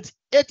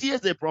 28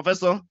 years a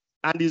professor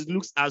and he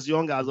looks as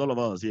young as all of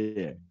us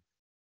here.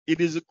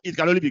 It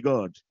can only be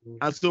God.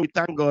 And so we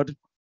thank God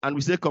and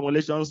we say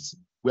congratulations.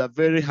 We are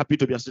very happy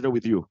to be associated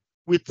with you.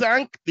 We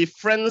thank the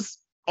friends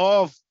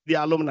of the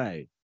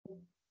alumni,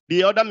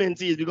 the other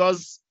mentees,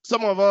 because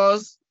some of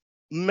us,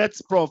 met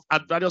Prof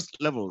at various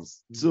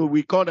levels. So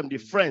we call them the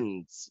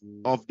friends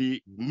of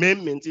the main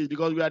mentees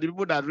because we are the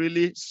people that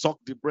really suck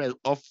the breath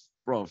of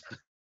Prof.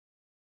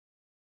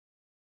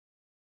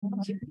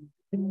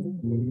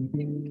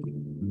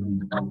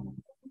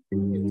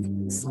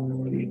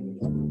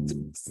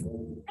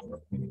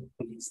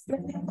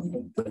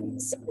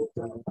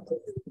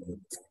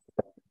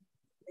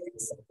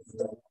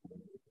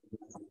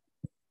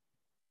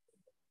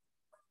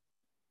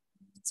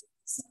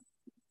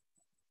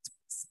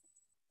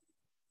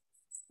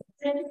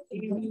 Thank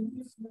you,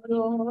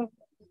 Lord.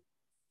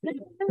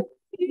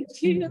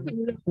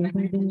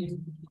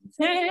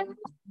 Thank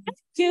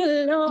you,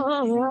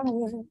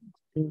 Lord.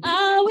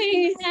 All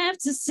we have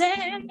to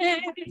say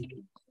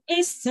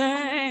is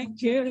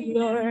thank you,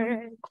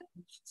 Lord.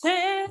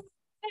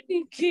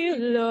 Thank you,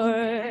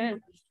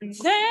 Lord.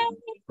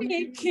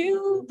 Thank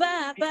you,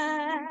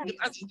 Baba.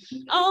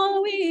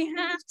 All we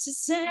have to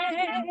say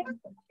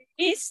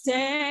is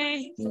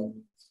thank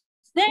you,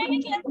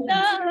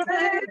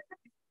 Lord.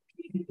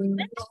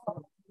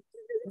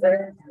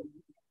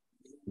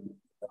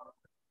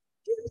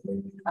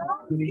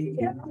 All we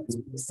have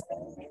to say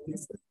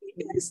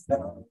is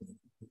Lord.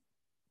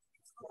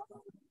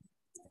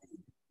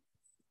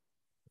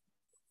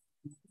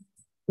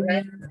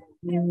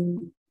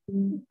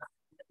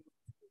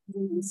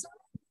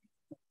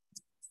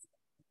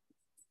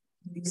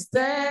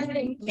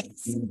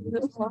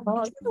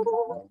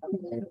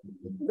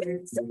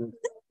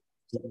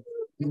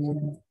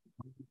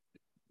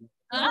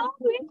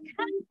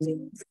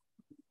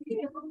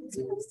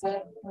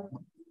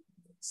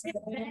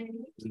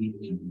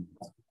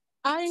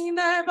 I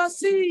never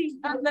see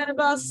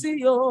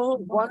your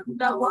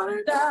wonder,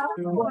 wonder,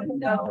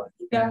 wonder,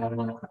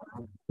 wonder.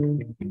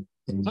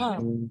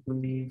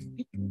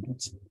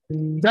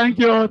 Thank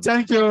you,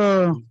 thank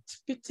you.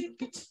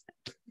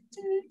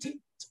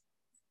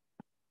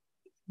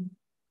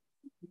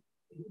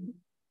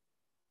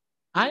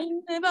 I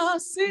never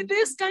see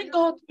this kind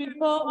of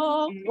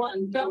before.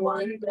 Wonder,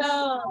 wonder,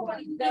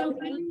 wonder,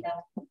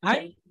 wonder.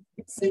 I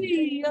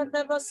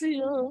never see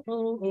you.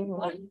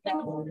 Wonder,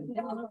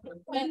 wonder,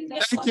 wonder.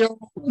 Thank you.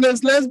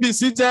 Let's be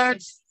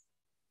seated.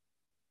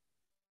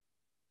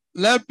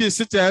 Let's be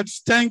seated.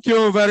 Thank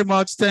you very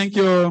much. Thank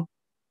you.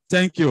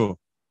 Thank you.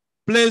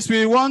 Please,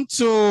 we want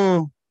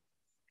to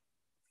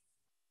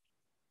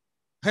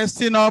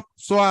hasten up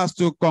so as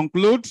to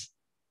conclude.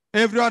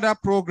 Every other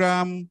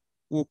program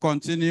will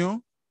continue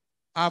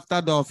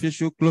after the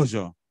official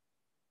closure.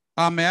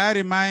 May I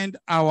remind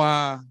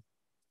our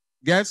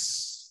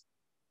guests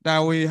that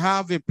we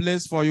have a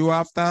place for you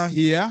after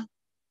here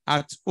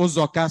at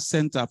Ozoka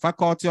Center,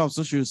 Faculty of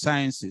Social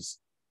Sciences,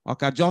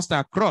 okay, just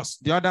across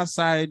the other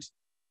side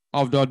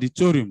of the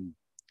auditorium.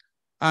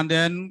 And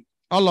then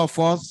all of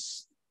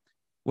us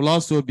will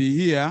also be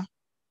here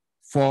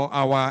for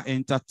our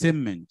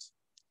entertainment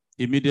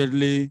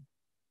immediately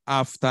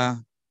after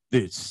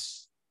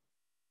this.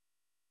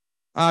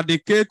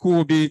 The cake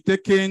will be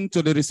taken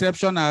to the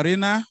reception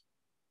arena.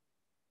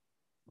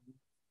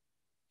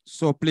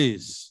 So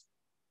please,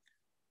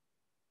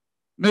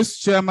 Mr.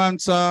 Chairman,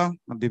 sir,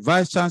 and the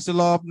Vice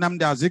Chancellor of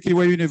Nnamdi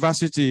Azikiwe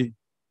University,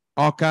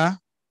 Awka,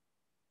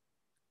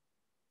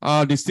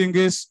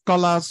 distinguished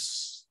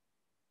scholars,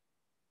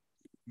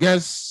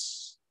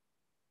 guests,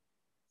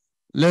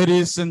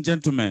 ladies and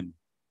gentlemen.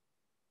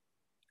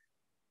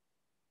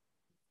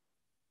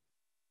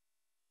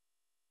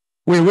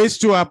 We wish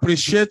to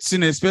appreciate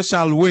in a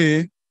special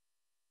way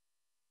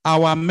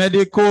our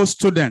medical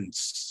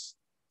students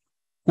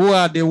who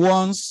are the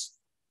ones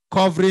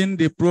covering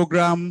the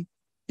program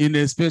in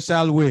a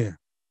special way.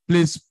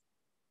 Please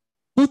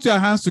put your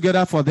hands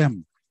together for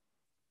them.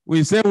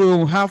 We say we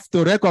will have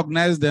to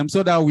recognize them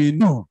so that we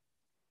know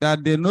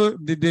that they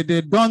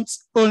don't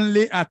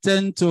only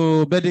attend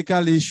to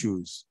medical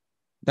issues,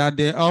 that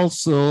they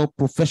also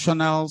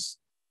professionals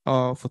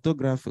or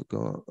photographic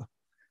or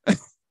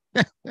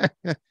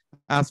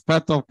as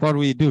part of what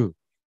we do.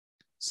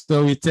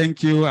 So we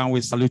thank you and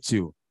we salute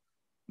you.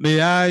 May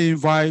I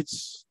invite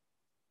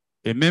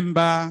a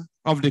member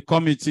of the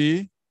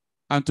committee,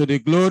 and to the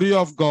glory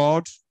of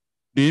God,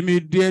 the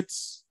immediate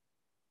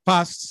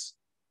past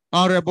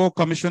Honorable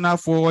Commissioner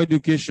for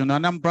Education,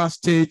 Anambra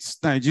State,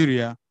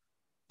 Nigeria,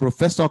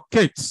 Professor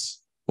Kate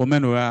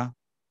Omenua,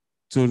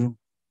 to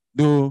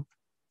do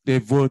the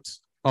vote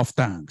of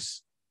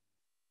thanks.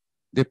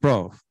 The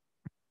Prof.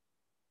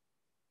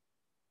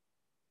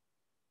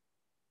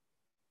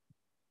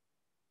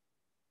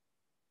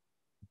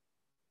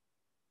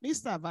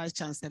 Mr. Vice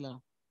Chancellor,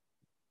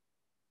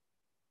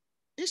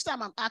 each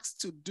time I'm asked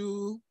to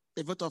do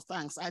a vote of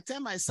thanks, I tell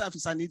myself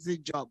it's an easy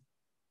job,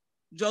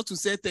 just to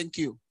say thank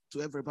you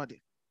to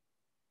everybody.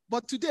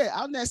 But today,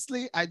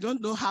 honestly, I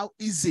don't know how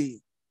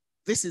easy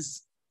this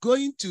is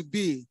going to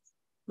be,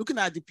 looking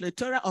at the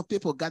plethora of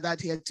people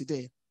gathered here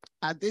today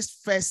at this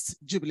first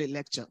Jubilee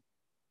lecture.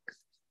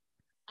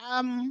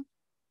 I'll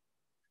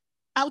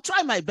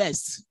try my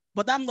best,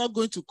 but I'm not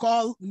going to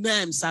call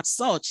names as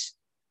such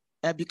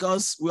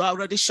because we're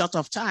already short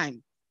of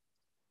time.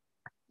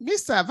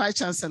 Mr. Vice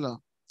Chancellor,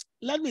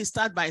 let me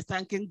start by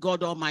thanking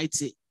God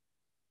Almighty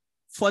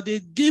for the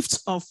gift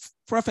of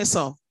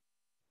Professor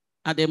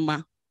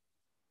Adinma.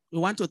 We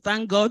want to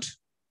thank God.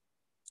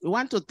 We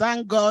want to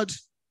thank God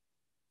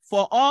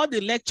for all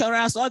the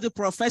lecturers, all the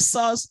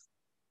professors,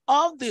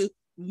 all the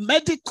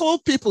medical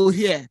people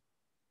here,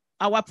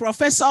 our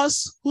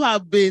professors who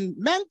have been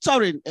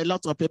mentoring a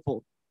lot of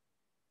people.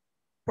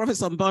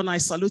 Professor Mbon, I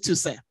salute you,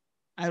 sir.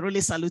 I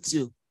really salute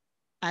you.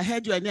 I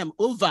heard your name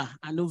over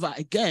and over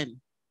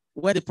again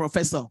where the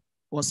professor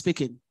was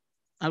speaking.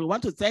 And we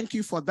want to thank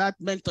you for that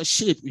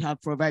mentorship you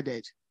have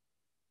provided.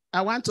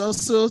 I want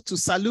also to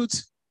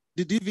salute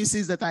the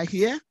DVCs that are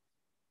here.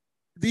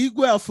 The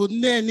Igwe of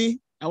Uneni,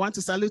 I want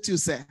to salute you,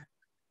 sir.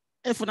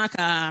 And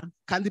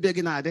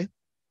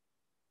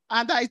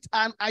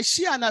I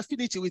share an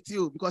affinity with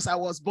you because I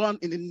was born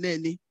in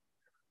Uneni.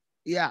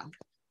 Yeah.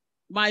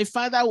 My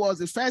father was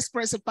the first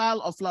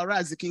principal of Flora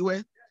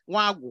Zikiwe,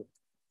 Wagu.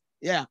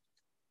 Yeah.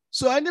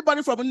 So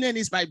anybody from Uneni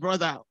is my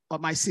brother or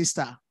my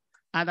sister.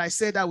 And I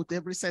say that with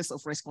every sense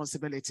of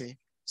responsibility.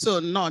 So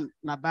none,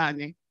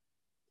 Nabani.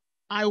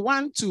 I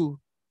want to,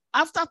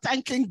 after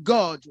thanking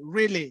God,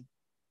 really,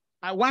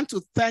 I want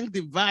to thank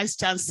the Vice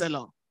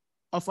Chancellor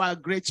of our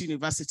great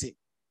university,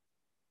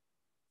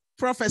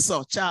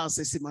 Professor Charles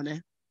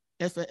Simone,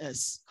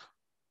 FAS.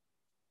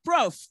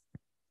 Prof,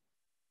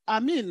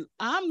 I mean,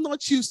 I'm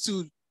not used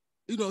to,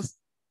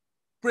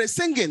 praise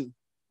singing,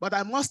 but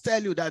I must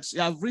tell you that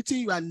you have written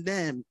your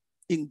name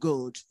in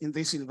gold in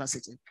this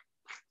university.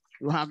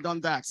 You have done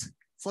that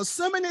for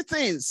so many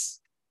things.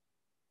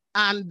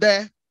 And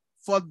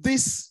for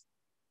this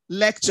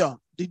lecture,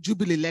 the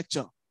Jubilee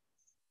lecture,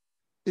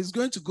 is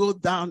going to go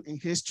down in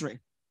history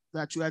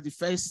that you are the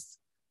first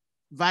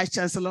Vice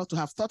Chancellor to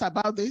have thought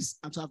about this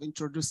and to have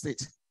introduced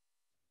it.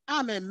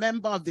 I'm a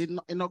member of the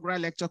inaugural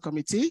lecture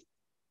committee,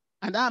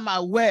 and I'm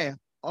aware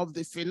of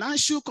the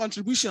financial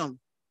contribution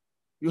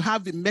you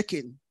have been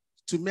making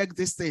to make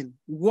this thing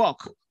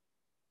work,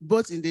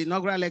 both in the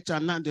inaugural lecture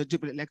and now the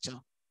Jubilee lecture.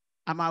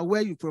 I'm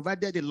aware you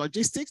provided the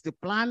logistics, the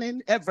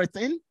planning,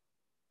 everything,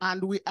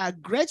 and we are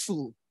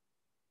grateful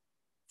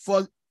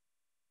for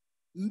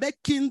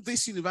making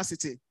this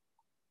university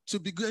to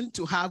begin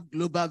to have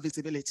global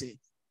visibility.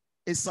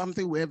 It's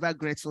something we're ever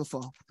grateful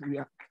for.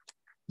 Yeah.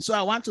 So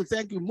I want to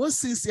thank you most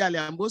sincerely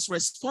and most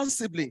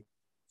responsibly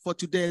for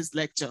today's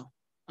lecture.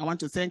 I want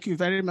to thank you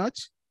very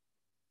much.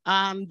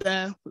 And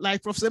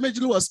like Professor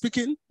Mejulu was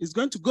speaking, it's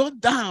going to go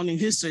down in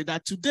history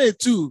that today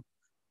too,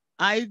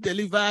 I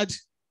delivered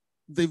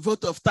the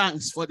vote of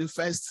thanks for the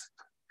first.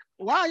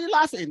 Why are you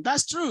laughing?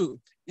 That's true.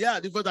 Yeah,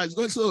 the vote is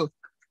going so.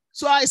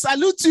 So I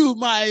salute you,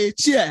 my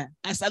chair.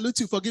 I salute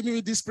you for giving me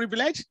this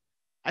privilege.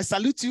 I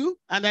salute you,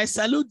 and I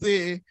salute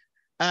the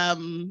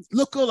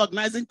local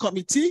organizing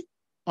committee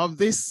of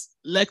this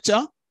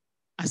lecture.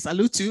 I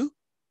salute you,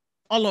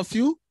 all of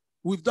you.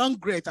 We've done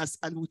great, as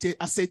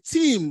a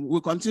team,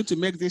 we'll continue to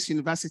make this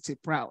university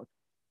proud.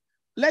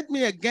 Let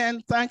me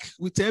again thank,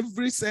 with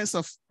every sense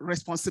of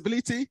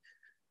responsibility,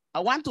 I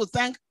want to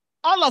thank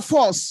all of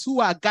us who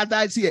are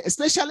gathered here,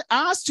 especially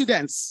our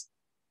students.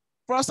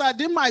 Professor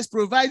Adinma is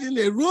providing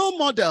a role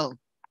model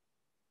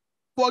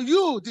for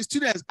you, the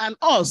students, and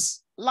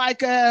us.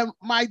 Like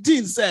my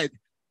dean said,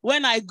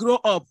 when I grow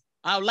up,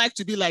 I would like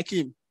to be like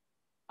him.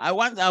 I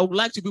would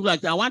like to be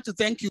like that. I want to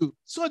thank you.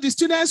 So the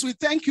students, we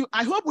thank you.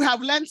 I hope we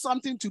have learned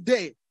something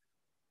today.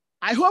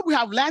 I hope we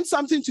have learned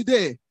something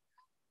today.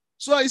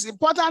 So it's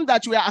important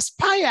that we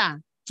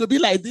aspire to be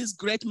like this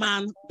great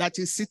man that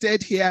is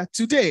seated here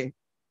today.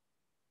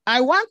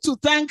 I want to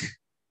thank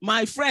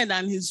my friend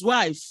and his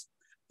wife,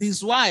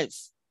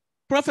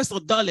 Professor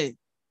Dole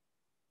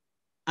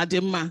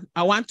Adinma.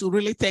 I want to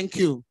really thank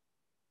you.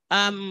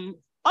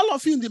 All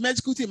of you in the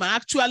medical team are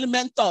actually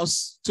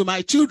mentors to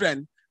my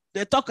children.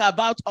 They talk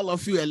about all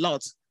of you a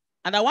lot.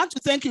 And I want to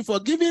thank you for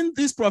giving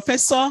this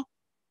professor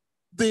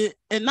the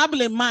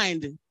enabling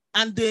mind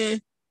and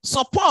the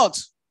support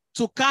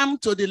to come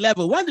to the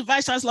level. When the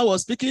Vice Chancellor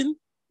was speaking,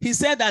 he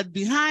said that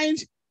behind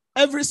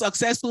every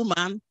successful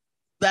man,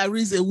 there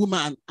is a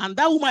woman. And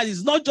that woman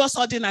is not just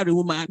ordinary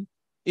woman.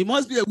 It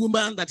must be a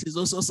woman that is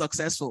also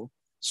successful.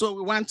 So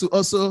we want to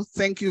also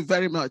thank you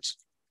very much.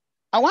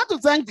 I want to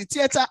thank the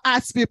theater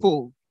arts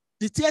people,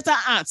 the theater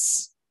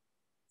arts,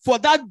 for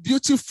that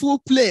beautiful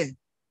play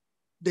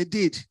they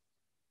did.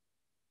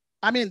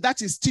 I mean,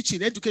 that is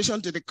teaching,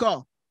 education to the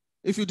core.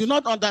 If you do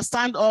not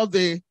understand all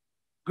the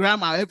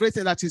grammar,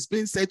 everything that is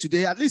being said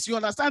today, at least you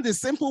understand the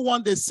simple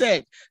one they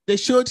said, they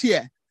showed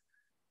here.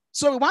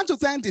 So we want to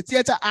thank the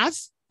theater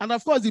arts and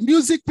of course the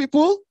music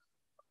people,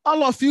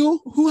 all of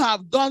you who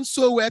have done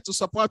so well to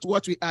support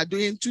what we are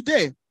doing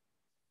today.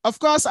 Of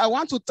course, I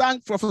want to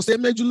thank Professor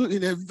Emejulu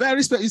in a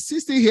very special, is he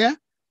still here?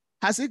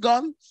 Has he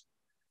gone?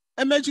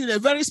 Emejulu in a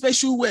very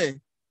special way.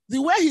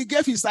 The way he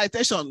gave his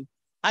citation,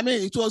 I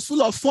mean, it was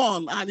full of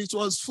fun and it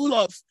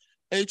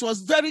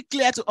was very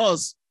clear to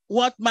us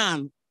what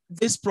man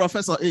this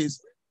professor is.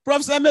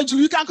 Professor Emejulu,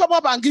 you can come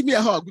up and give me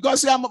a hug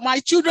because you are my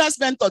children's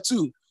mentor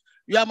too.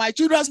 You are my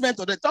children's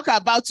mentor. They talk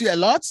about you a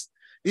lot.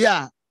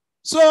 Yeah.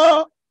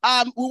 So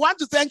We want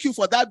to thank you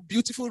for that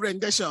beautiful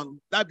rendition.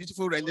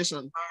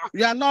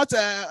 You are not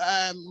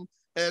a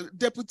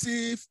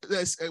deputy,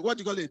 what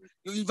do you call it?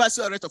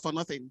 University orator for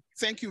nothing.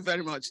 Thank you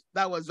very much.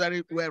 That was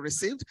very well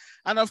received.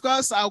 And of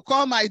course, I'll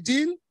call my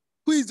dean,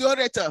 who is the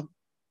orator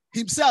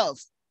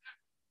himself.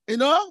 You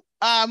know,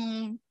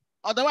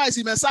 otherwise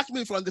he may sack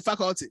me from the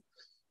faculty.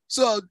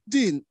 So,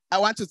 Dean, I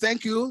want to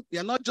thank you.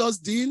 You're not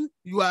just Dean,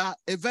 you are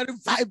a very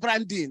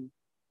vibrant Dean.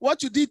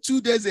 What you did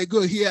 2 days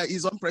ago here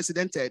is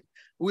unprecedented.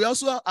 We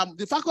also,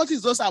 the faculty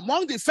is also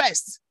among the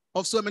first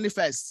of so many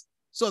firsts.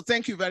 So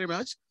thank you very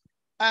much.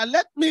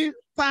 Let me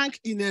thank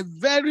in a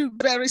very,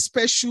 very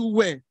special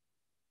way.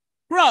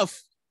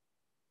 Prof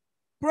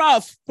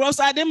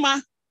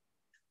Adinma,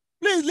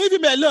 please leave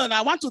him alone.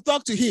 I want to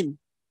talk to him.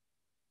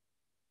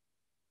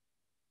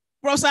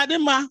 Prof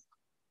Adinma,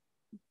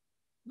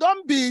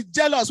 don't be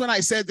jealous when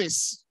I say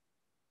this.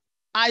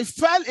 I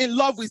fell in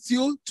love with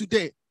you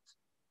today.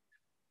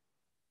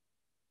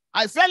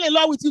 I fell in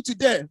love with you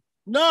today.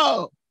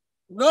 No,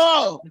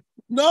 wait.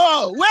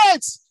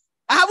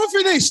 I haven't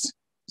finished.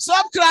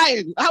 Stop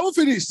crying. I haven't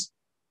finished.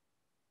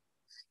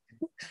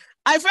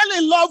 I fell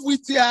in love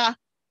with your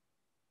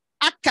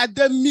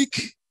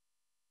academic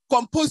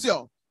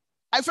composure.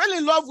 I fell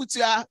in love with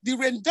the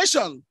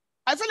rendition.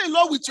 I fell in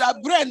love with your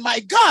brain. My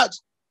God,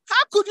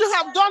 how could you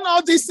have done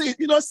all these things?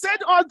 You know,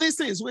 said all these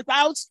things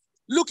without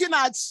looking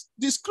at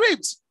the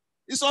script?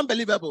 It's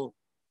unbelievable.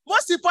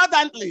 Most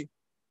importantly,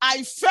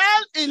 I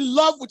fell in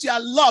love with your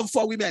love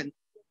for women.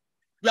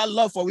 Your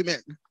love for women.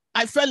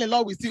 I fell in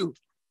love with you.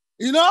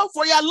 You know,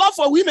 for your love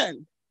for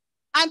women.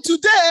 And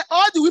today,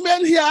 all the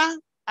women here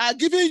are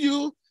giving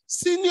you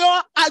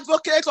senior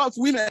advocate of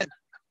women.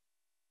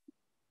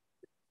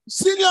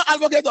 Senior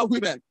advocate of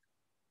women.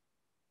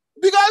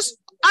 Because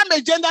I'm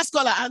a gender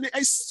scholar and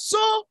it's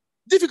so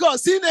difficult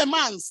seeing a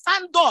man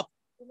stand up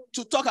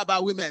to talk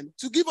about women,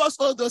 to give us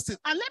all those things.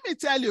 And let me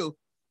tell you,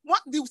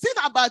 what the thing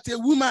about a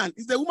woman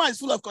is the woman is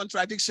full of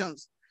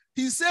contradictions.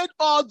 He said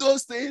all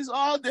those things,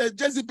 all the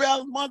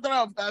Jezebel, mother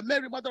of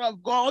Mary, mother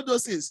of God, all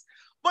those things.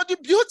 But the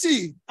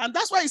beauty, and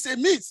that's why it's a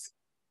myth,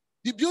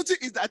 the beauty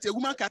is that a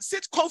woman can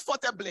sit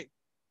comfortably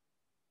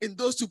in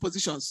those two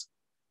positions.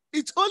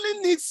 It only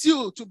needs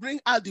you to bring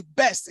out the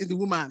best in the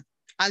woman,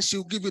 and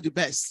she'll give you the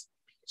best.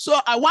 So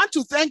I want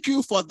to thank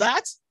you for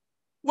that.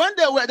 When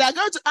they're going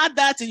to add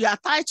that in your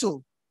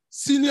title,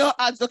 Senior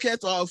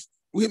Advocate of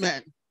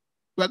Women.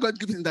 We're going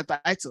to give it the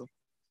title.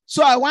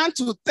 So I want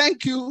to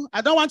thank you.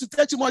 I don't want to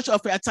take too much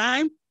of your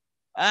time,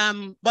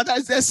 but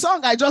there's a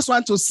song I just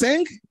want to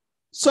sing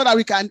so that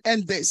we can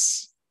end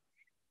this.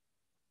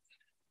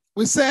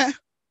 We say,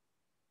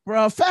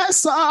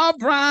 Professor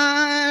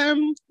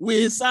Brown,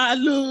 we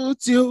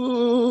salute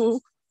you.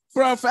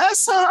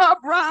 Professor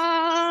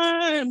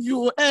Brown,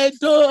 you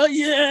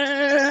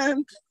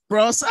Edoyen.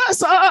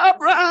 Professor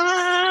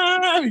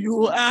Brown,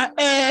 you are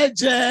a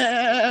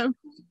gem.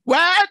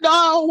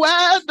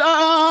 Well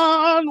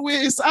done,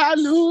 we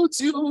salute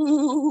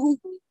you.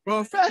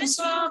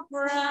 Professor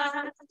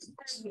Brown,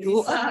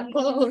 you are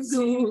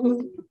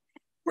good.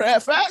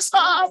 Professor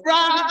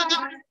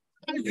Brown,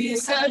 we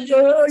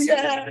salute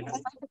you.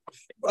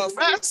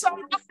 Professor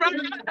Brown,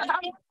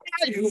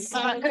 you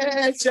are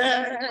a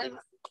gem.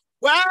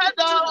 Well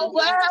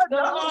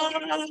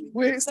done,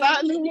 we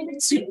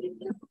salute you.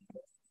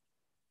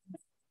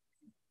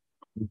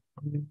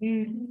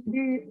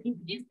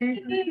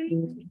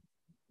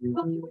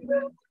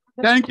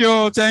 Thank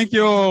you.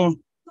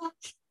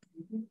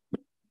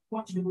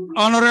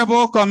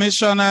 Honorable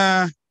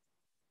Commissioner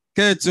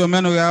Kate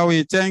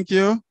Omenugawi,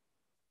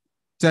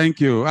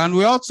 thank you. And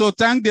we also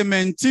thank the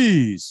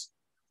mentees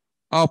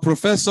of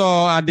Professor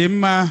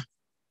Adinma.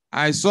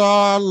 I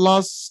saw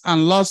lots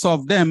and lots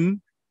of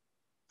them.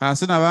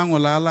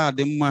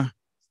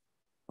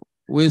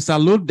 We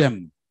salute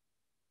them.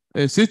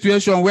 A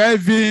situation where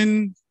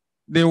even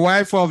the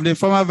wife of the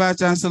former Vice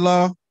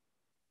Chancellor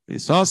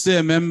is also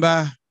a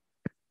member.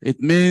 It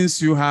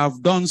means you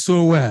have done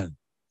so well.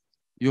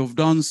 You've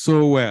done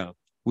so well.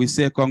 We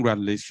say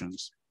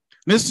congratulations.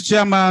 Mr.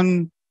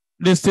 Chairman,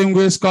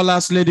 distinguished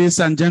scholars, ladies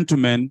and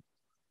gentlemen,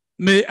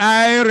 may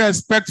I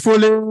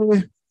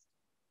respectfully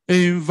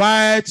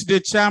invite the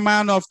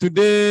chairman of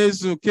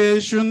today's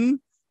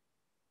occasion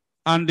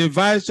and the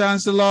Vice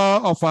Chancellor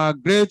of our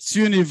great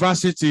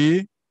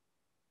university,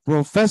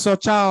 Professor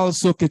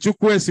Charles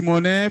Okechukwu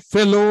Simone,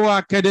 Fellow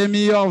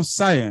Academy of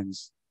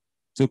Science,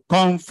 to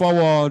come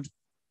forward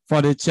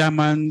for the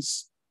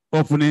chairman's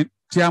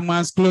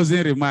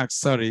closing remarks.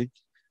 Sorry.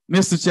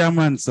 Mr.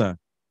 Chairman, sir.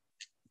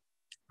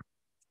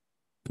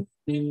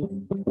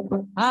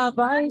 Have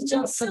I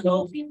just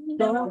loved you?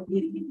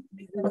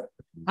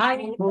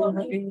 I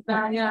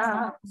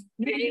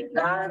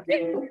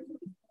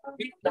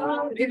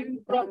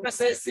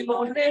Professor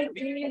Simone,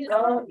 we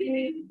love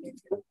you.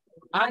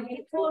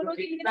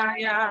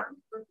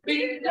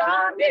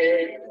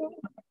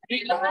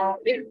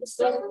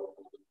 So.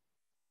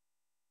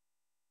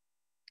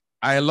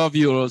 I love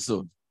you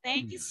also.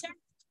 Thank you, sir.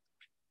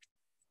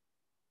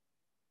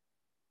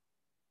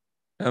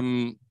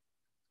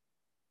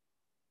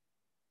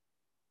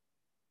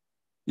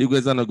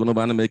 Igwe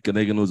Zanogonoba ana m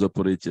ekene gị n'ụzọ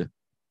pụrụ iche.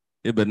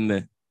 Ibe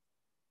nne.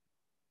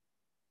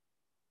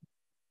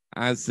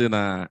 A sị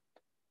na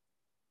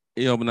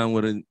ihe ọbụla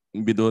nwere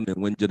mbido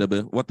na-enwe njedebe.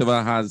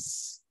 Whatever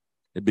has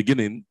a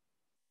beginning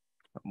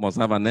must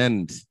have an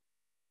end.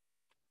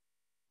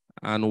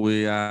 And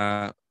we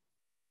are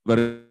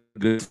very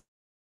grateful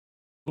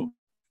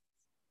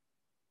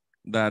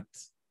that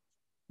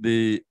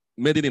the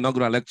maiden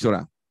inaugural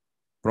lecturer,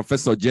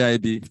 Professor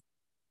J.I.B.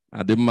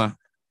 Adinma,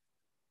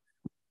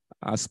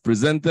 has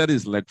presented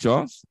his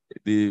lectures,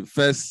 the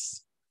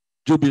first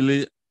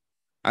Jubilee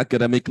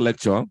academic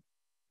lecture,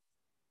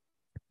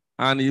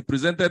 and he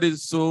presented it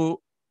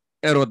so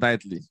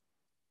eruditely.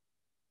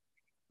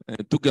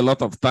 It took a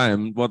lot of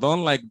time, but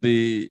unlike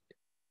the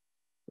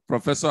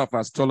professor of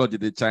astrology,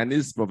 the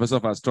Chinese professor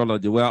of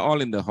astrology, we are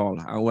all in the hall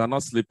and we are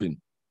not sleeping.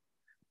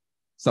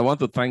 So I want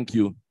to thank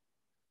you.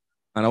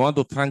 And I want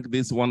to thank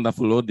this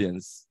wonderful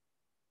audience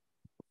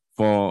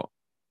for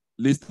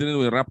listening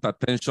with rapt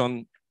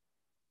attention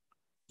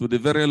to the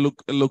very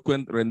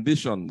eloquent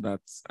rendition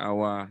that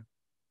our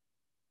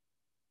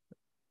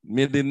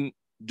maiden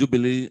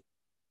Jubilee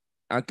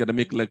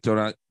academic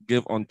lecturer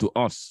gave unto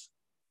us.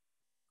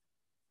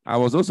 I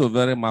was also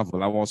very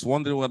marveled. I was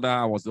wondering whether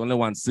I was the only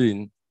one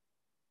seeing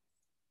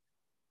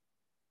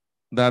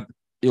that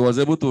he was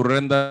able to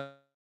render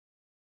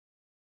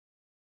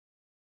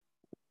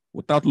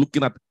without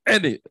looking at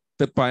any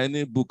paper,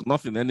 any book,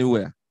 nothing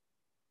anywhere.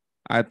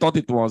 I thought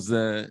it was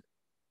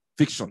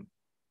fiction.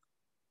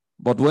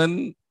 But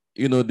when,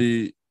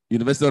 the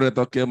university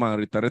rector came and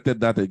reiterated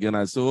that again,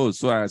 I said, oh,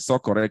 so I saw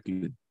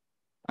correctly.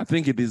 I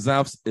think he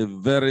deserves a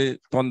very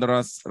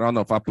thunderous round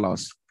of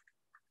applause.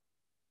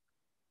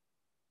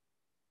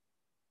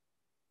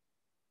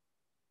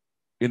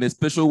 In a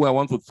special way, I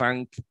want to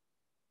thank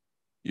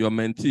your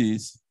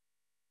mentees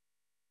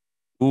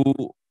who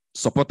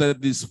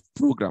supported this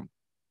program.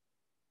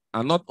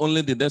 And not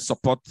only did they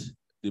support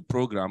the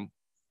program,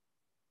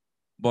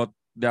 but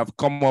they have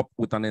come up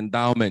with an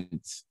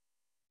endowment.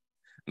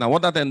 Now,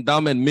 what that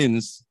endowment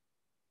means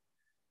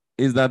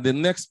is that the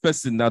next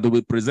person that will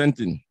be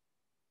presenting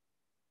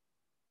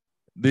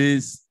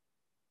this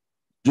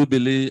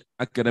Jubilee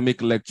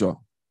academic lecture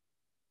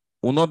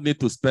will not need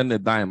to spend a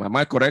dime. Am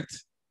I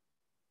correct?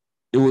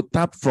 It will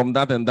tap from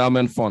that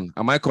endowment fund.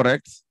 Am I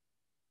correct?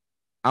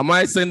 Am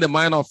I saying the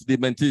mind of the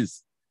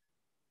mentees?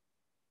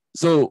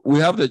 So we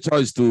have the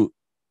choice to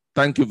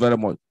thank you very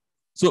much.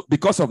 So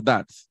because of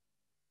that,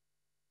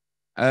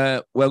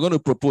 we're going to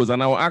propose,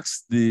 and I will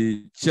ask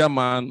the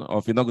chairman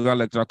of inaugural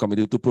lecturer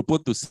committee to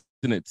propose to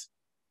Senate.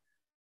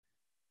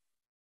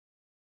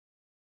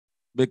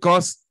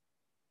 Because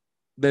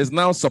there's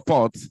now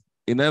support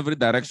in every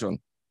direction.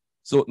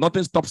 So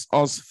nothing stops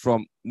us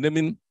from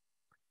naming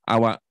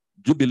our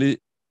Jubilee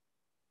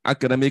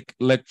academic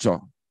lecture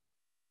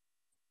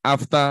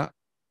after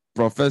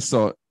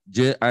Professor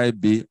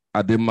J.I.B.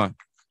 Adinma.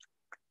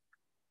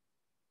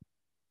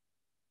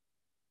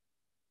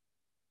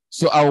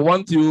 So I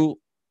want you,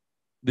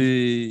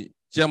 the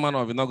chairman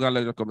of inaugural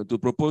lecture committee, to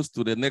propose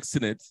to the next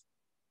Senate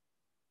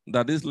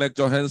that this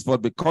lecture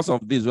henceforth, because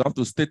of this, we have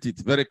to state it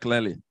very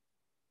clearly,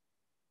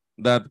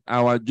 that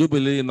our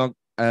Jubilee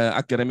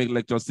academic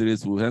lecture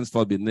series will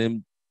henceforth be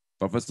named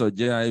Professor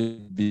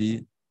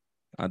J.I.B.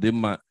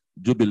 Adinma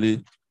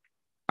Jubilee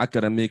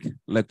Academic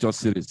Lecture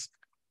Series.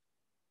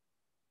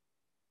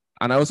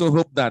 And I also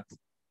hope that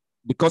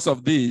because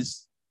of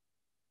this,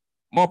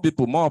 more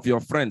people, more of your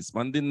friends,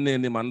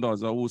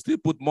 will still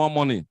put more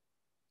money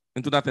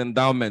into that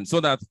endowment so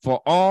that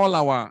for all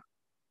our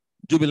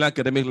Jubilee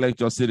Academic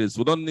Lecture Series,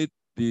 we don't need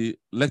the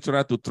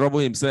lecturer to trouble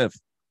himself.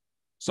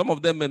 Some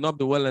of them may not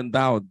be well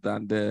endowed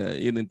and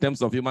in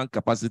terms of human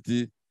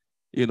capacity,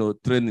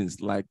 trainings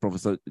like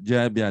Professor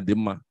J.I.B.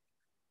 Adinma.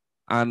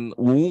 And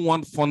we won't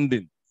want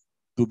funding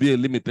to be a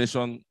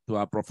limitation to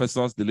our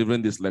professors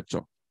delivering this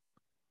lecture.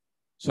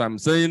 So I'm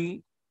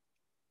saying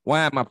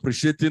why I'm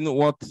appreciating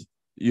what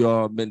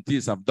your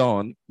mentees have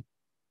done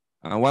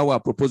and why we're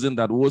proposing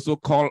that we also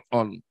call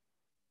on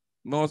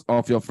most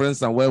of your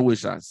friends and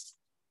well-wishers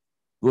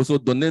to also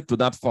donate to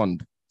that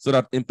fund so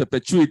that in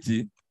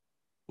perpetuity,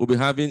 we'll be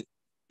having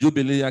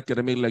Jubilee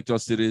Academic Lecture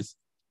Series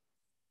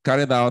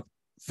carried out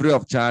free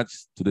of charge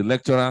to the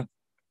lecturer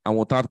and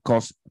without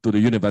cost to the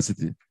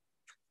university.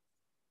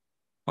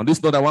 On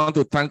this note, I want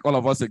to thank all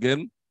of us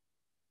again,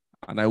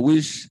 and I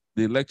wish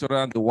the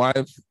lecturer, the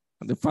wife,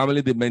 and the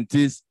family, the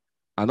mentees,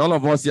 and all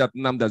of us here at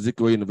Nnamdi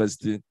Azikiwe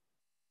University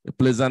a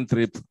pleasant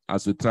trip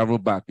as we travel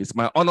back. It's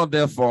my honor,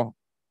 therefore,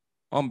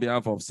 on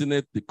behalf of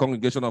Senate, the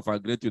congregation of our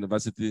great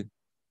university,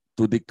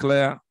 to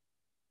declare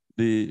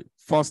the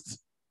first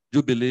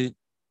Jubilee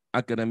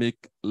academic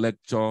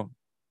lecture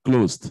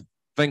closed.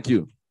 Thank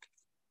you.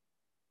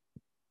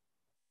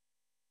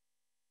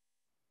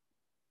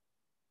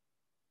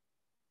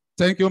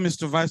 Thank you,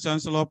 Mr. Vice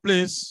Chancellor.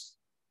 Please,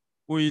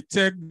 we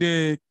take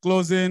the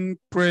closing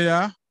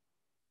prayer.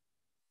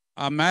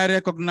 May I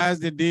recognize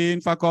the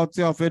Dean,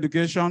 Faculty of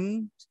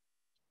Education,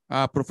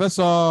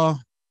 Professor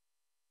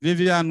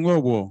Vivian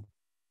Wowo,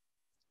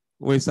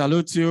 We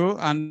salute you.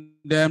 And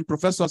then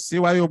Professor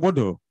Siwayo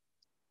Bodo,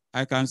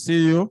 I can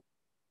see you.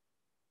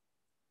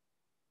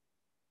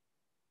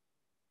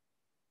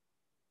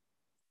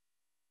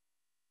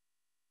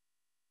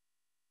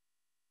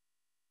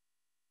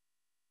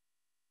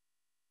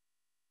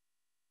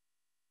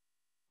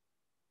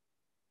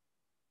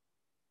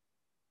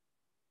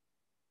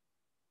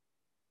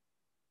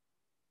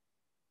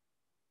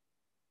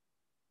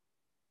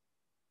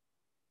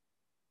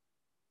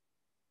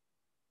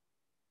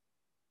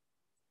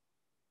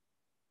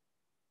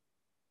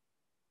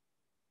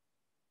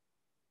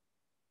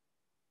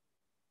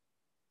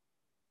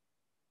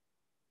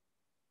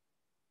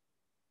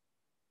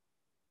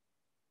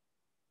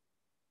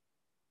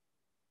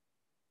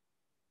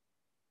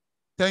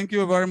 Thank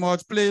you very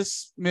much.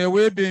 Please, may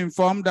we be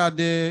informed that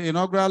the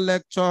inaugural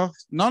lecture,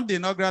 not the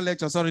inaugural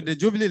lecture, sorry, the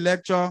Jubilee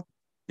lecture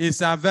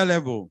is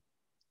available.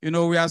 You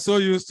know, we are so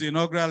used to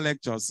inaugural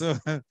lectures. So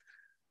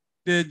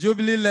the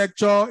Jubilee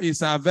lecture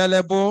is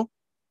available.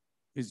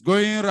 It's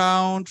going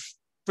around,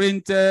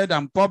 printed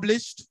and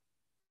published.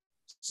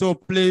 So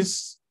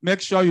please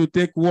make sure you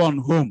take one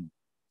home.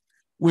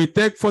 We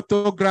take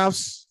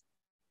photographs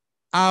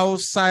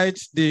outside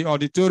the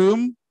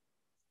auditorium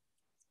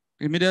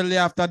immediately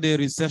after the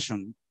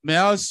recession. May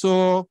I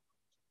also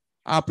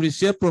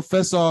appreciate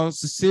Professor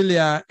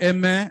Cecilia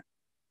Eme.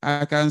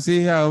 I can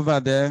see her over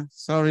there.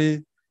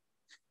 Sorry,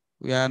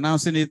 we are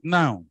announcing it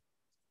now.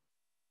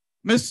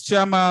 Mr.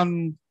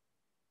 Chairman,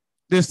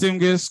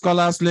 distinguished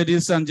scholars,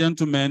 ladies and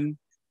gentlemen,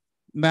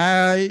 may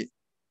I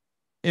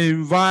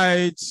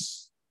invite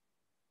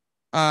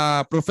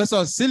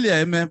Professor Cecilia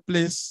Eme,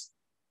 please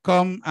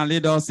come and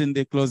lead us in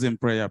the closing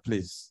prayer,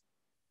 please.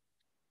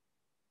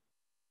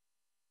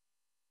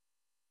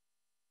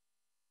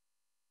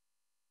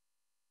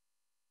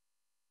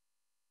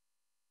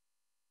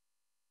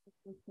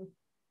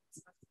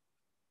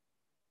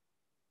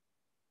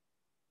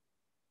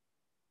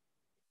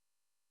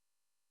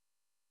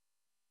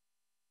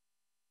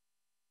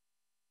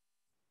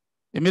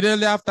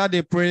 Immediately after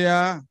the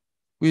prayer,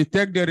 we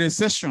take the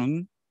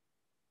recession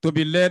to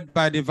be led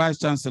by the Vice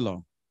Chancellor.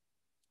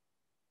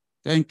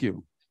 Thank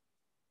you.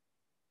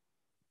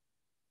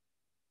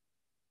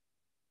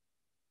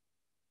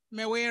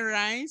 May we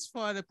rise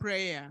for the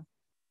prayer.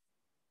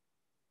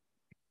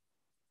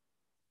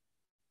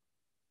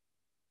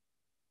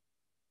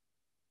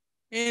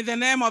 In the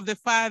name of the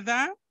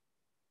Father,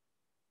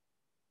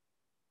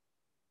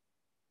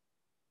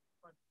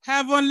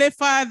 Heavenly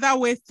Father,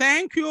 we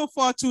thank you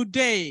for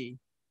today.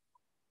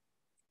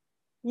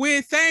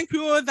 We thank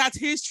you that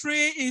history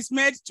is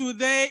made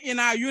today in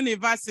our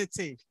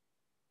university.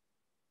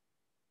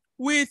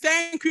 We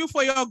thank you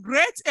for your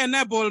great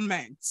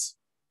enablement.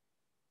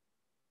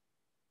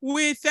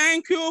 We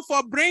thank you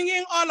for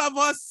bringing all of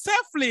us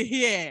safely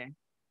here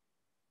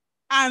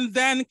and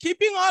then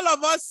keeping all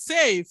of us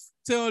safe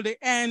till the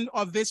end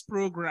of this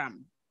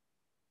program.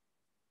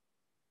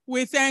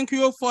 We thank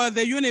you for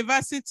the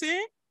university,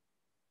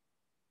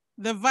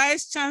 the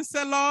Vice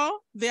Chancellor,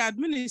 the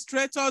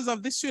administrators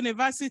of this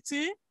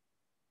university.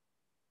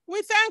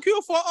 We thank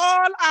you for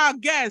all our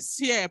guests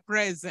here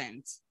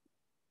present.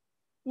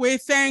 We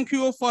thank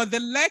you for the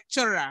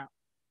lecturer,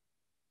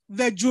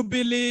 the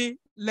Jubilee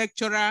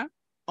lecturer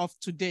of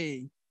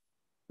today.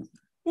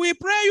 We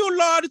pray you,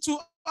 Lord, to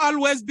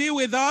always be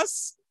with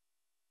us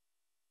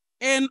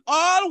in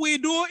all we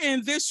do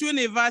in this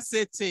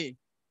university.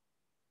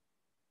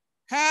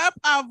 Help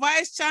our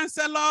Vice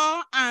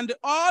Chancellor and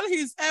all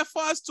his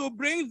efforts to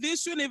bring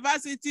this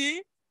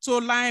university to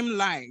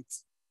limelight.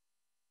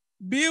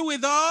 Be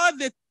with all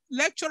the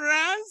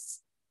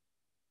lecturers,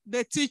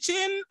 the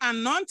teaching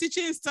and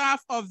non-teaching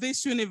staff of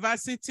this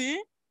university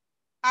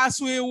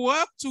as we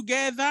work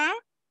together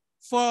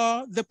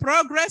for the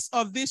progress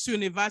of this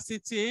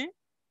university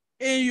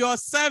in your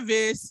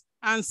service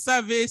and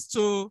service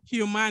to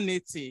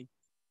humanity.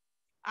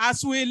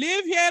 As we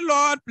live here,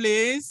 Lord,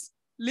 please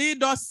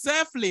lead us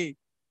safely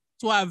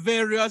to our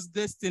various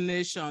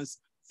destinations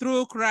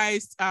through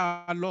Christ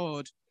our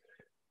Lord.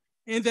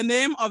 In the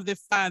name of the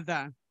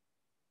Father.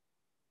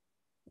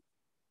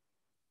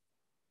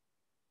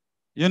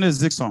 Eunice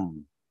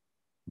Dixon.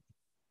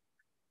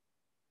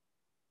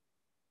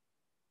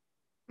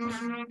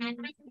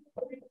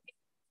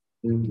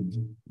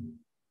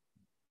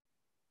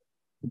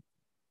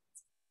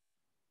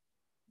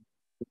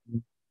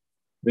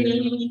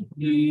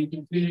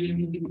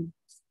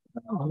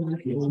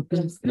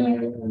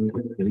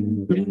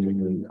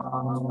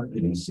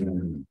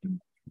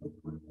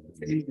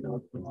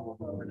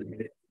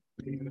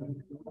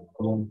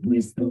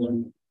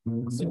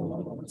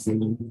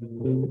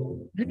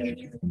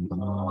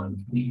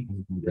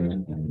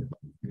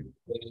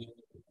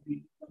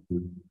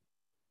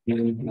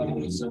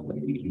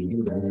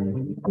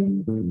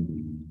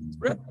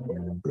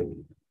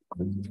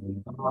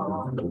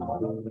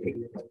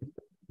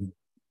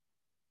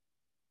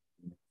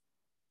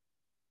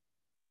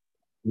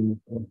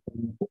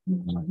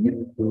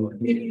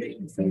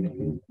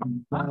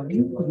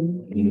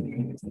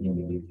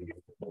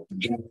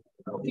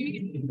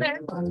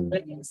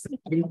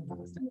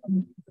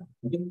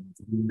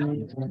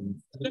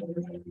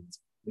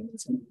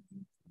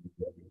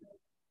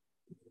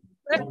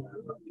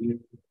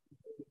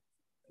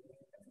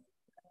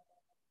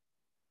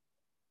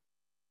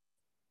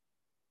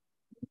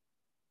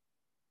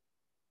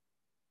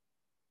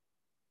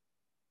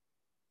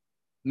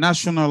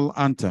 National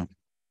anthem.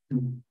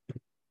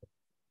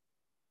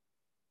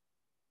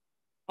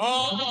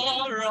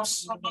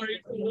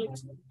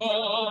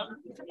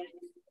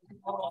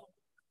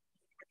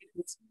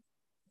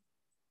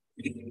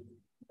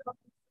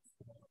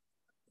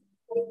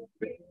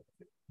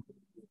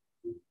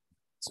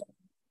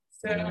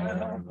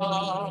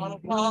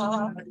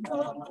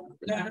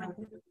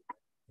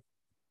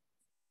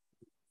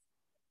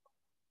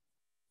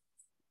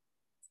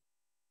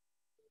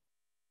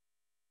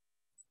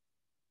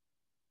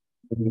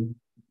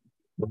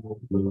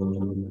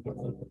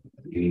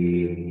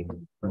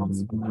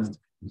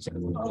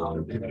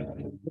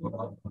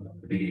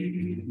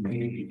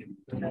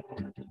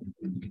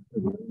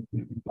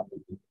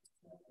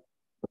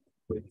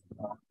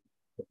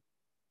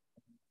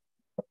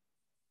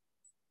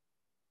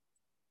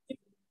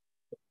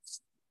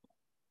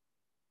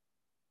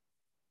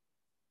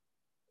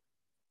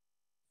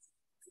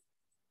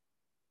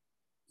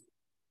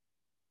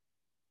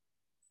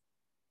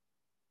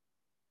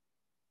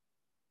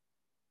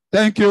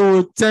 Thank you.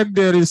 We'll take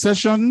the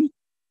recession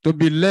to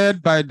be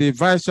led by the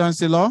Vice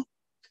Chancellor.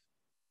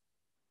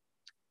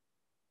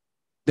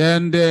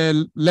 Then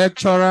the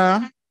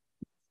lecturer,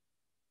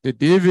 the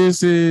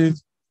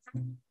DVC,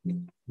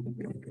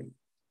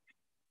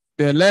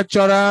 the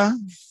lecturer,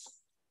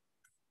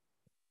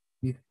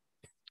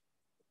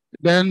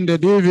 then the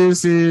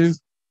DVC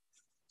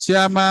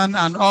chairman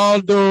and all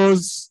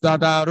those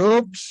that are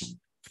robed.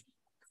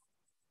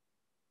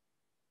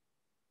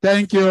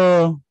 Thank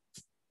you.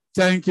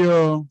 Thank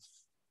you.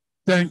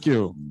 Thank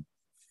you.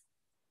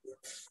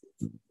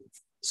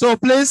 So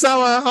please,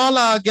 all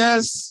our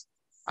guests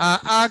are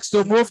asked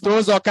to move to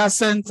Ozoka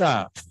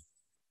Center.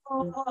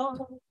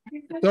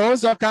 To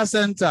Ozoka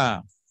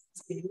Center.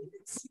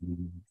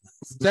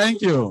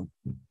 Thank you.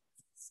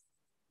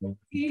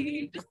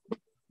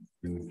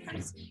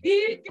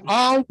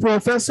 All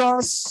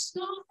professors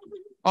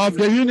of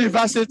the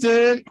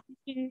university,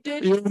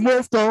 you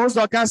move to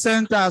Ozoka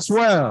Center as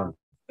well.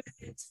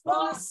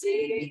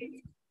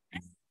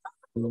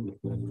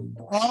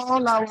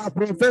 All our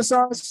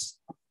professors,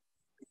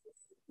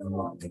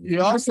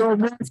 you also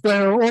move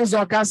to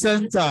Ozoka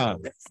Center.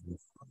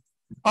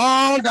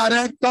 All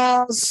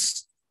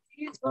directors,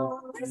 you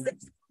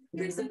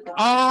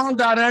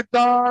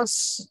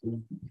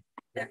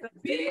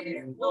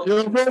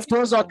move to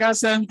Ozoka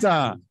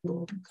Center.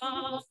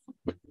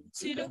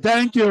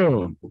 Thank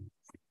you.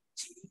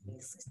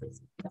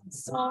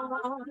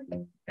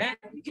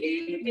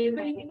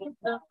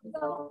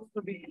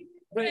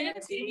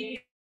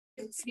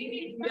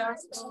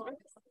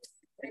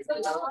 Praise the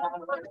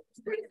Lord,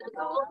 praise the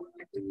Lord.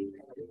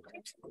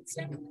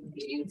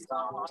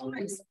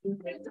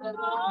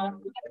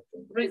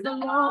 Praise the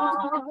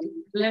Lord,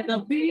 let the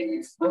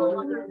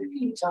peaceful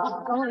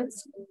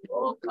rejoice.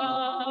 Oh,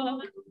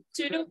 come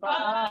to the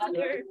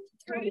Father,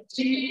 through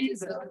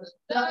Jesus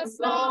the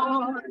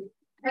Son,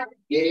 and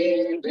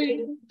give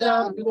him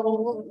the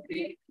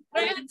glory.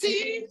 Let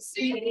him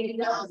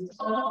sing us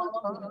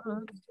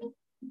on.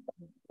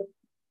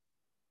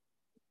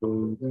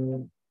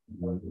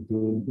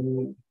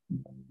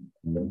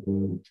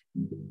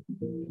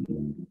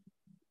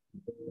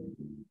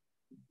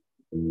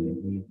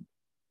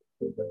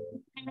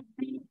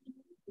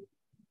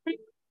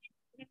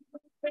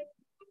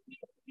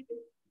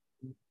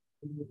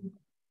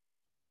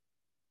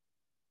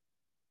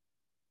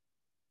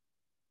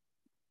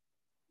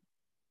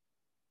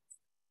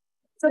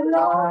 The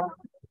Lord,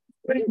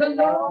 praise the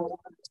Lord.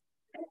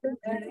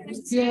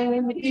 Praise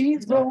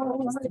his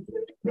voice.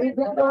 Praise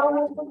the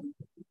Lord,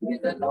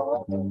 praise the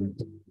Lord.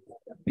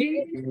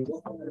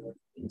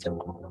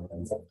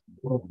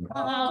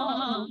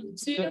 Come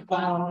to the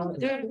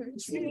Father,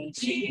 through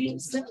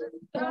Jesus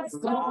the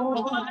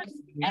Son,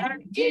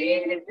 and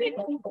give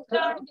him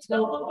the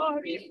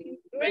glory.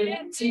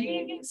 Let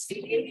him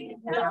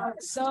sing our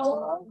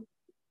song.